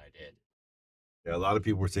the run out I did. Yeah, a lot of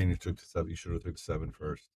people were saying you took the 7. You should have took the 7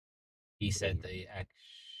 first. He said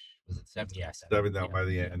was it 7? Yeah, 7. 7 down by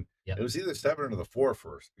the end. Yep. It was either 7 or the 4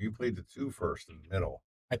 first. You played the 2 first in the middle.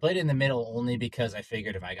 I played in the middle only because I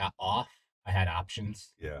figured if I got off, I had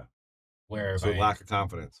options. Yeah. Where so lack of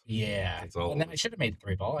confidence. Yeah. That's all. And then I should have made the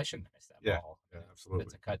 3 ball. I shouldn't have missed that ball. Yeah, absolutely.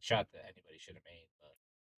 It's a cut shot that anybody should have made.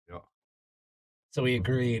 But... Yeah. So we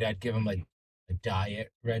agreed I'd give him like a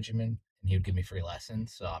diet regimen, and he would give me free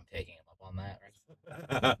lessons. So I'm taking him up on that. Right?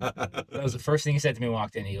 That was the first thing he said to me when I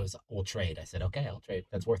walked in. He goes, "We'll trade." I said, "Okay, I'll trade.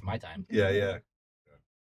 That's worth my time." Yeah.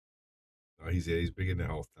 No, he's big into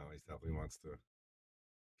health now. He definitely wants to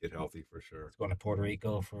get healthy for sure. He's going to Puerto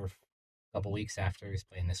Rico for a couple weeks after he's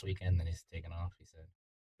playing this weekend. Then he's taking off. He said.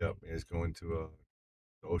 Yep, he's going to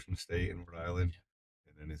Ocean State in Rhode Island,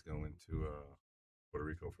 and then he's going to Puerto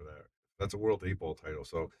Rico for that. That's a World 8-ball title,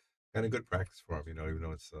 so kind of good practice for him, even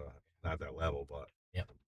though it's not that level. But yep.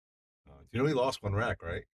 He lost one rack,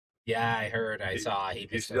 right? Yeah, I heard. I saw he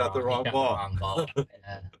missed the wrong ball.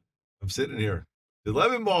 Yeah. I'm sitting here. The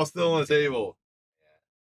 11 ball still on the table. Yeah.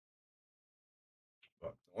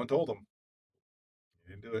 But no one told him. He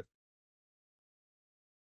didn't do it.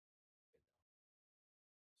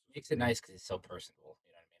 Makes it nice because he's so personable.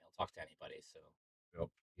 You know what I mean? He'll talk to anybody. So, yep.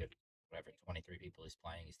 You have whatever 23 people he's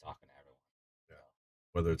playing, he's talking to everyone. Yeah.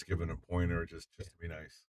 Whether it's giving a pointer or just to be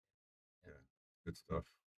nice. Yeah. Good stuff.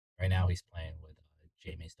 Right now he's playing with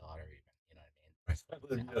Jamie's daughter. Even you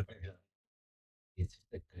know what I mean? Yeah. He's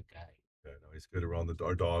just a good guy. Yeah, no, he's good around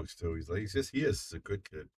our dogs too. He is a good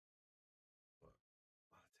kid. But,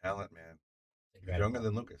 a lot of talent, man. He's younger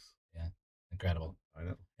than Lucas. Yeah, incredible. I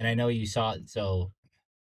know. And I know you saw so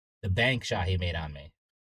the bank shot he made on me.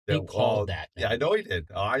 He called that. Yeah, I know he did.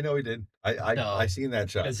 Oh, I know he did. I seen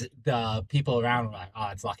that shot. Because the people around were like, "Oh,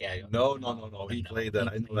 it's lucky." I go, no. He played that.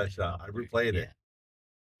 I know that shot. I replayed it.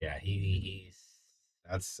 Yeah, he's.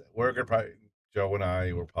 We're gonna probably Joe and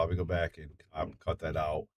I will probably go back and cut that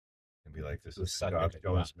out and be like, "This is the shot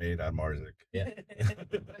Jonas made on Marzik." Yeah.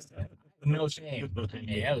 No shame. I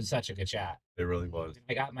mean, that was such a good shot. It really was.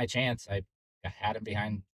 I got my chance. I had him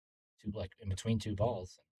behind in between 2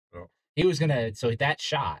 balls. Oh. He was gonna. So that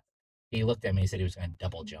shot, he looked at me. He said he was gonna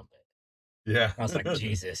double jump it. Yeah. I was like,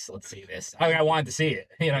 Jesus, let's see this. I wanted to see it.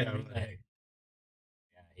 You know what I mean? Like,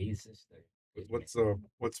 yeah, he's just.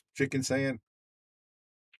 What's Chicken saying?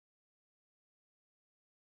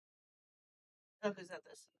 Oh, who's that?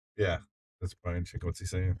 This? Yeah, that's Brian Chicken. What's he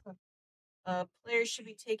saying? Players should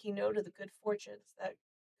be taking note of the good fortunes that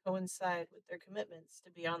coincide with their commitments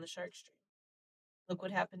to be on the Shark Stream. Look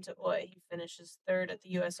what happened to Oy. He finishes 3rd at the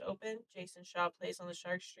U.S. Open. Jason Shaw plays on the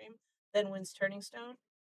Shark Stream, then wins Turning Stone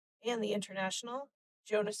and the International.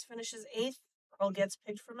 Jonas finishes 8th. Earl gets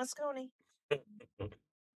picked for Moscone.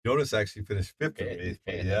 Jonas actually finished 5th in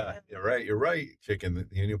the 8th. Yeah, you're right, Chicken.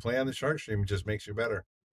 When you play on the Shark Stream, it just makes you better.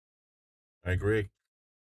 I agree.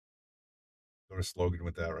 Got a slogan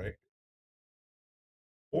with that, right?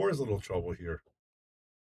 4 is a little trouble here.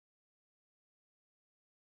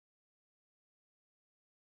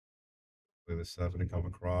 Play the 7 to come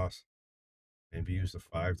across. Maybe use the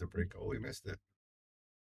 5 to break. Oh, he missed it.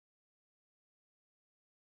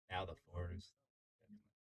 Now the 4 is.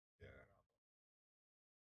 Yeah.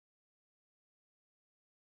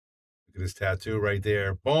 Look at his tattoo right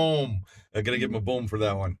there. Boom. I gotta give him a boom for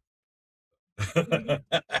that one.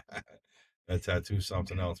 That tattoo's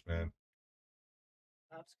something else, man.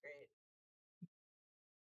 That's great.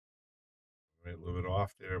 Right, a little bit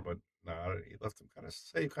off there, but Nah, he left him kind of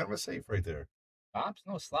safe, kind of a safe right there. Bob's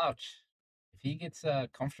no slouch. If he gets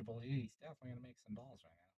comfortable, he's definitely gonna make some balls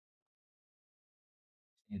right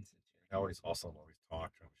now. Now he's also always talking,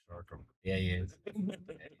 trying to shark him. Yeah, he is.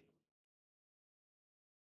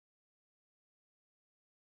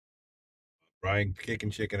 Brian,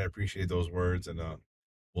 kicking chicken. I appreciate those words, and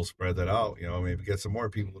we'll spread that out. You know, maybe get some more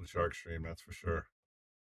people to the shark stream. That's for sure.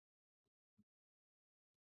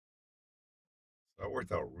 So that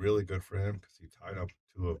worked out really good for him because he tied up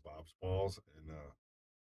two of Bob's balls, and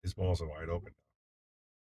his balls are wide open now.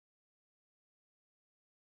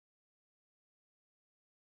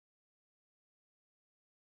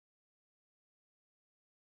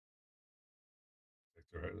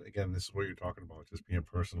 Again, this is what you're talking about, just being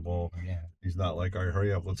personable. Yeah. He's not like, all right,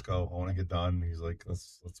 hurry up, let's go. I want to get done. He's like,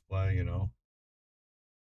 let's play, you know.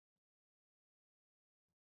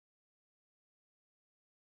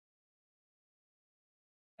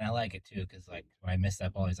 And I like it too, because like when I missed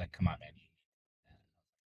that ball, he's like, "Come on,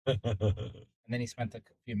 man." And then he spent a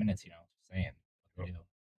few minutes, saying what to do.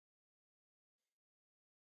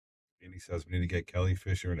 And he says we need to get Kelly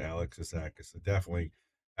Fisher and Alex Isakis. So definitely,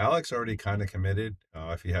 Alex already kind of committed.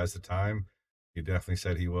 If he has the time, he definitely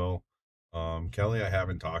said he will. Kelly, I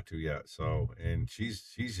haven't talked to yet. So, and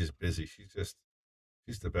she's just busy. She's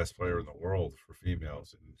the best player in the world for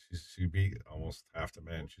females, and she beat almost half the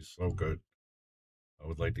men. She's so good. I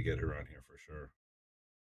would like to get her on here for sure.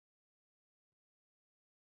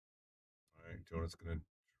 All right, Jonah's gonna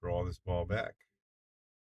draw this ball back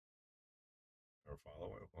or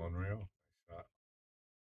follow it. Unreal. Nice shot.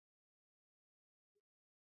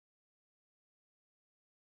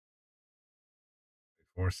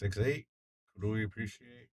 4-6-8. Could we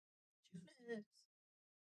appreciate?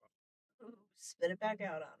 Spit it back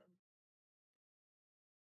out on him.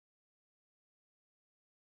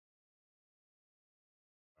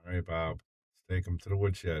 All right, Bob. Let's take him to the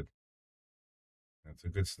woodshed. That's a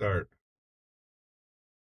good start.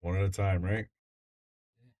 One at a time, right?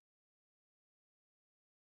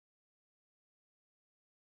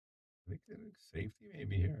 I think safety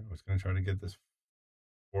maybe here. I was going to try to get this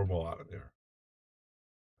four ball out of there.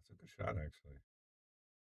 That's a good shot, actually.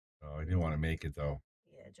 Oh, I didn't want to make it, though.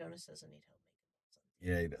 Yeah, Jonas doesn't need help making balls.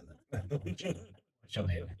 Yeah, he doesn't. She'll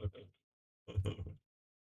hit it.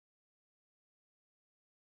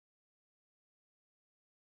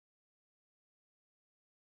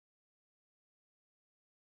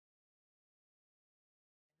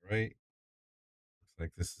 Right. Looks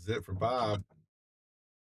like this is it for Bob.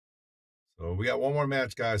 So we got one more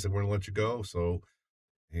match, guys, and we're gonna let you go. So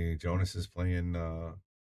hey, Jonas is playing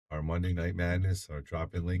our Monday Night Madness, our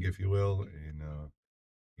drop-in league, if you will, and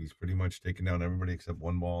he's pretty much taking down everybody except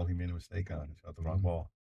one ball he made a mistake on. He shot the wrong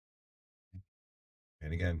ball.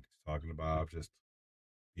 And again, he's talking to Bob, just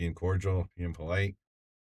being cordial, being polite.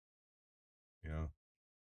 You know.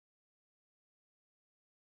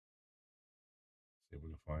 See if we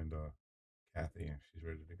can find Kathy if she's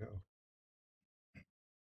ready to go.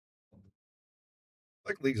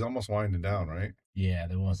 Like league's almost winding down, right? Yeah,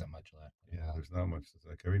 there wasn't much left. Yeah, there's not much. It's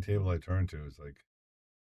like every table I turn to is like.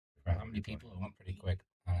 For how many people? It went pretty quick,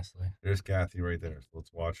 honestly. There's Kathy right there. So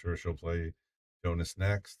let's watch her. She'll play Jonas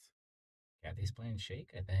next. Kathy's playing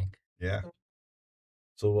Shake, I think. Yeah.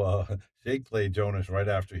 So Shake played Jonas right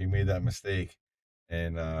after he made that mistake,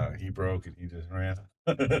 and he broke and he just ran.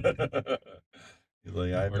 He's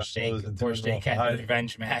like, I poor Shake had a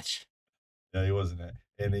revenge match. Yeah, he wasn't.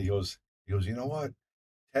 And he goes, you know what?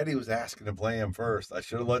 Teddy was asking to play him first. I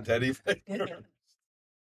should have let Teddy play first.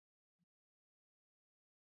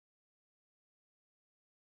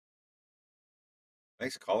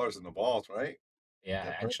 Nice colors in the balls, right?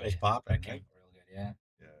 Yeah, actually, it's popping. That came real good. Yeah.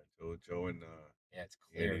 Yeah, Joe and yeah, it's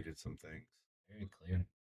clear. Andy did some things. Very clear.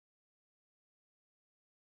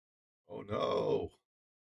 Oh no!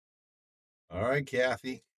 All right,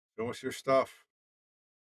 Kathy, show us your stuff.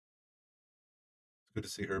 It's good to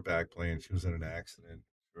see her back playing. She was in an accident,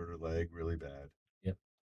 hurt her leg really bad. Yep.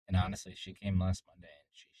 And honestly, she came last Monday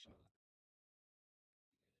and she showed.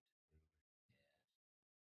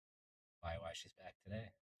 Yeah. Why she's back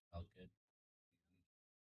today? Felt good.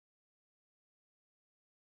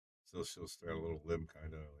 Still, she'll start a little limb,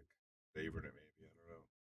 kind of like favoring it, maybe. I don't know.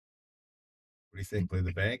 What do you think? Play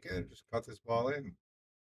the bank and just cut this ball in?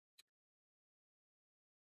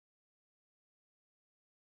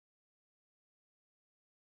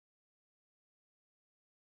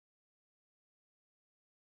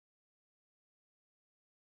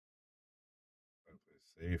 Try to play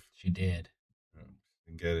it safe. She did.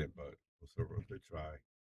 Didn't get it, but we'll still really try.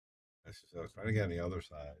 That's just, I was trying to get on the other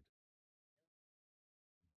side.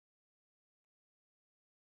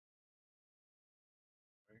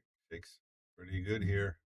 Jake's pretty good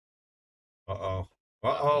here. Uh-oh.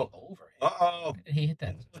 Uh-oh. Over it. Uh-oh. He hit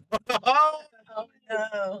that. Oh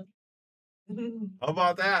no. How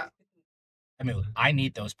about that? I mean, I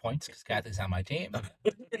need those points because Kathy's on my team. I'm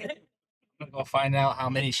gonna go find out how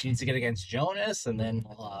many she needs to get against Jonas, and then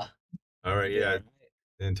we'll. All right, yeah.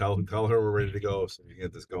 And tell her we're ready to go so we can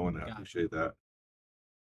get this going. I appreciate that.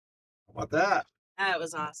 How about that? That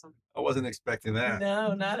was awesome. I wasn't expecting that.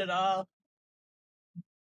 No, not at all.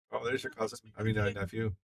 Oh, there's your cousin. I mean,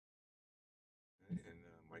 nephew. And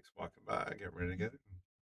Mike's walking by, getting ready to get it.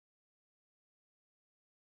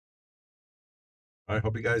 I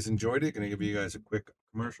hope you guys enjoyed it. Gonna give you guys a quick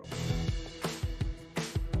commercial.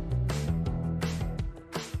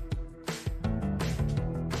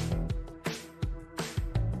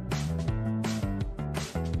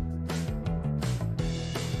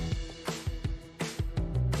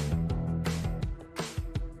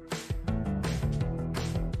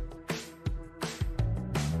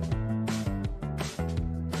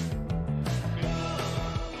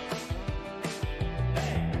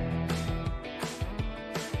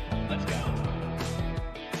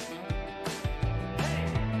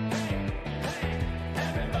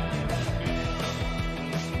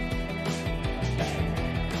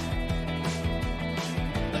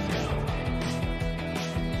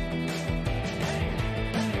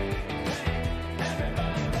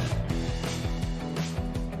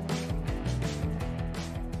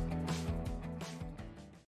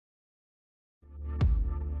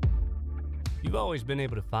 You've always been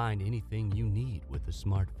able to find anything you need with a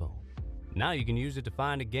smartphone. Now you can use it to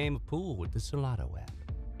find a game of pool with the Solado app.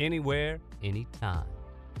 Anywhere, anytime.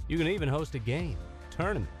 You can even host a game,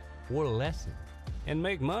 tournament, or lesson, and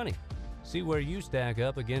make money. See where you stack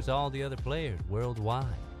up against all the other players worldwide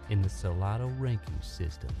in the Solado ranking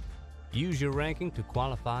system. Use your ranking to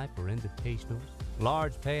qualify for invitationals,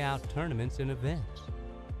 large payout tournaments, and events.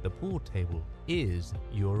 The pool table is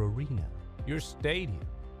your arena, your stadium,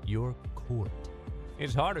 your court.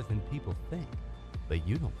 It's harder than people think, but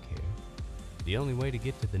you don't care. The only way to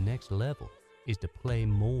get to the next level is to play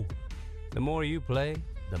more. The more you play,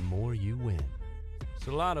 the more you win.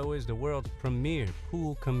 Solado is the world's premier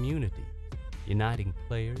pool community, uniting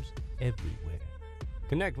players everywhere.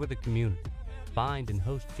 Connect with the community, find and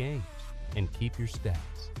host games, and keep your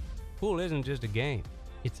stats. Pool isn't just a game,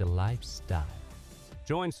 it's a lifestyle.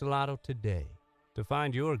 Join Solado today to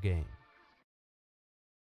find your game.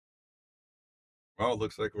 Well, it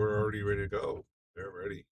looks like we're already ready to go. They're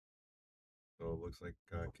ready. So it looks like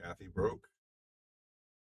Kathy broke.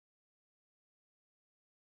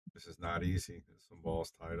 This is not easy. There's some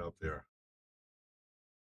balls tied up there.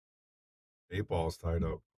 8 balls tied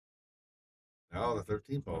up. Now the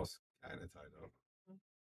 13 balls kind of tied up.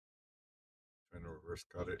 Trying to reverse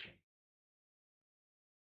cut it.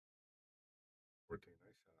 14,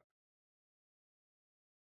 nice shot.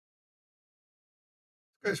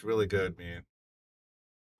 This guy's really good, man.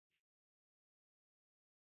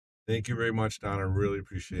 Thank you very much, Don. I really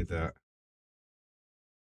appreciate that.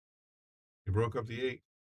 He broke up the 8.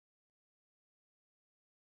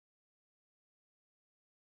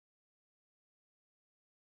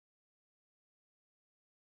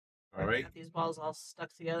 All right. Got these balls all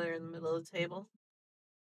stuck together in the middle of the table.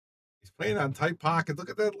 He's playing on tight pocket. Look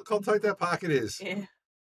at that. Look how tight that pocket is. Yeah.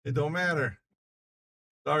 It don't matter.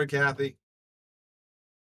 Sorry, Kathy.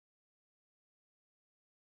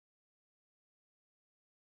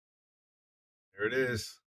 There it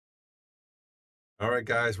is. All right,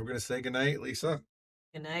 guys. We're going to say goodnight, Lisa.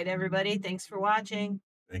 Good night, everybody. Thanks for watching.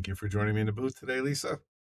 Thank you for joining me in the booth today, Lisa.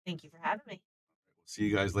 Thank you for having me. We'll see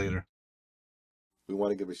you guys later. We want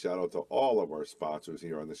to give a shout out to all of our sponsors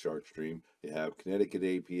here on the Shark Stream. You have Connecticut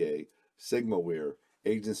APA, SigmaWare,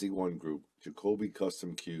 Agency One Group, Jacoby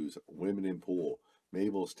Custom Cues, Women in Pool,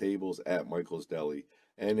 Mabel's Tables at Michael's Deli,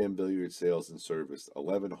 NM Billiard Sales and Service,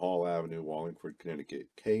 11 Hall Avenue, Wallingford, Connecticut,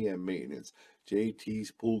 KM Maintenance,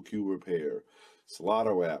 JT's Pool Cue Repair,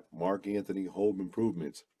 Solado App, Mark Anthony Home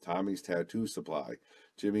Improvements, Tommy's Tattoo Supply,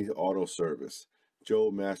 Jimmy's Auto Service,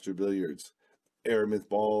 Joe Master Billiards, Aramith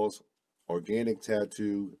Balls, Organic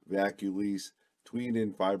Tattoo, Vaculease,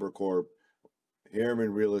 Tweeden Fiber Corp,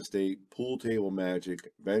 Harriman Real Estate, Pool Table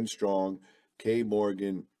Magic, Ben Strong, K.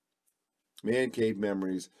 Morgan, Man Cave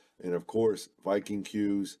Memories, and of course, Viking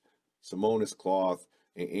Cues, Simonis Cloth,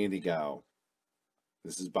 and Andy Gow.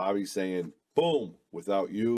 This is Bobby saying, boom, without you.